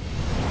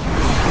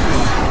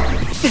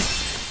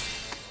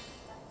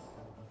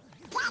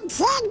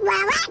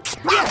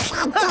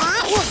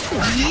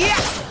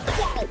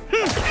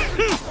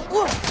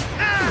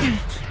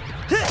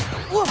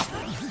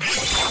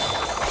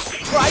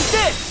 Try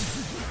this!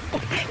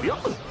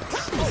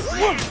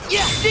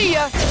 Yeah, see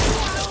ya!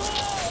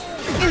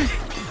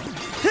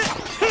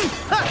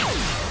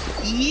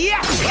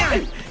 Yeah!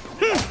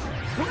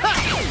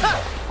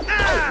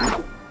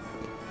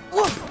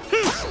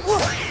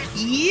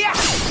 Yeah!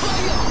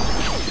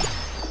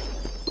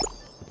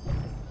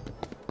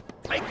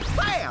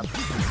 Bam!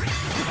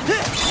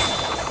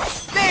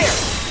 There!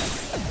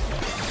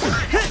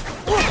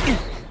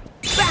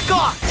 Back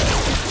off!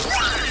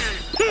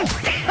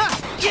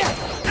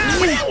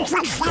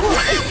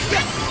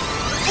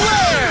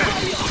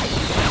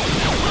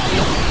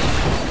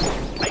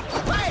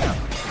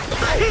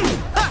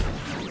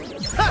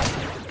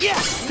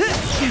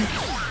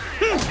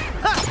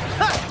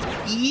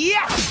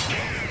 Yeah!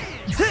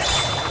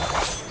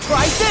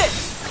 Try this!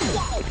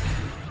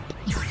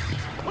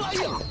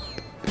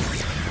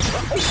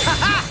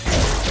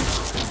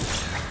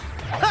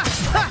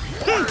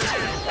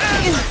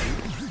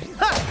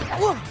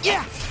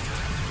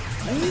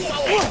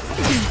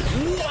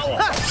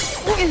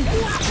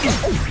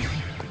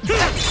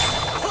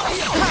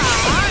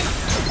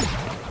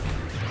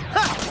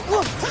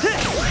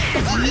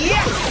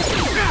 Yeah!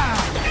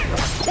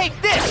 Take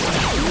this!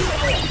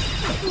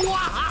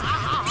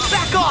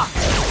 Back off!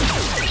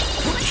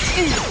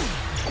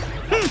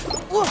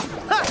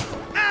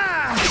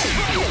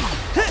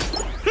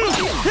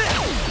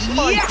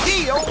 My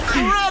deal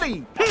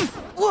ready!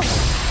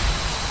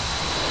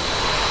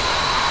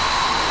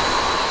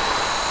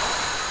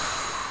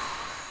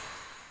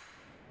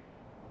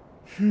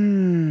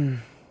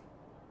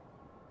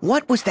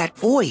 What was that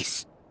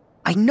voice?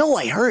 I know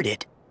I heard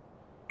it.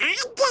 I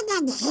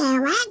didn't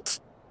hear it.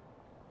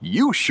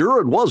 You sure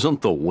it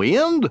wasn't the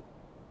wind?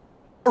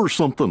 Or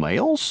something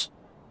else?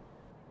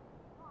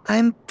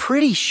 I'm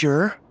pretty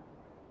sure.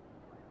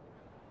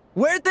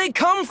 Where'd they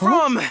come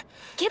from?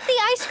 Get the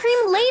ice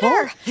cream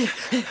later.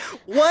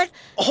 What?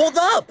 Hold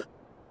up!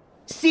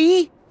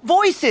 See?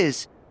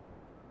 Voices!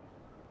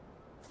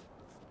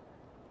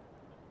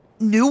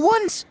 New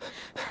ones?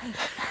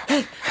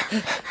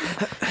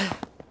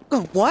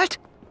 What?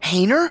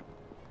 Hayner?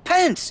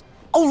 Pence?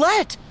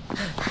 Olette?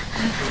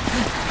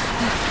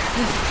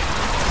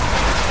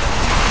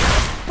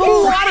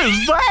 What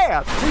is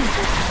that?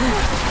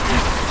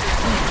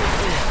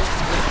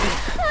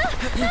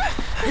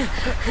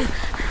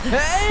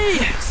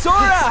 Hey!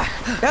 Sora!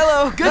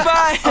 Hello,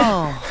 goodbye!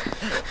 Oh.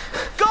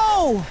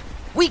 Go!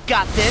 We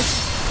got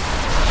this!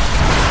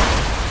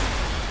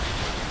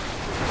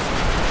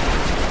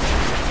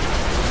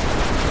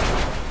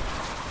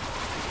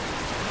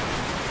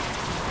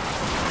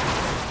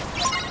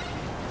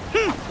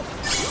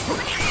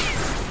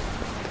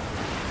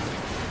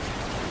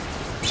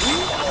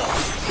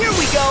 Here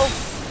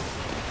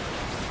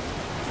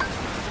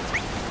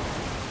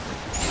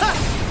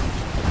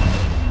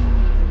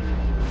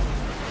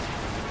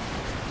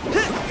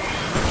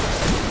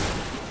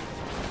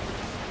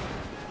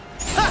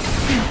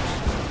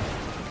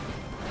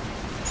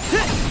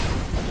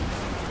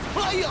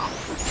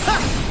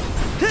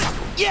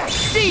Yeah,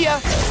 see ya!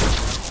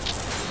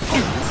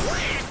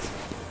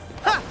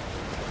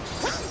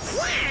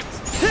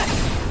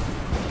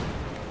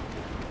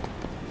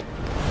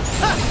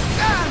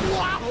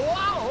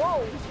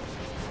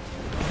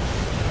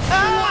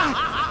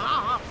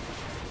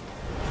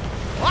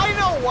 I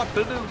know what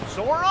to do,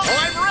 Sora.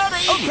 I'm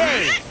ready.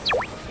 Okay.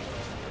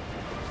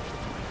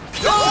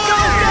 Go, go,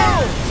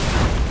 go!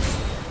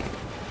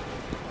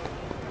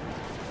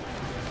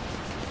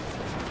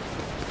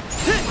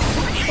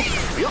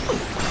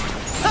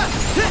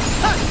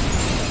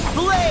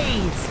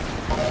 Blaze!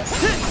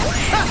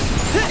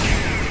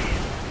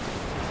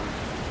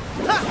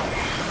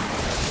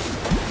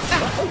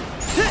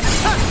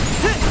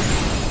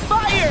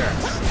 Fire!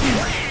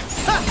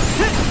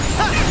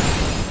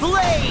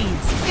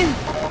 Blaze!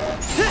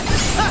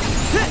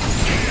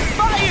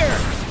 Fire!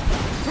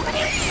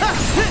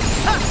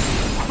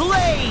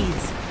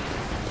 Blaze!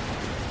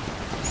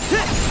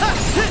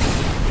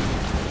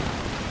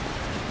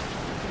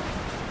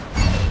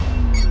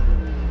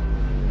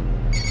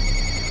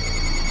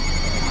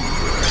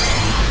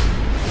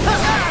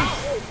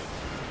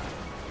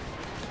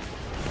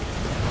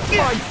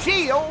 My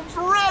shield's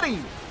ready.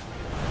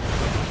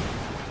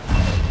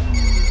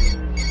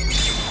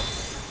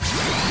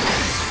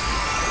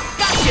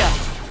 Gotcha!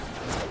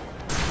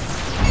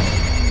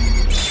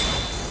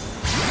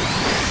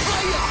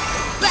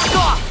 Back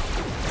off!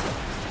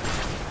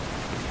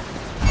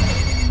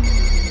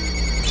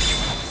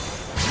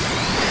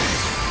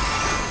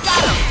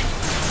 Got him!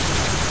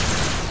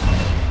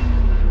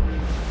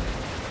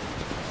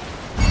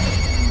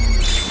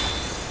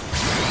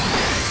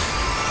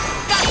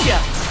 Gotcha!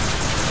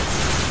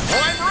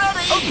 I'm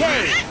ready.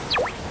 Okay!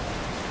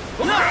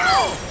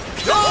 No!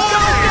 Go, go,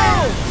 go!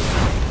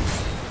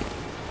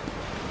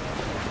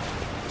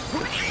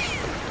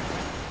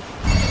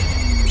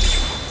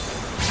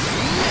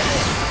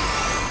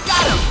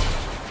 Got him!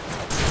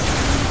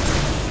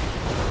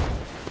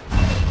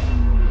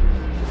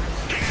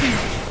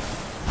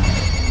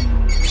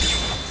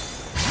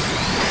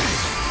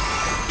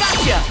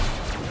 Gotcha!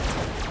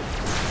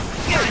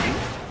 Got him!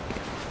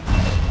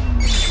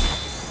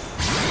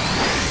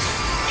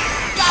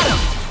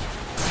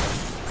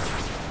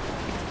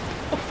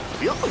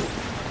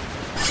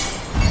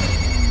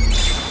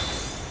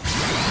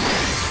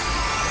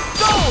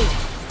 Go!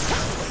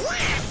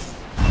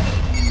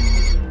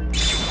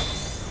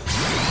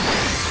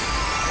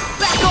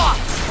 Back off!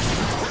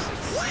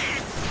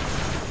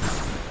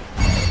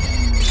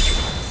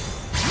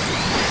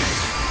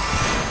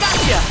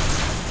 Gotcha!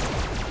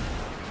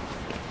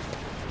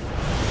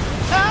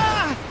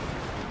 Ah!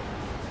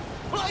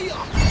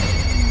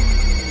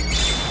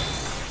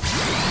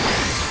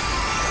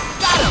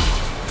 Got him!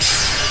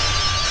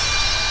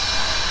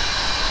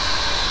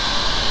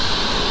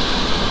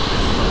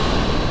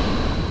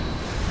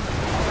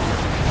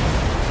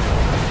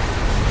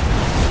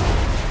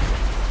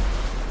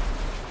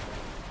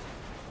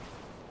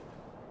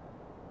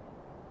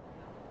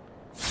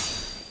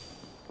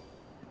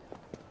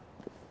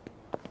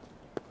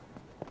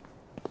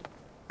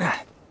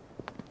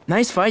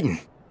 Nice fighting.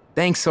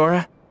 Thanks,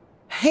 Sora.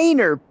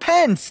 Hayner,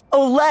 Pence,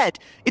 Olette,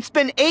 it's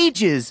been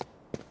ages.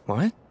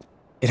 What?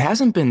 It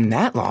hasn't been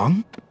that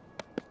long.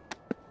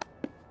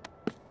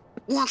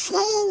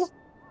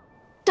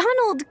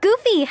 Donald,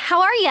 Goofy,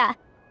 how are ya?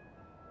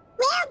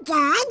 Well,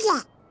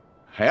 good.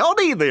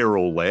 Howdy there,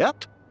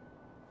 Olette.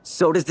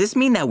 So does this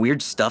mean that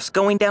weird stuff's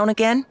going down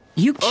again?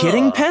 You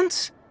kidding,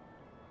 Pence?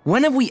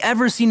 When have we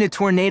ever seen a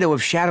tornado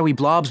of shadowy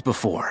blobs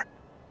before?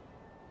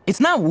 It's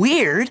not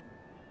weird.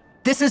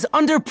 This is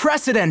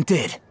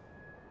unprecedented.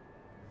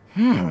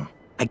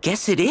 I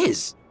guess it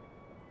is.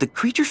 The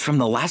creatures from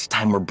the last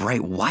time were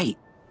bright white.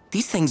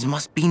 These things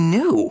must be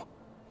new.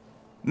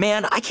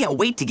 Man, I can't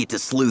wait to get to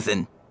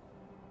sleuthin'.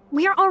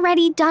 We're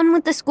already done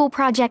with the school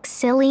project,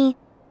 silly.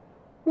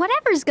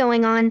 Whatever's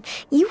going on,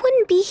 you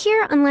wouldn't be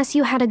here unless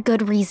you had a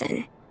good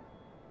reason.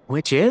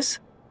 Which is?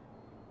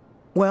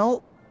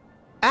 Well,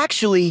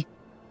 actually,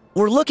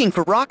 we're looking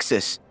for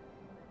Roxas.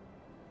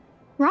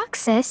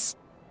 Roxas?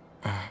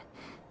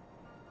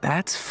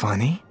 That's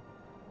funny.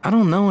 I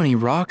don't know any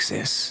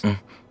Roxas,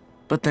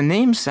 but the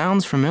name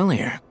sounds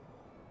familiar.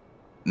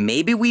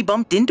 Maybe we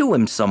bumped into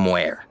him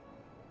somewhere.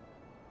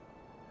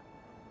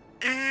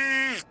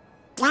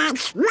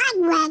 That's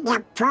one way to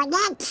put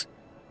it.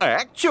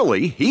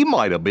 Actually, he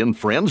might have been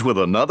friends with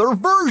another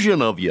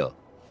version of you.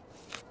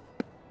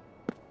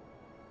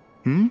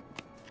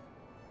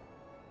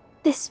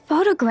 This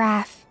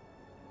photograph.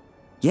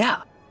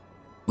 Yeah,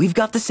 we've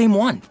got the same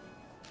one.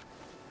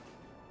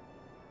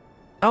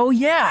 Oh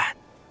yeah,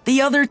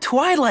 the other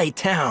Twilight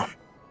Town.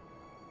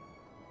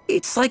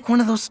 It's like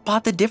one of those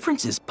spot the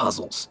differences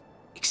puzzles,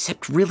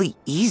 except really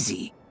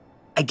easy.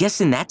 I guess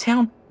in that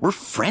town, we're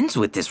friends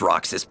with this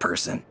Roxas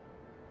person.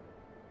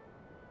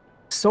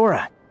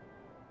 Sora,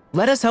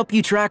 let us help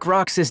you track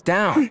Roxas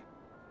down.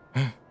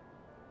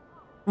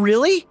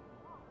 Really?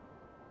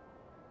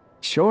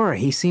 Sure,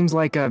 he seems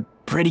like a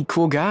pretty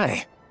cool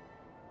guy.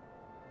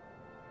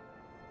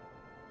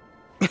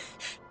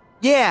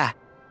 Yeah,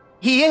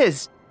 He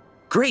is.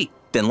 Great,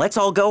 then let's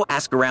all go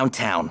ask around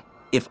town.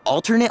 If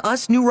alternate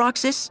us knew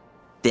Roxas,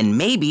 then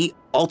maybe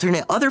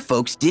alternate other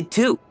folks did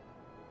too.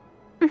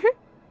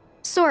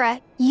 Sora,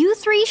 you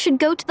three should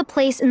go to the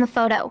place in the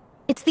photo.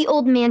 It's the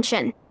old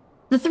mansion.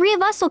 The three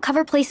of us will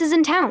cover places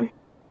in town.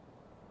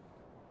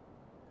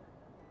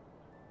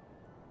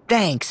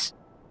 Thanks.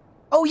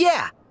 Oh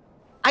yeah,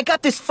 I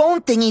got this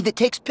phone thingy that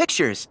takes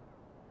pictures.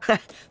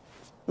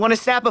 Want to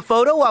snap a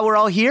photo while we're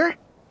all here?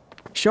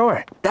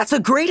 Sure, that's a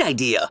great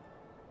idea.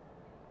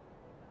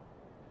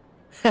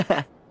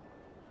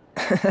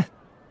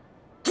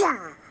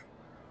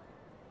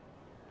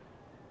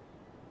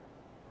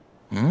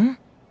 Hmm?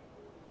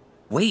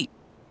 Wait,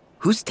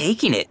 who's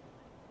taking it?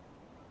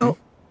 Oh.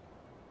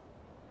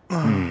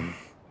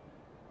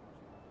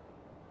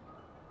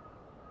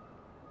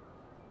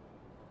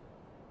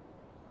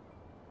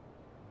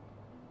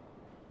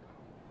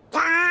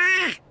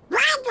 Why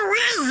do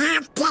I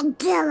have to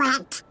do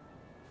it?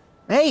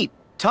 Hey,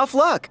 tough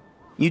luck.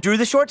 You drew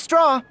the short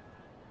straw.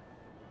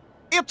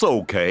 It's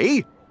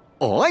okay.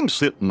 I'm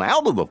sitting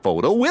out of the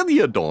photo with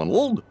you,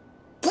 Donald.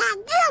 Can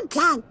you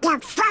take the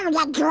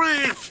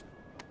photograph?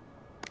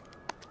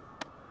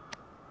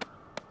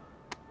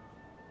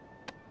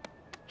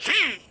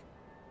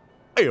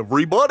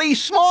 Everybody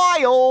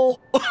smile!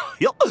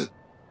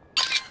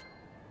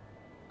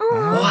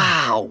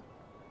 Wow,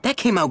 that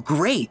came out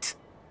great.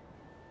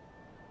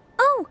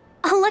 Oh,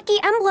 a lucky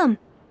emblem.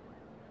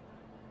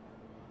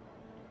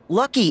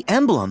 Lucky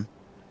emblem?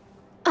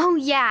 Oh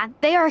yeah,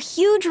 they are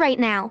huge right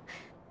now.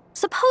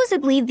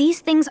 Supposedly, these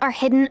things are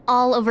hidden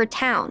all over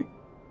town.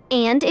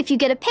 And if you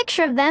get a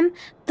picture of them,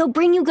 they'll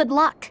bring you good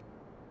luck.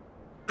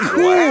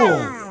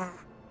 Cool!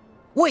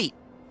 Wait,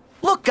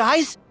 look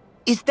guys,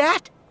 is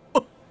that?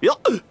 Yeah,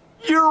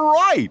 you're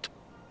right.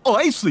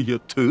 I see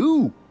it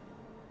too.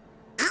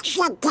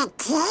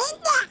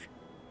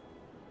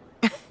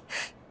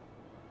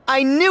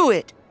 I knew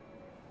it!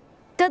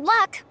 Good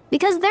luck,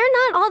 because they're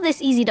not all this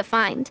easy to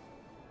find.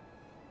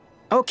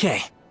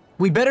 Okay,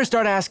 we better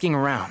start asking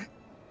around.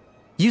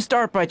 You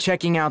start by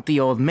checking out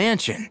the old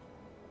mansion.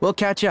 We'll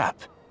catch up.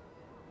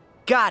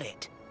 Got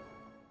it.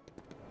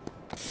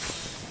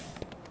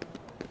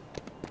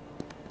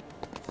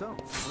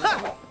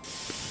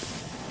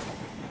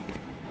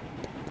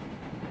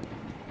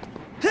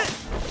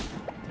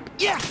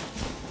 Yeah!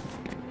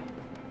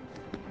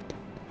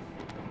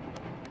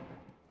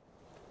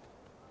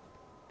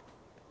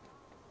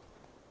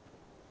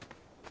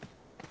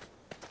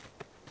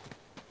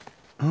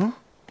 Huh?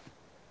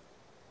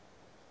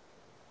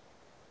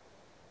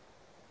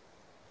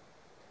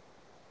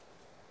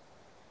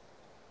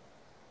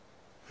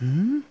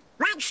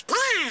 What's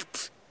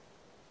that?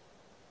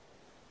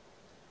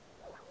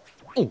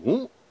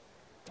 Oh.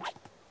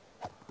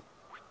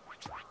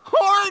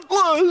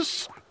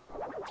 Heartless!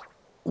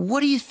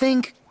 What do you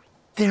think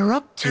they're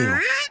up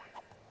to?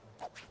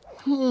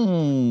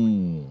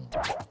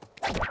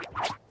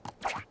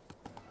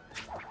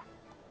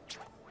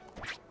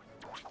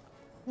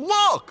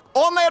 Look!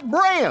 On that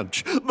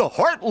branch! The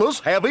Heartless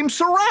have him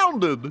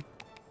surrounded!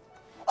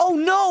 Oh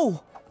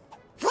no!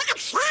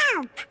 Let's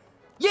help!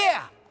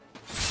 Yeah!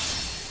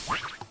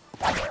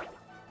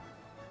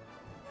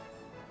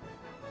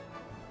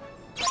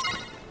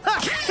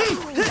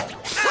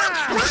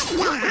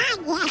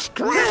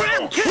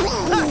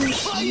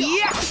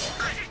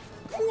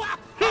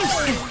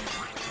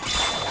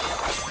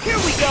 Here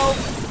we go!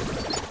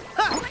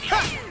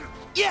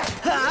 Yeah!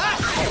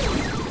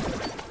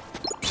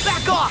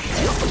 Back off!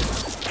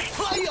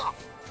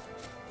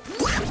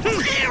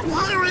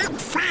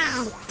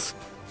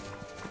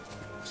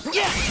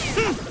 Yeah!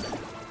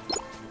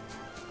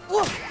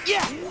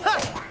 Yeah!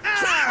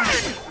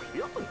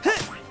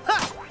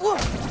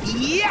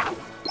 Yeah!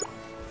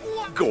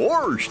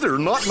 Gosh, they're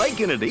not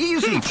making it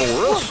easy for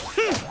us.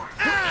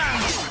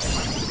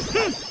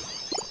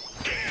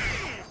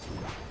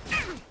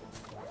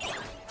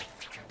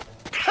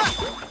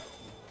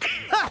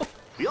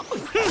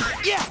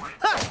 Yeah!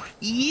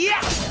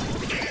 Yeah!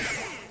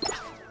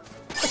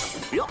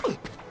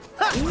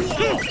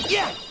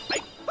 Yeah!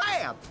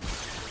 Bam!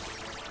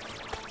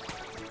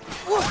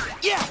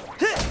 Yeah!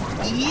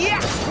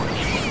 Yeah!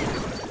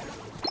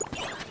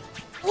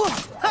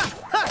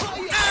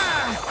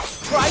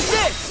 Try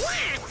this!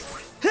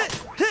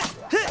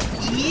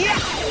 Yeah!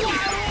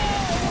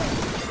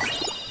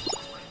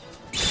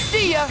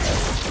 See ya!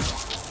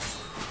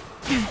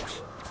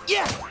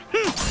 Yeah!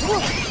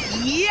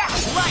 Yeah!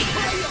 Right!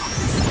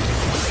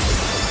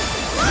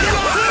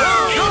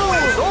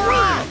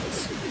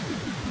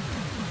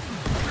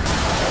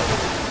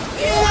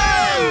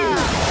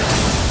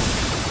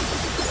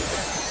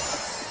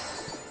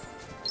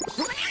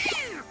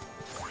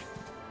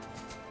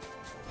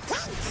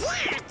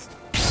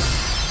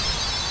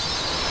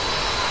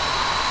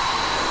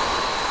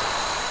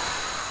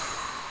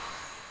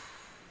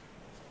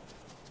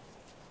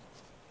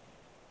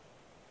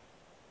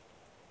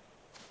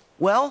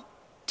 Well,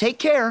 take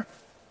care.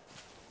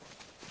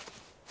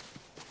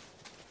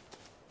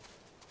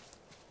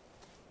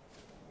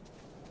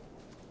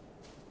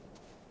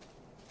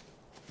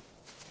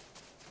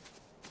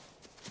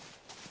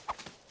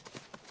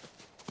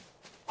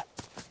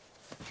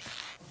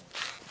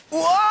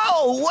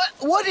 Whoa!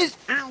 What is?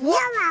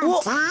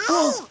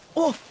 Whoa!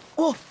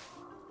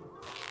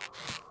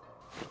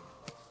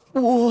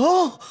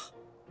 Whoa!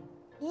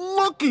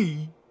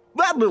 Looky!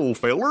 That little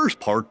feller's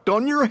parked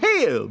on your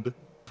head.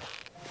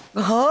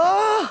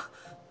 Huh?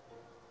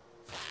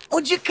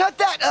 Would you cut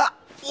that?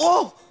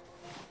 Whoa!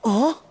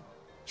 Huh?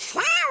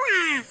 Sarah,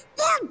 you've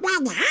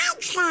been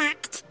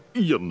handshaked.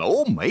 You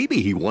know,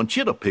 maybe he wants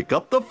you to pick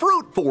up the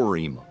fruit for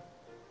him.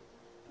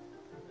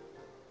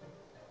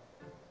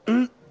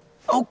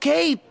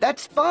 Okay,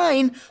 that's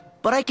fine,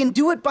 but I can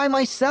do it by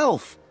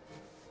myself.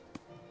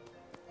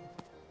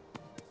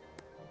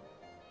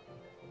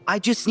 I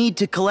just need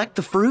to collect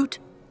the fruit?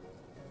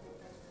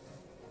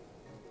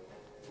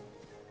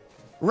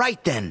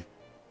 Right then.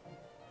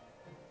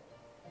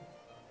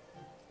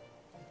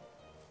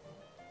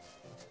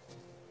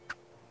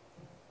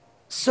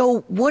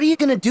 So, what are you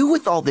gonna do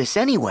with all this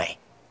anyway?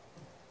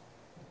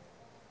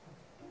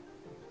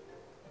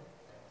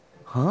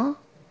 Huh?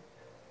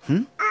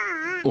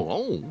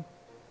 Oh.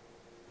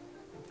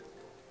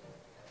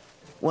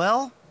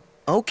 Well,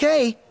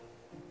 okay.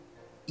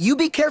 You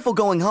be careful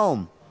going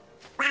home.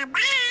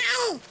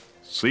 Bye-bye.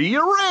 See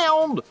you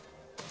around.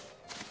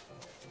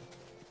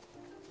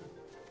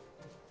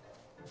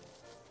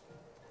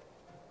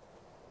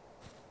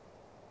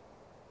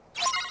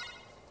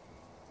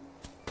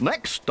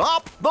 Next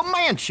stop, the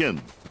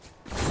mansion.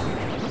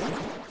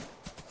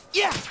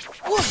 Yeah!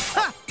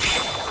 Ha!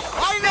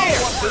 I know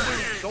what to do,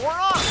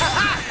 Sora!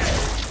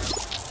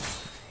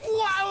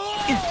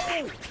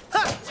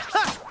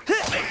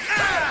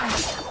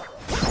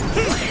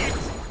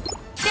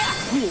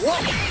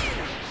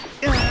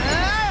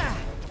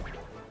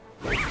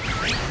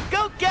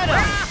 Go get him!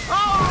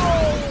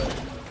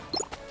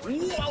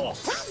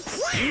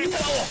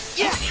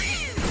 Yeah!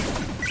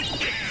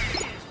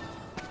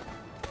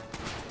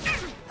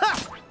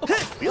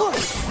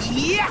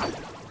 Yeah!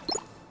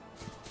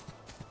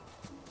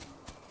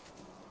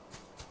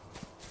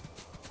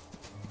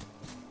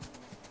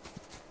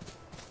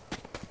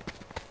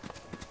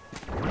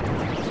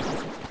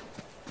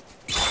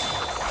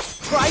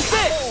 Try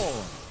this!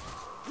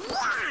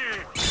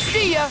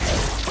 See ya!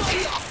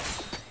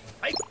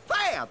 Hey,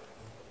 Fab!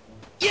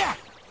 Yeah!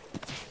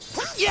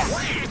 Yeah!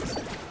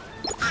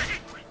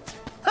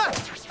 Ha!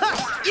 Ha!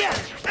 Yeah!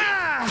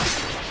 Ah!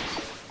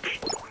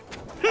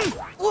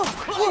 Whoa!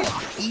 Whoa!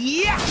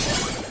 Yeah!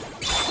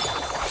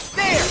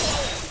 There!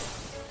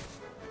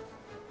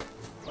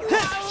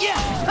 Ha!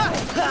 Yeah! Ha!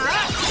 Ha!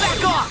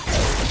 Back off!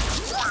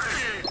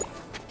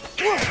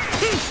 Whoa!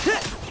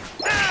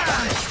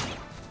 Ah!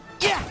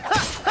 Yeah! Ha!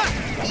 Ha!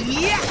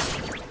 Yeah!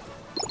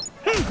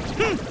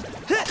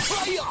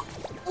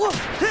 Whoa!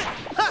 Ha!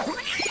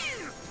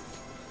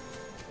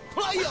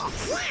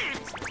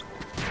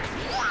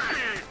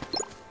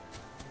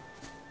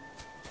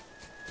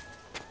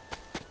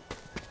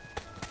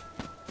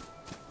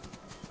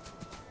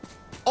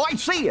 I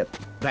see it.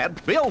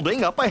 That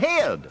building up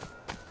ahead.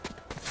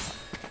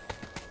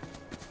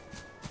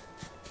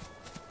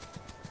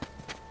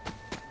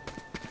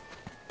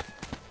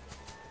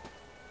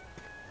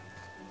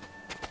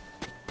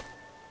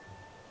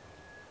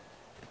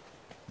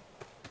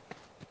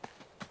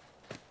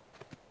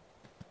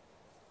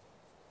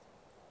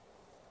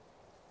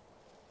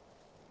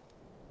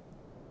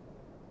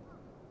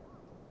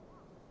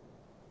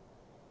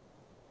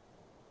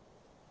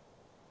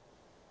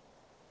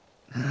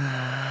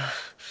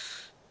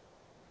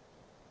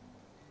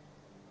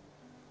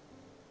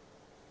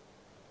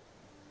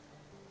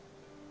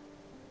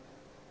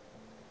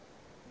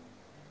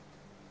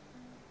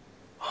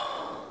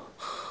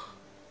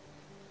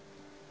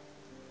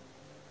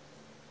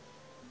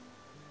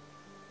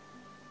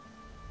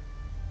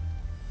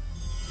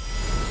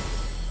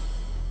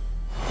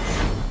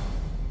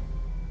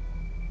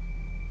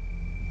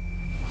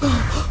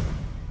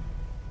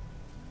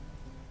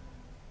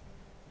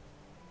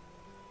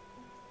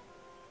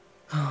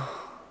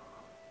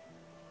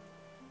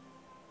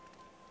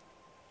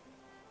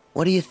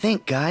 What do you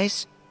think,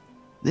 guys?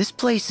 This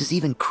place is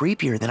even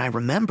creepier than I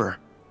remember.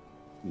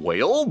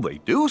 Well, they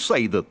do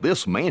say that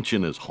this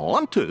mansion is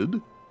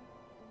haunted.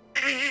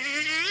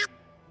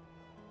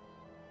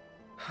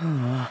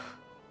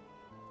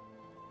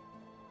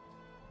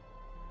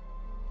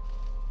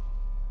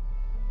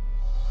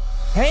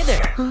 Hey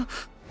there!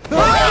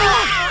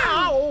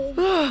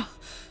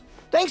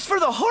 Thanks for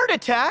the heart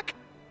attack!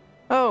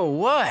 Oh,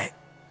 what?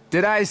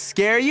 Did I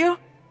scare you?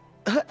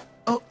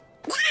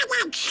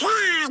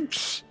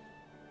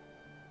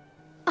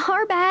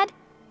 Our bad.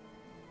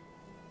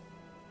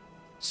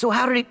 So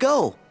how did it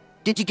go?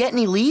 Did you get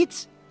any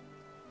leads?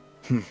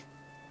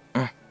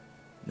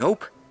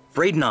 Nope,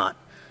 afraid not.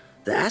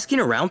 The asking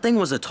around thing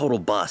was a total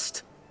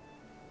bust.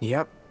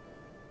 Yep.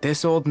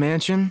 This old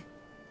mansion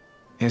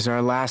is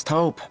our last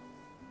hope.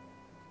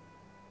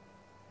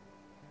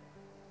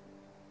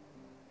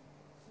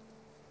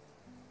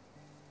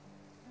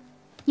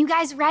 You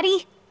guys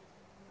ready?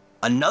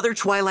 Another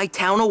Twilight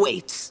Town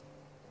awaits.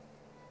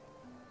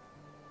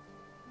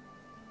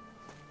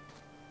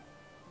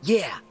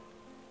 Yeah.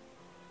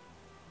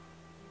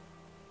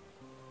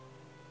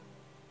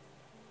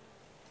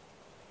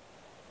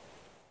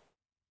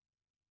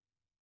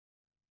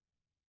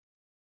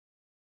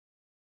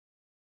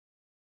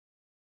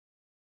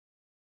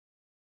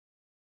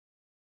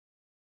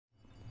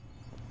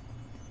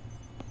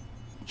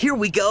 Here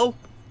we go.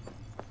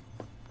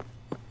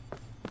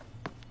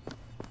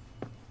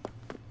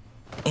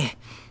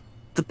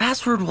 The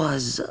password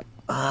was,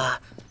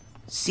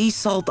 sea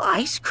salt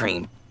ice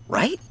cream,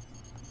 right?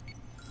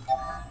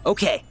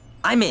 Okay,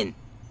 I'm in.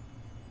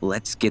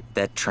 Let's get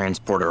that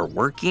transporter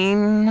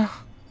working.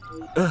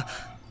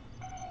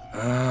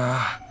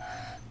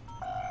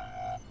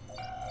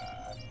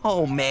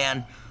 Oh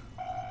man,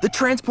 the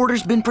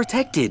transporter's been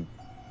protected.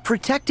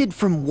 Protected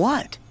from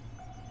what?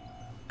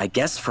 I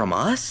guess from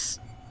us?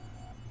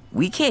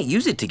 We can't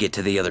use it to get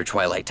to the other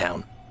Twilight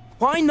Town.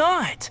 Why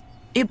not?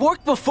 It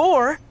worked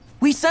before.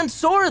 We sent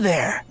Sora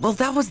there. Well,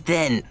 that was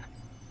then.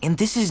 And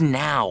this is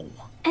now.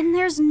 And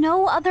there's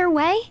no other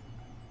way?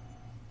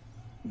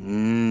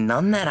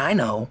 None that I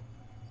know.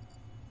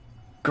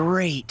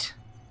 Great.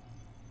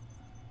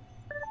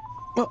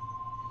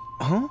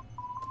 Huh?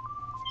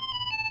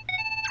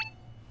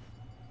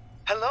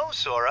 Hello,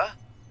 Sora.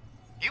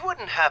 You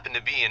wouldn't happen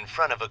to be in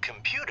front of a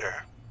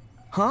computer.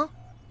 Huh?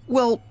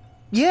 Well,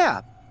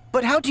 yeah,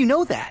 but how'd you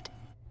know that?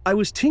 I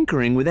was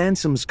tinkering with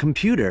Ansem's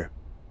computer.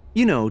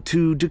 You know,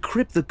 to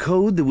decrypt the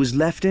code that was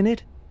left in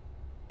it.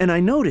 And I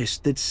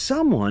noticed that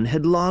someone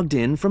had logged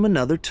in from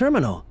another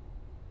terminal.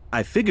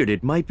 I figured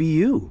it might be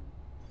you.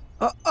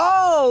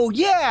 Oh,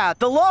 yeah,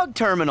 the log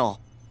terminal.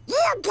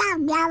 You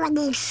don't know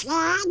any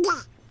slang.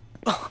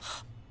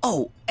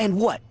 Oh, and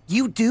what,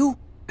 you do?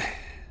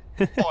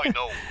 I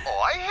know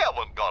I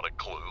haven't got a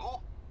clue.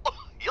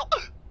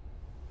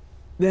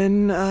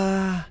 Then,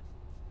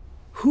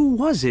 who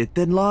was it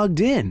that logged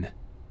in?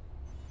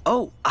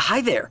 Oh,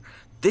 hi there.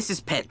 This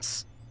is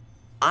Pence.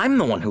 I'm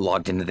the one who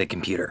logged into the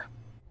computer.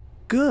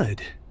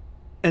 Good.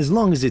 As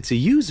long as it's a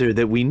user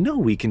that we know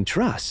we can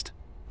trust.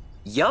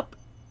 Yup.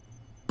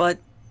 But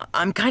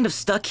I'm kind of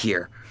stuck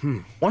here.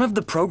 One of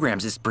the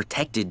programs is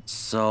protected,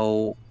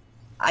 so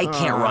I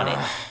can't run it.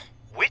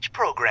 Which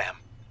program?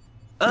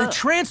 The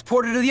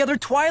transporter to the other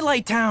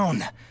Twilight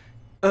Town.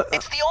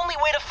 It's the only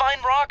way to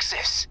find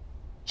Roxas.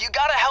 You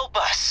gotta help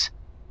us.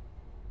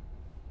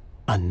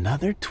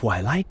 Another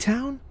Twilight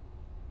Town?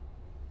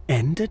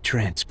 And a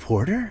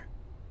transporter?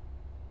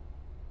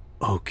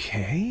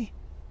 Okay.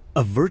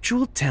 A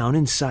virtual town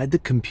inside the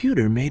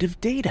computer made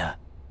of data.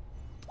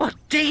 A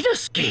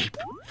datascape,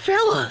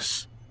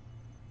 fellas.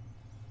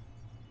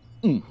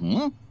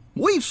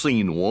 We've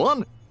seen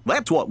one.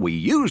 That's what we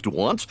used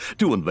once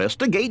to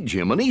investigate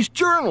Jiminy's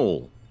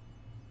journal.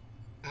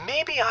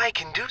 Maybe I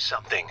can do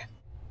something.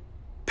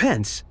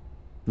 Pence,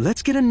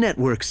 let's get a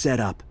network set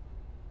up.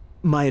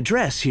 My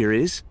address here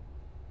is...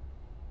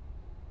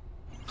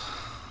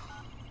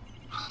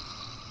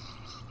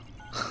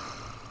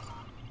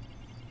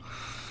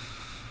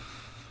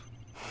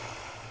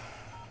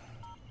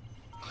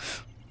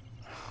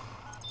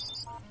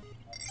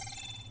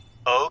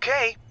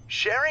 Okay,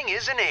 sharing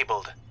is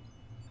enabled.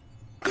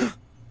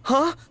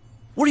 Huh?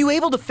 Were you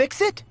able to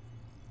fix it?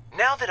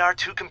 Now that our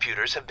two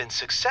computers have been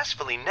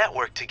successfully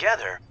networked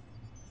together,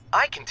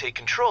 I can take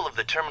control of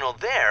the terminal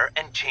there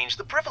and change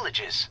the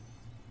privileges.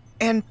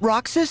 And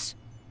Roxas?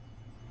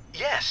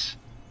 Yes.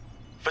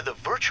 For the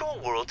virtual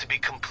world to be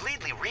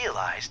completely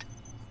realized,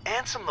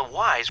 Ansem the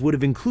Wise would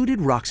have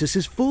included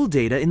Roxas's full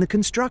data in the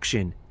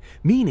construction,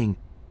 meaning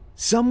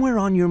somewhere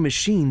on your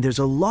machine there's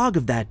a log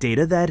of that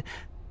data that...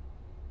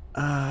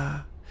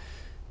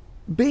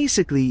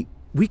 Basically,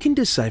 we can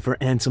decipher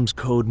Ansem's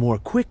code more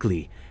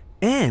quickly,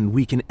 and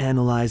we can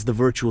analyze the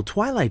virtual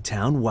Twilight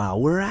Town while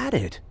we're at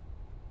it.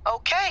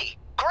 Okay,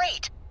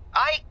 great.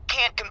 I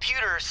can't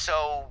computer,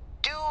 so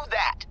do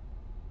that.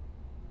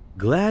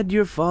 Glad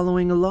you're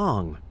following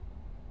along.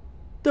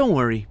 Don't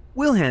worry,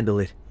 we'll handle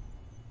it.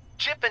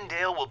 Chip and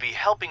Dale will be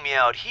helping me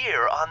out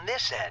here on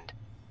this end.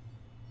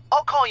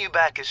 I'll call you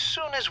back as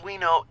soon as we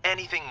know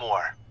anything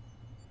more.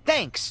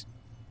 Thanks.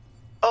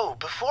 Oh,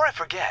 before I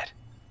forget,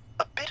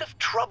 a bit of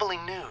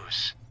troubling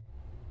news.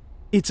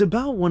 It's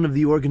about one of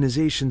the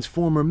organization's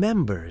former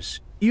members.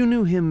 You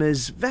knew him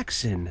as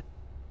Vexen.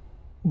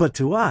 But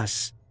to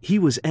us, he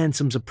was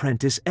Ansem's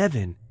apprentice,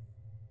 Evan.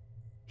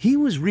 He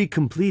was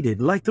recompleted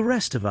like the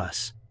rest of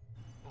us.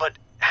 But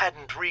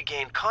hadn't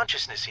regained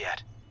consciousness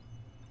yet.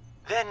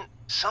 Then,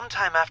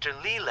 sometime after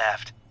Lee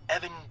left,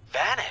 Evan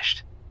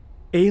vanished.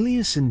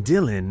 Alias and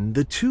Dylan,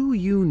 the two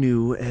you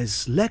knew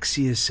as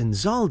Lexius and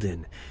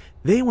Zalden,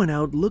 they went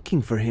out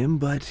looking for him,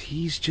 but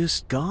he's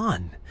just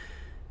gone.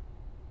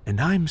 And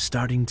I'm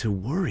starting to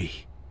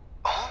worry.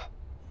 Oh?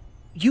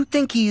 You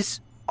think he's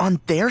on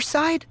their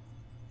side?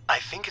 I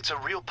think it's a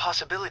real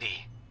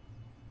possibility.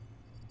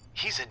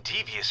 He's a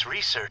devious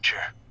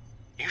researcher.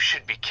 You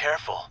should be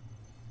careful.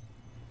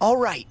 All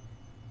right.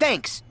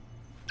 Thanks.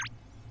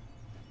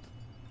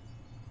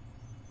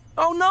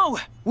 Oh no!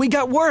 We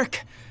got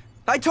work!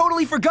 I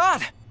totally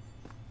forgot!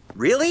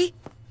 Really?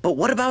 But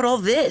what about all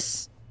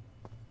this?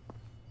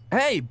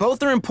 Hey,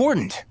 both are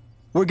important.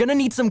 We're gonna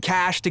need some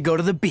cash to go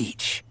to the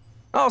beach.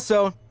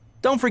 Also,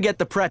 don't forget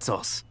the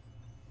pretzels.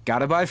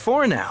 Gotta buy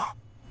 4 now.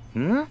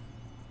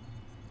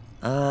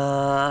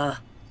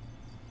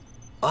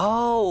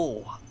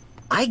 Oh,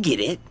 I get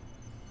it.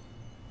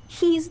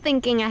 He's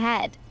thinking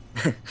ahead.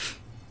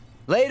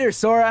 Later,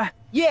 Sora.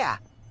 Yeah.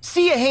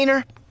 See ya,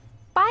 Hayner.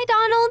 Bye,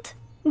 Donald.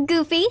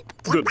 Goofy.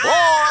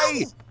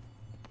 Goodbye!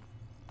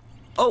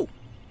 Oh,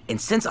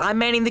 and since I'm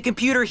manning the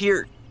computer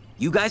here,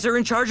 you guys are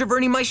in charge of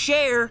earning my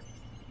share.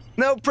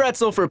 No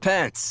pretzel for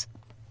pence.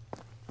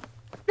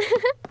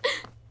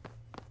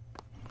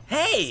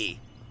 Hey!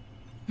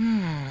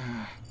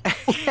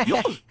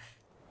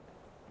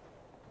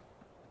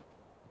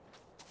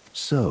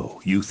 So,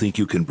 you think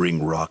you can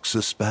bring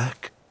Roxas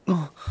back?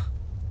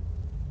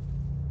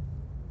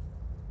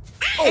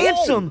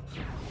 Handsome!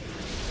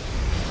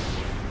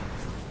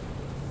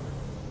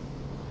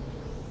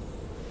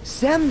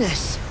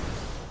 Xemnas!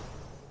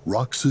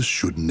 Roxas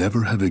should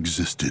never have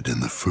existed in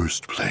the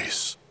first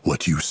place.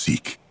 What you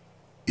seek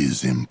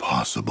is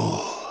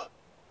impossible.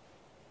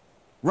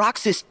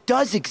 Roxas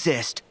does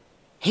exist.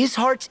 His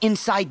heart's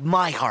inside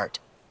my heart.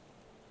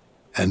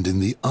 And in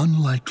the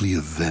unlikely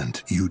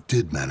event you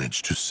did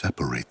manage to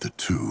separate the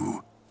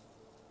two,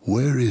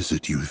 where is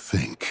it you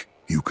think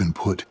you can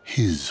put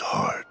his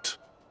heart?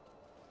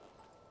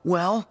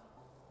 Well,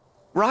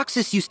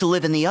 Roxas used to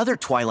live in the other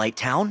Twilight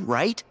Town,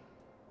 right?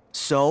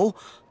 So,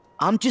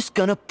 I'm just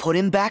gonna put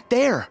him back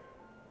there.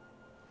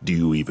 Do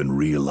you even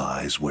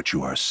realize what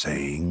you are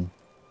saying?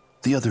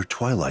 The other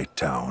Twilight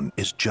Town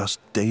is just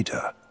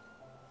data.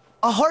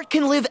 A heart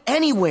can live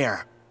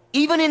anywhere,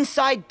 even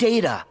inside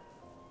data.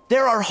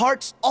 There are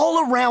hearts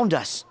all around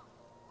us.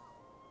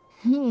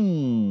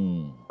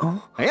 Handsome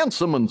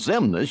and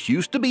Xemnas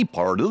used to be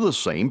part of the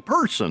same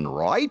person,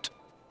 right?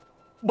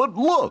 But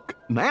look,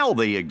 now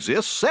they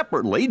exist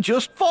separately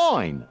just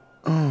fine.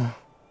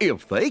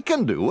 If they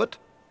can do it,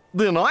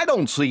 then I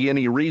don't see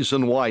any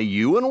reason why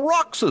you and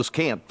Roxas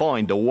can't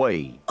find a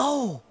way.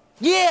 Oh,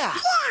 yeah!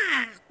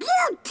 Yeah,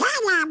 you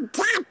tell him,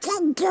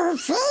 Captain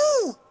Goofy!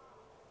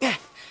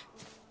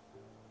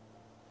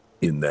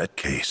 In that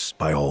case,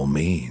 by all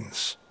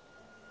means.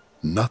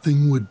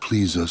 Nothing would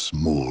please us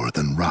more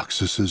than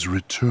Roxas's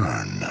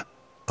return,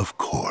 of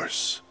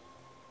course.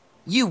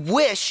 You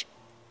wish?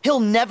 He'll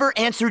never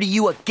answer to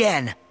you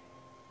again.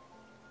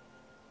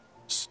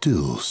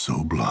 Still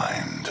so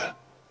blind.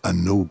 A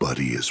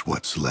nobody is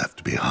what's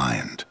left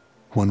behind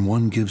when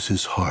one gives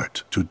his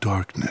heart to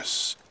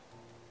darkness.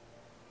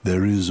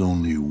 There is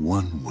only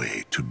one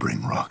way to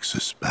bring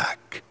Roxas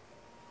back,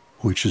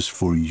 which is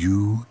for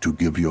you to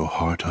give your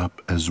heart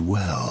up as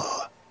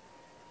well.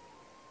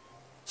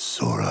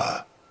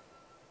 Sora,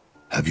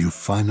 have you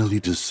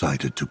finally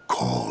decided to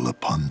call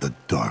upon the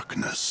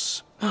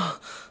darkness?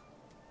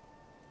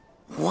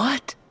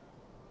 What?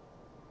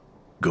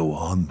 Go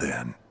on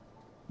then.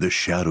 The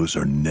shadows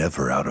are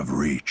never out of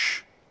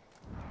reach.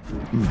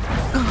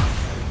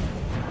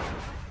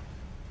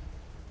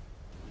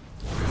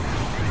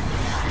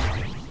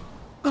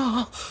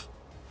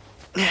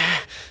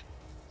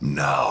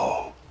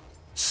 Now,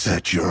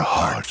 set your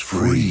heart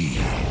free.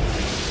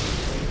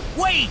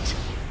 Wait!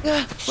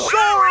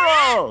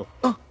 Sora!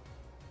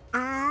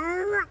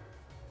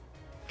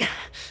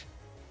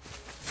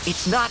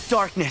 It's not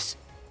darkness.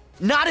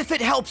 Not if it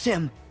helps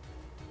him.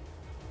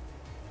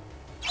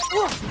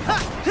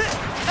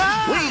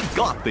 We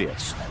got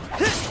this.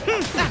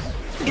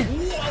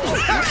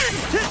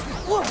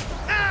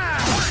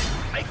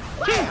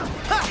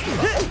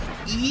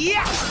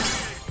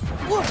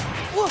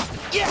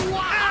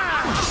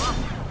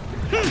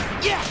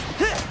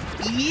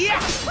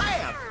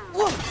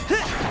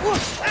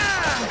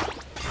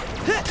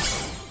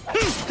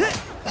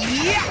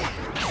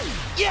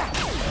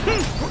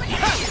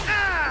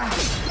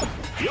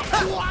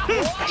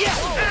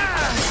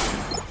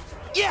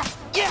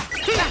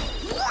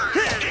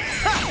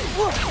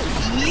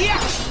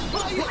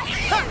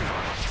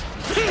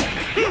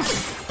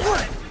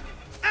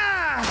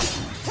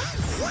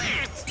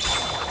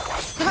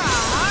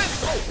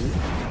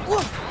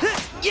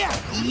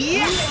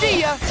 See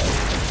ya!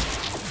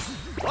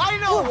 I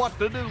know what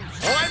to do,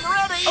 so I'm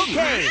ready!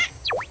 Okay!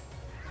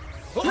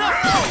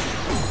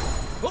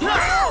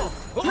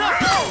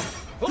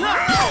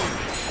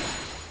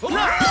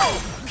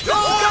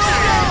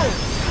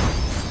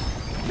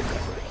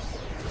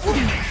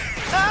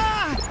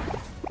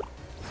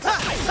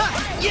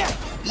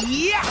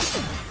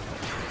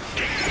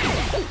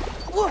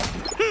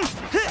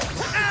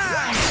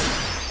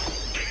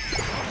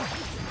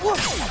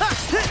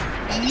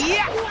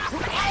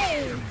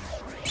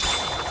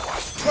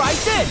 Try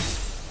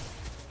this!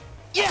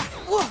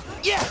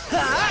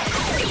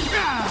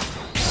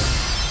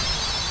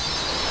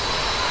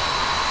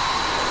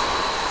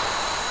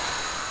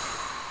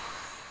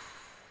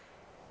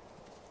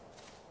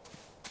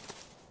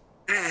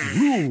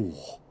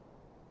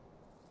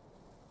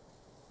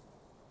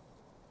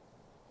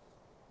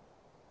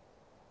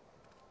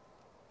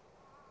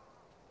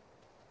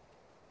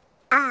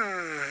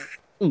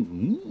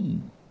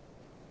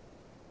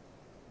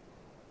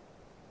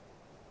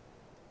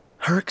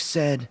 Herc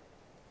said...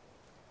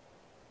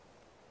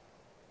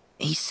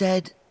 He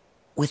said,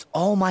 with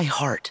all my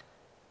heart.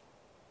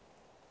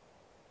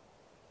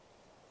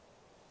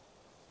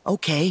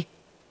 Okay,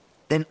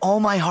 then all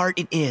my heart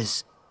it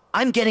is.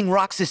 I'm getting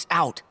Roxas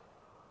out.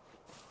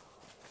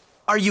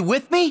 Are you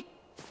with me?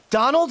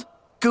 Donald?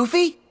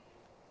 Goofy?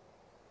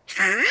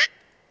 Huh?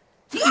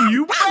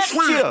 You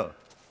betcha!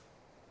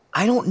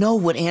 I don't know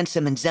what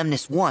Ansem and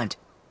Xemnas want,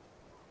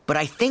 but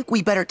I think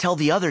we better tell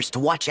the others to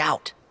watch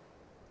out.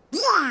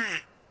 Yeah.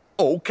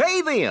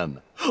 Okay then,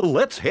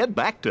 let's head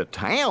back to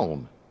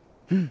town.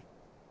 We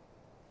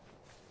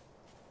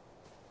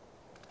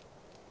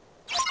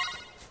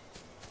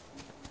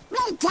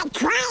could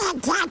try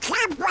and catch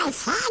up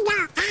with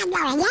Hannah and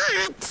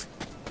ENIX.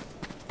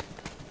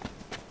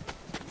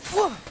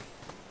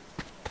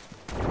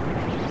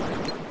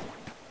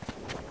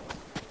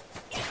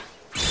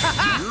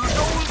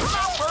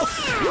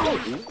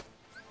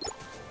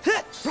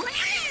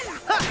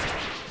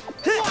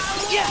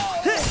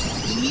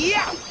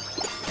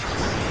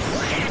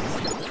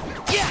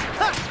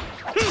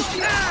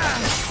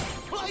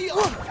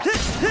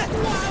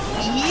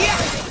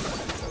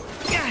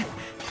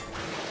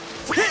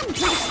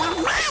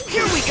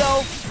 Here we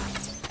go.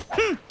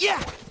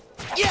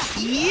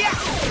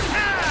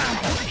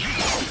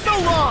 So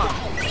long.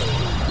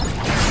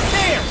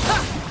 There.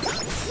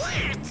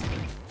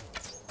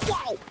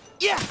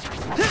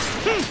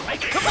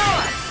 Come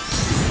on.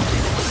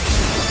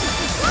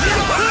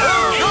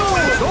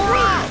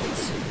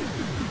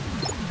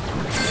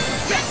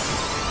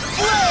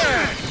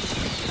 Flare.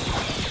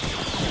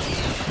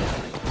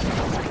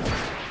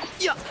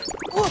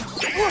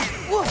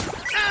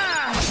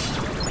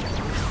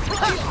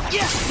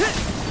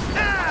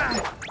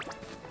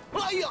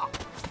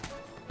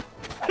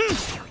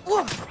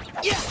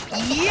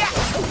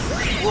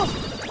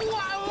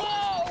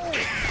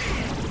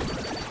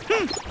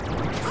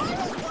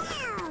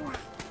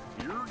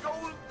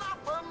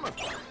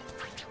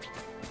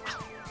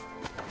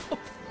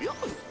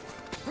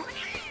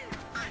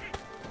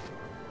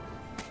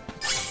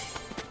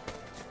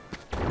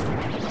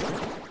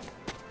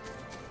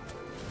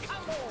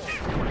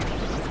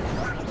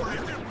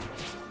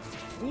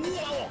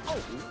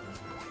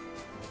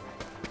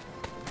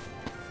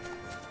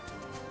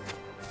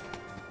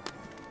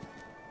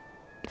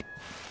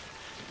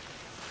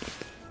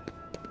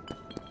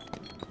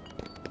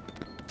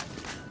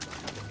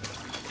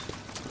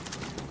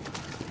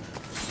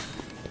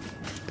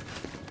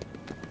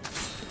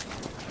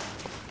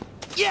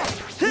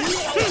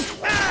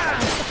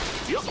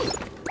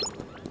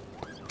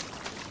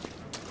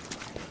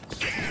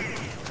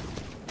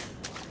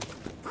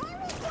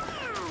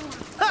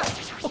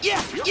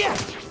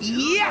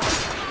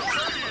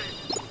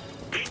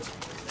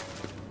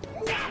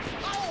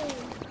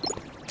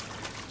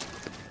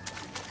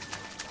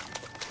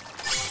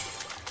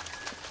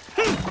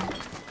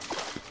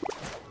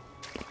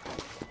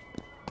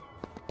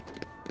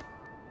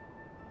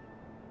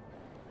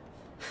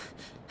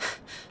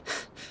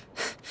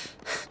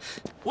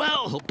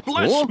 Well,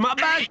 bless my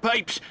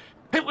bagpipes.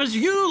 It was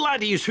you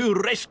laddies who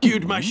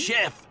rescued my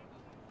chef.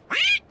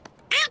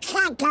 It's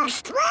Uncle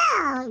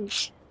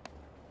Scrooge.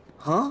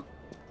 Huh?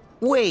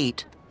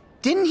 Wait,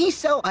 didn't he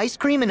sell ice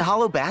cream in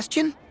Hollow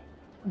Bastion?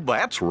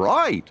 That's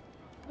right.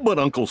 But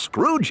Uncle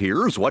Scrooge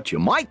here is what you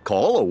might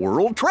call a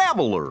world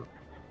traveler.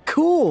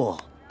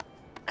 Cool.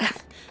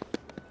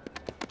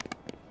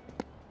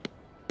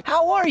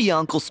 How are you,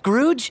 Uncle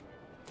Scrooge?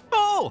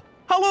 Oh,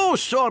 hello,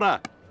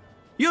 Sora.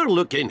 You're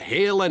looking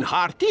hale and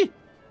hearty.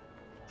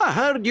 I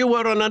heard you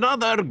were on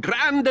another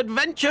grand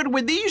adventure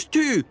with these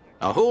two.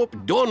 I hope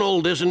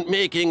Donald isn't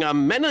making a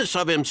menace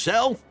of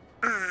himself.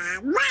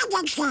 Why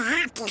did you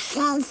have to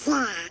say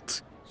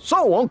that?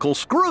 So, Uncle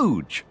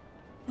Scrooge,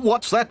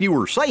 what's that you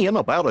were saying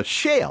about a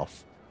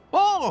chef?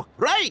 Oh,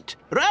 right.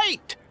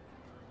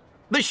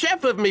 The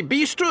chef of me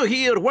bistro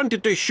here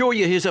wanted to show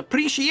you his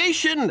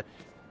appreciation.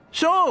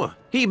 So,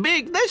 he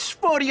baked this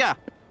for you.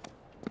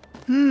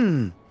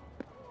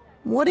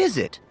 What is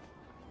it?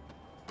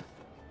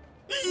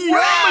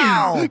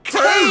 Wow!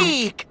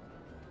 Cake!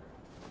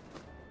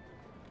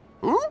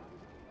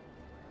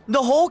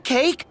 The whole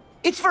cake?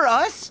 It's for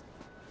us?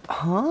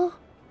 Huh?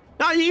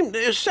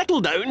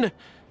 Settle down.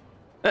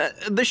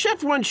 The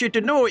chef wants you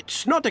to know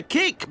it's not a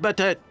cake, but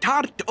a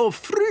tart of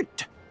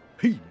fruit.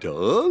 He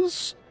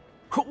does?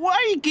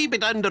 Why keep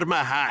it under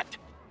my hat?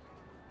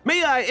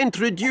 May I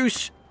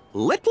introduce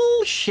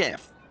Little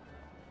Chef?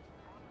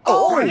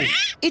 Oh,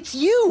 it's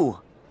you!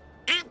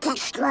 Uncle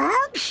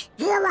Scrooge,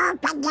 you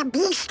opened the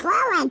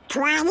bistro in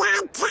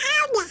Twilight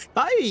Town.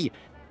 Aye.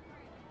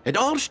 It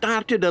all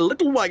started a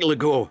little while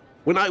ago,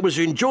 when I was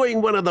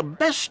enjoying one of the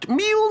best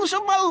meals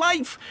of my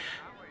life.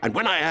 And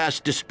when I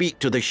asked to speak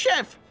to the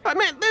chef, I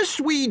met this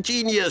wee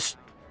genius.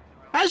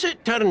 As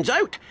it turns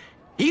out,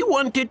 he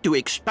wanted to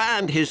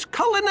expand his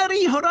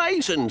culinary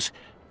horizons.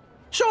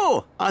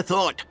 So I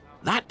thought,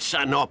 that's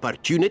an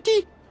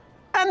opportunity.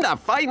 And I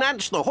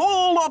financed the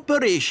whole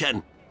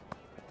operation.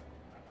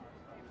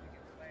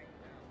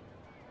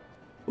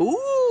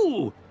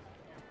 Ooh,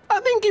 I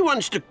think he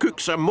wants to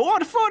cook some more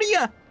for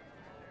you.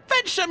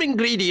 Fetch some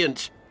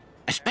ingredients,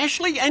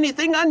 especially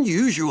anything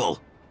unusual.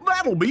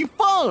 That'll be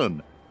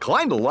fun.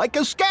 Kinda like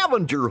a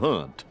scavenger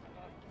hunt.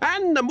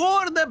 And the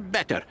more the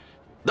better.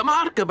 The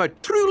mark of a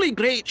truly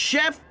great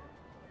chef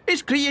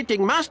is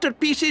creating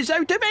masterpieces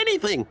out of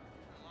anything.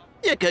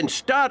 You can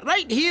start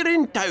right here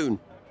in town.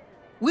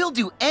 We'll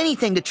do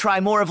anything to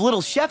try more of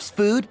Little Chef's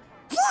food.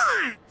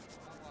 Yeah!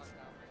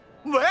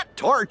 That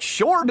tart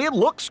sure did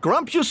look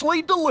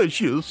scrumptiously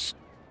delicious.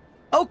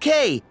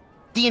 Okay,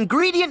 the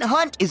ingredient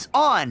hunt is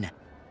on.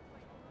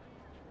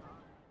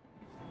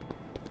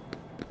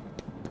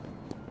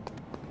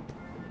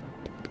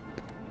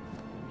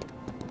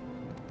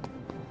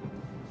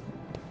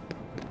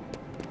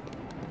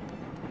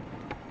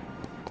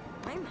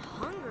 I'm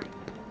hungry.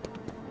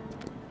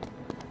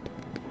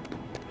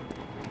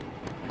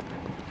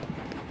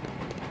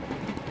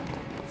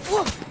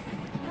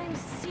 I'm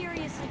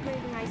seriously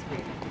craving ice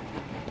cream.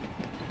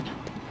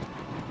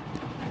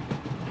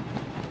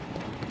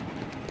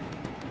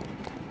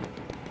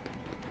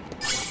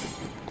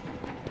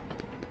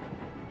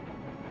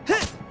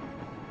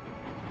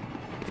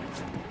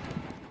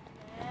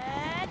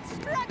 Let's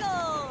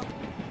struggle!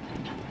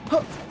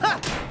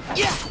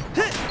 Yeah!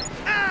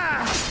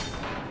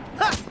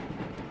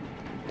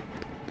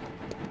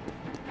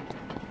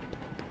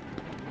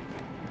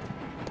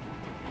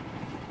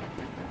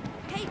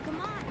 Hey,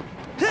 come on!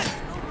 Let's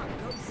go on,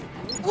 go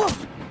Siku.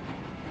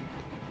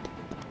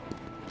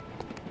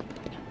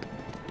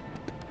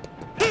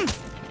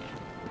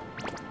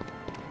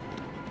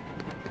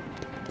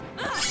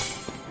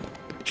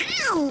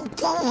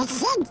 How do you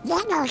think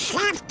Little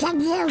Chef can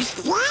use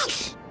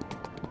this?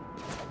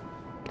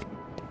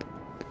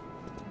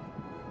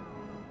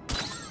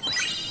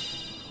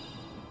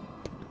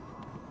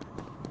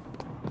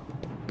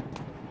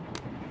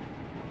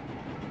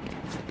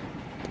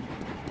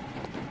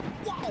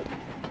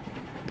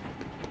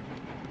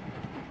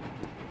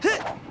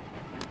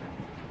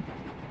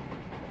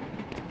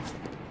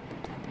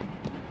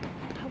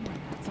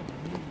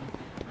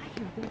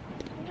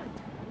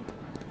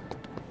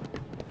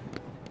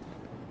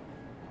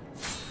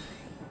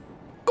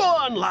 Go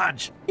on,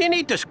 lads. You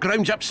need to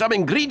scrounge up some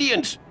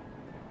ingredients.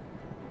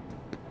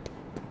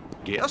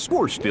 Guess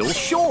we're still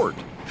short.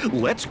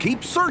 Let's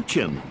keep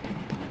searching.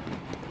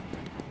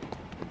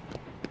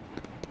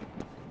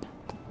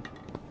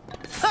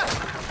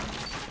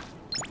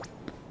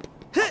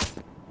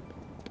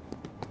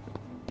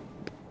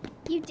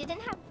 You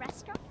didn't have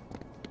restaurant?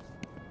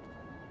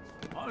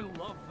 I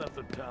love that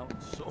the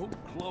town's so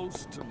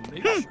close to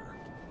nature.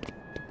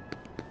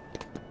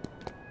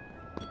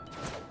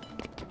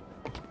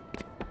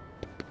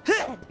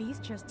 That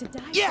bistro's to die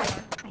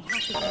for. I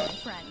have to be my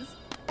friends.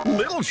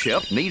 Little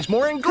Chef needs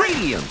more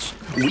ingredients.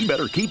 We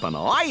better keep an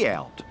eye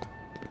out.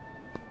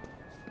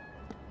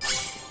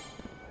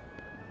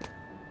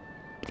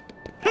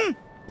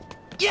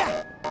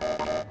 Yeah!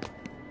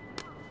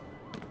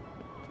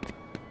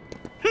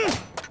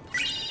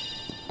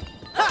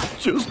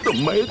 Just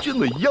imagine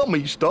the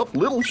yummy stuff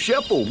Little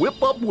Chef will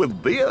whip up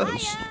with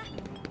this.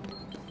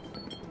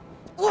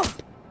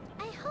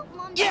 I hope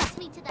Mom takes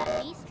me to that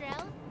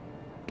bistro.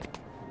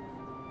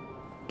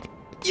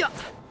 Yeah!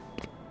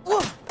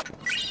 Yeah!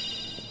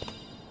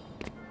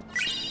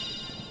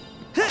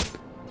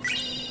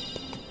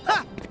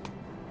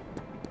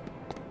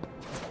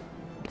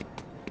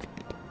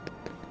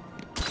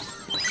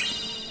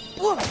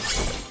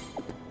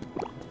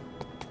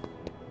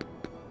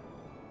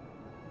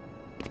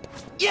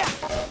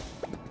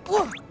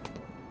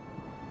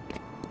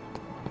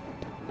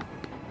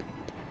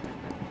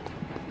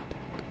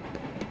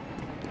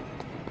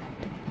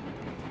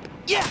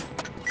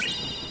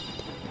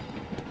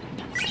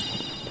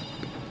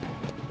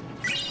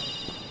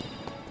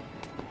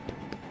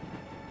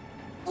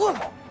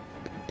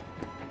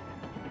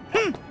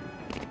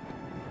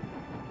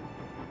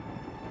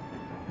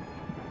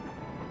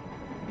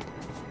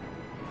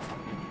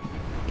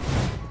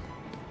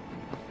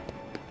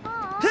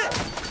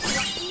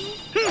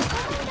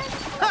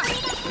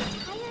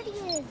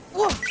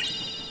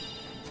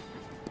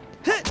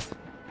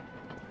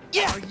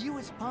 Yeah! Are you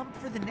as pumped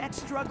for the next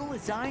struggle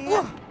as I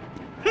am?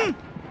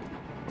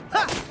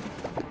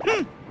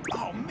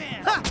 Oh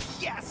man,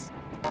 yes!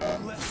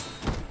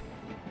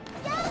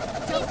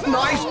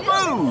 Nice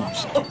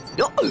moves!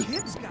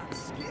 Kid's got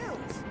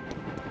skills.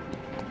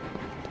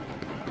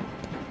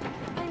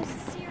 I'm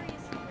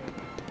serious.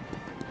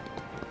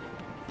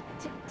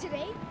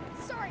 Today?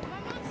 Sorry, my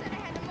mom said I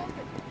had to mow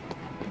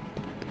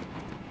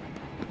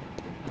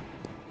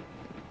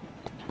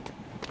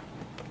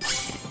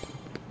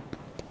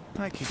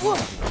I could use a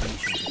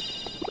vacation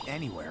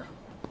anywhere.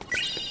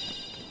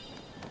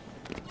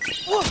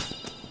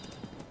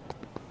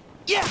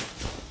 Yeah!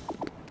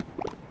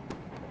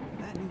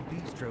 That new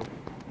bistro.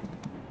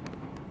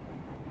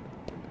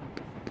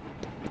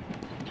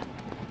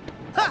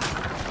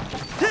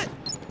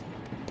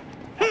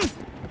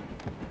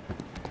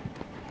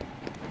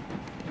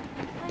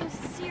 I'm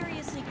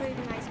seriously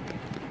craving ice cream.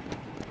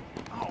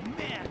 Oh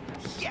man,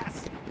 yes!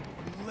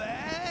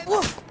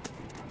 Let's...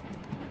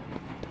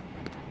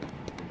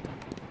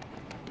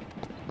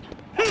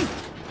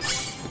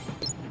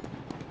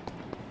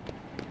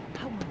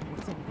 I wonder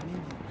what's on the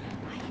menu.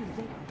 I hear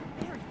they are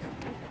very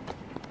good.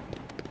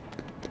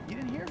 You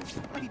didn't hear?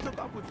 he took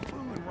off with Fu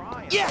and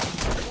Ryan. Yeah!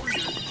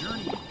 Warrior's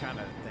journey kind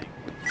of thing.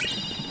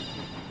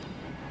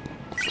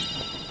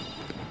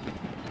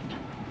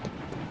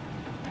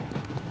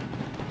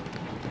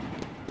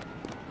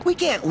 We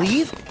can't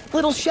leave.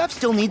 Little Chef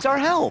still needs our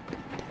help.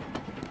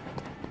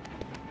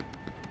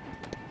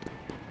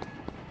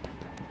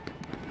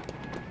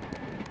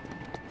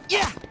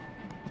 Yeah!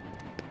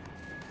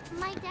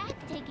 My dad's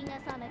taking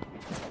us on a...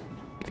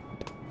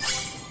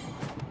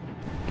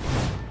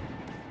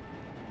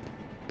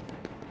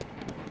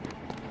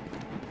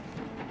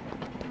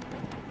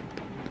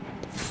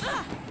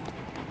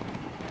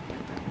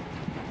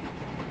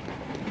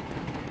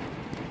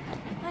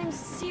 I'm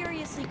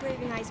seriously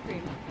craving ice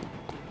cream.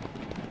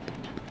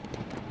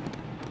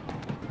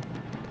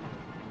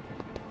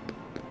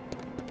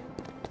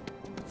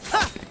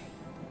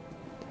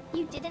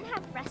 You didn't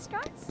have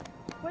restaurants?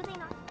 Were they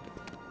not?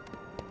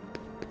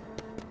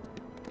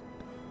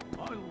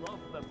 I love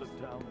that the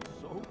town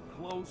is so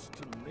close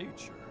to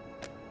nature.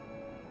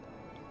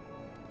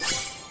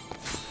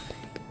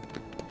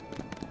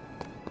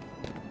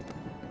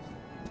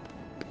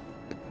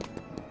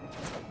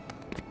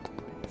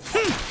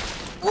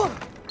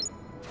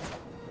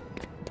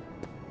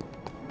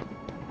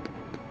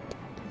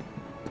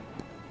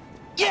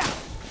 Yeah!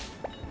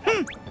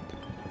 Ha!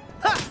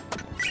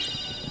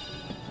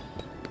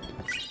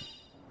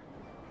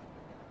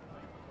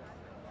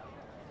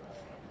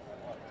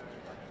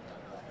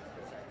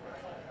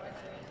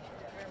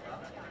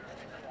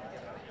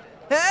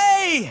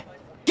 Hey!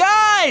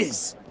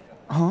 Guys!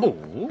 Huh?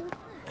 Oh.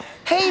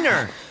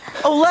 Hayner!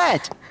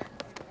 Olette!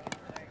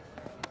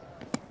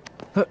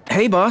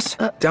 Hey, boss.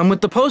 Down with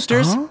the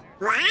posters. Huh?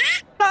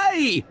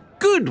 Hey!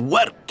 Good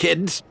work,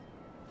 kids.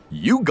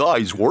 You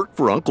guys work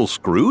for Uncle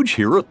Scrooge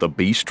here at the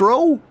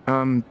bistro?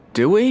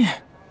 Do we?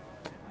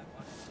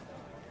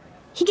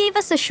 He gave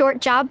us a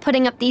short job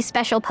putting up these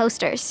special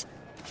posters.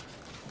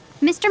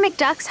 Mr.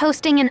 McDuck's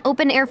hosting an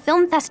open-air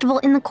film festival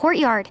in the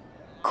courtyard.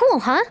 Cool,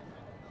 huh?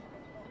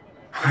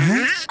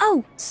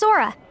 Oh,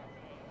 Sora.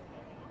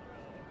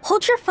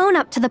 Hold your phone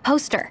up to the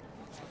poster.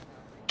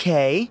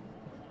 Okay.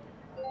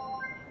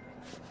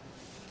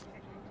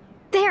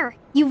 There,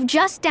 you've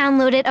just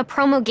downloaded a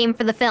promo game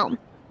for the film.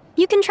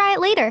 You can try it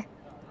later.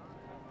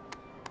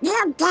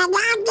 You did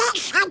on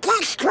this,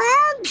 Uncle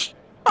Scrooge?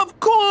 Of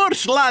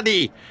course,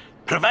 laddie.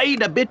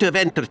 Provide a bit of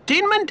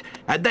entertainment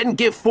and then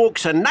give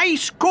folks a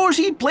nice,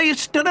 cozy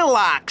place to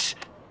relax.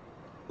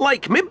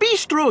 Like me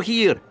bistro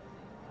here.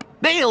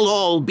 They'll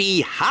all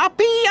be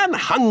happy and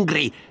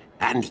hungry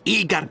and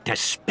eager to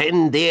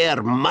spend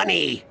their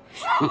money.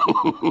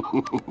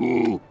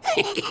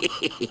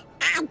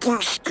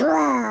 Uncle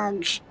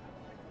Scrooge.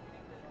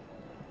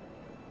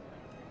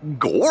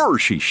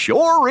 Gorsh, he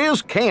sure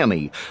is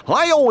canny.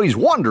 I always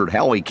wondered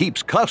how he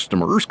keeps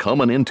customers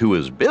coming into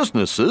his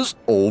businesses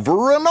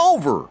over and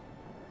over.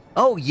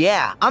 Oh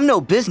yeah, I'm no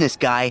business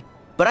guy,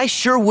 but I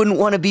sure wouldn't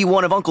want to be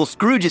one of Uncle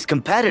Scrooge's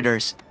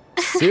competitors.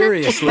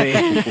 Seriously.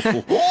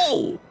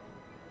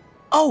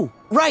 Oh,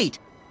 right.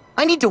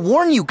 I need to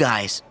warn you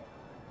guys.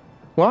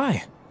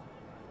 Why?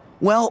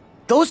 Well,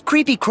 those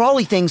creepy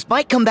crawly things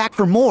might come back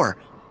for more.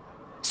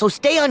 So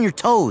stay on your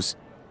toes.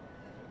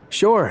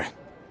 Sure.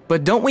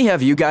 But don't we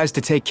have you guys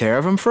to take care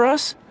of him for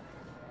us?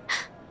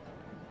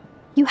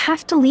 You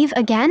have to leave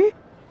again?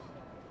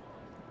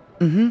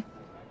 Mm-hmm.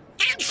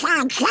 That's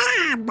our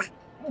job.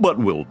 But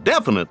we'll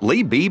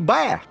definitely be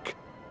back.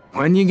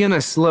 When you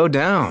gonna slow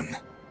down?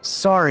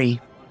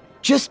 Sorry.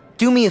 Just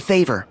do me a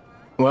favor.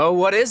 Well,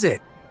 what is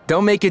it?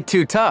 Don't make it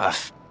too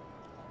tough.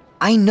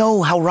 I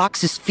know how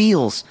Roxas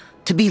feels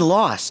to be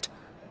lost,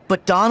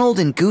 but Donald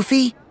and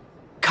Goofy,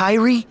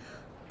 Kyrie,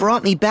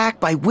 brought me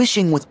back by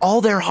wishing with all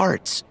their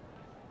hearts.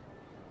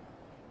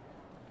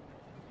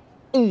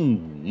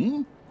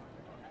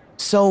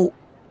 So,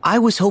 I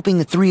was hoping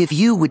the three of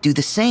you would do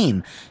the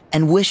same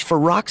and wish for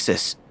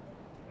Roxas.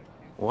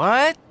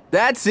 What?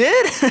 That's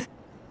it?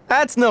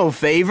 That's no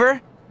favor.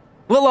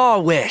 We'll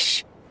all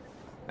wish.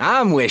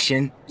 I'm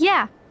wishing.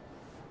 Yeah.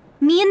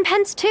 Me and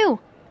Pence too.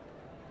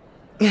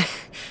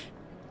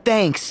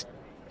 Thanks.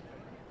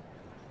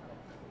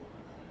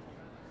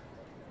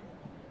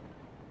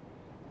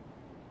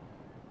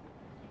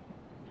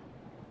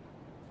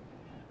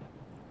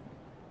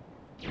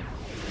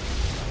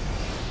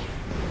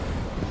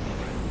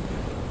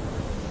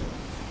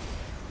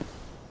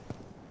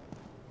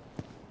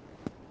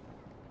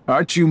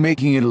 Aren't you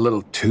making it a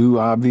little too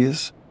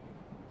obvious?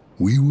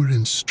 We were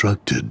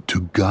instructed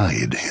to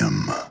guide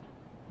him.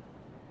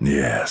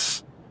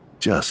 Yes.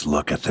 Just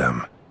look at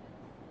them.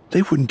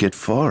 They wouldn't get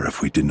far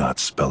if we did not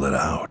spell it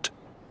out.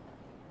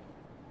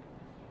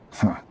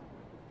 Huh.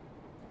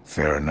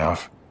 Fair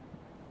enough.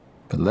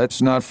 But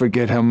let's not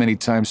forget how many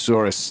times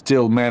Sora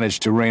still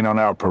managed to rain on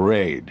our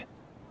parade.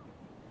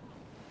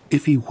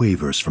 If he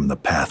wavers from the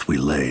path we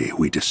lay,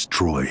 we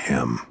destroy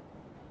him.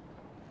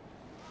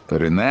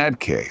 But in that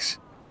case,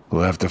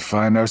 we'll have to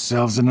find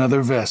ourselves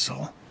another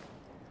vessel.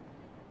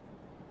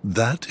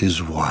 That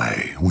is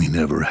why we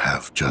never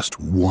have just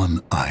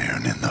one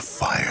iron in the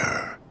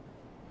fire.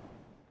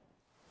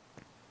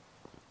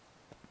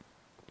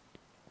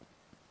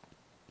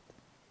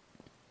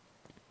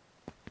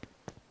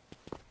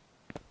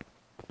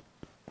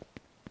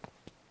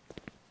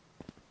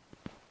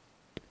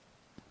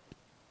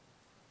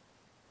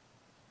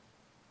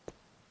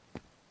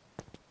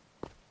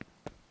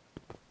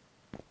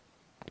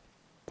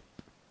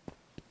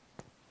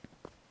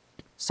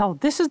 So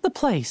this is the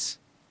place.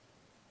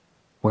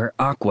 Where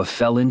Aqua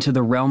fell into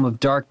the realm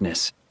of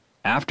darkness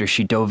after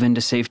she dove in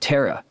to save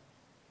Terra.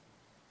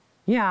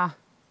 Yeah.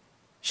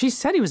 She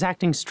said he was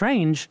acting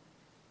strange.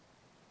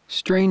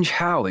 Strange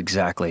how,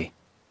 exactly?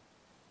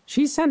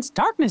 She sensed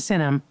darkness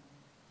in him.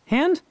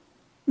 And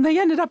they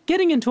ended up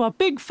getting into a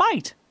big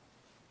fight.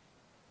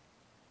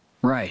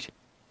 Right.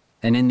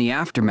 And in the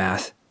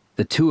aftermath,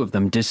 the two of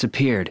them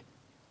disappeared.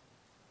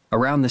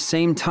 Around the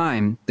same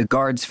time, the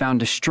guards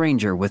found a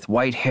stranger with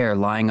white hair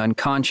lying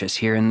unconscious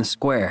here in the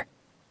square.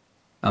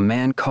 A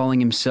man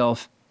calling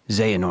himself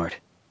Xehanort.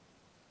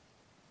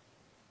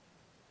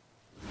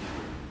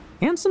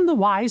 Ansem the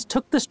Wise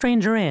took the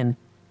stranger in,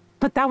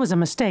 but that was a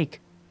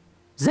mistake.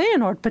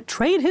 Xehanort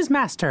betrayed his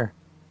master,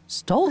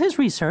 stole his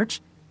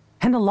research,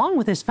 and along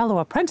with his fellow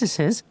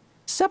apprentices,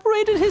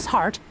 separated his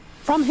heart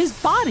from his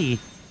body.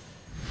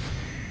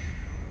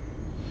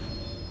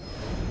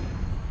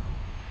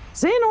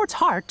 Xehanort's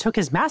heart took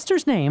his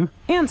master's name,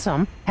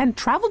 Ansem, and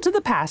traveled to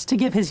the past to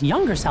give his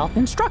younger self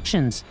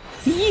instructions.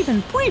 He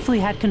even briefly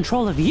had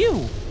control of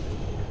you.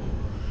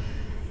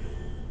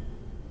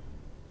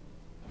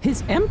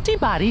 His empty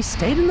body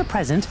stayed in the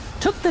present,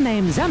 took the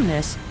name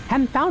Xemnas,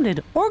 and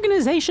founded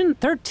Organization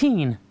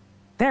 13.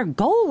 Their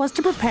goal was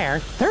to prepare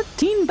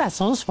 13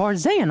 vessels for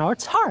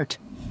Xehanort's heart.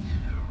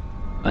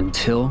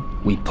 Until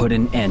we put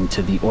an end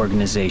to the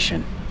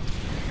organization.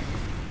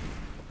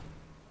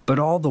 But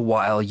all the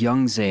while,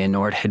 young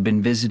Xehanort had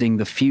been visiting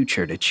the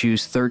future to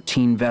choose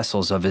 13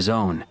 vessels of his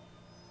own.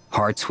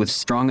 Hearts with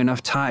strong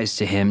enough ties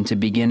to him to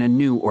begin a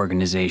new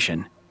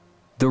organization.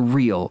 The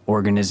real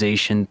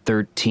Organization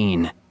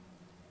 13.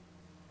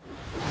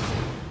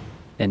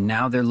 And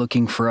now they're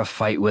looking for a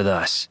fight with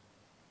us.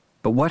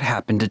 But what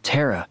happened to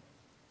Terra?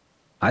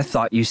 I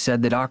thought you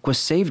said that Aqua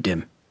saved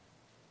him.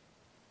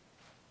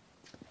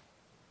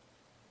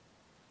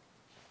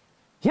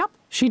 Yep,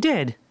 she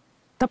did.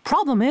 The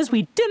problem is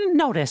we didn't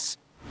notice.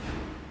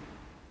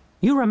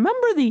 You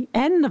remember the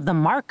end of the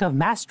Mark of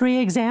Mastery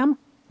exam,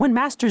 when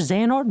Master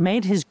Xehanort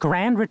made his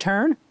grand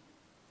return?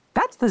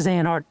 That's the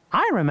Xehanort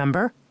I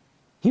remember.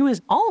 He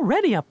was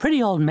already a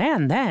pretty old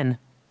man then.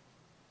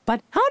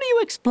 But how do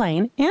you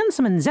explain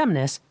Ansem and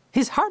Xemnas,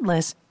 his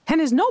Heartless,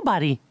 and his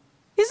Nobody?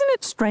 Isn't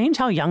it strange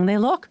how young they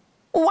look?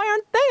 Why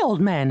aren't they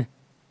old men?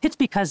 It's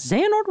because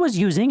Xehanort was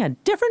using a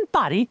different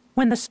body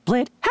when the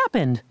split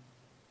happened.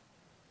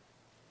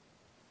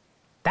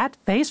 That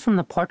face from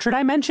the portrait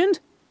I mentioned?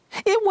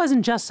 It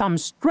wasn't just some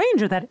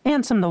stranger that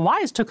Ansem the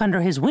Wise took under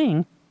his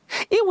wing.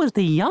 It was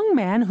the young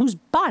man whose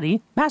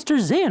body Master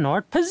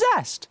Xehanort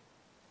possessed.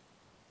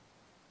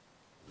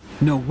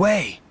 No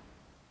way!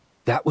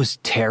 That was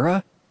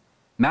Terra?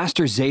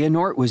 Master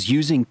Xehanort was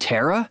using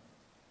Terra?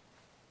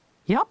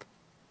 Yup.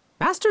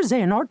 Master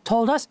Xehanort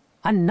told us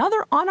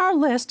another on our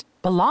list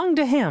belonged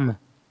to him.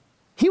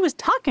 He was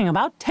talking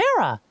about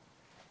Terra.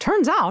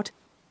 Turns out,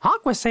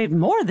 Aqua saved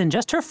more than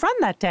just her friend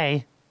that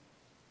day.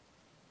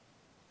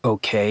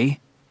 Okay,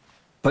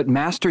 but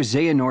Master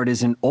Xehanort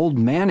is an old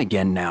man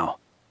again now.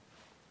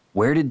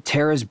 Where did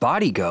Terra's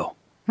body go?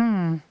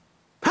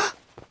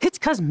 It's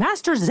 'cause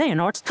Master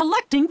Xehanort's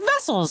collecting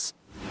vessels.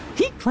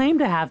 He claimed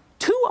to have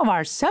 2 of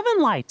our 7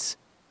 lights.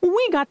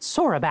 We got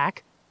Sora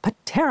back, but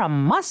Terra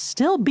must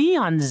still be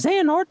on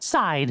Xehanort's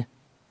side.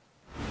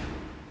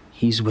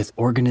 He's with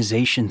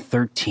Organization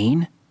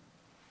 13?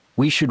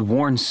 We should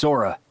warn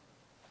Sora.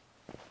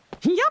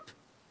 Yup,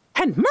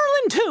 and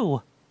Merlin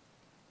too.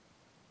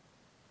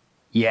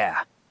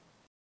 Yeah,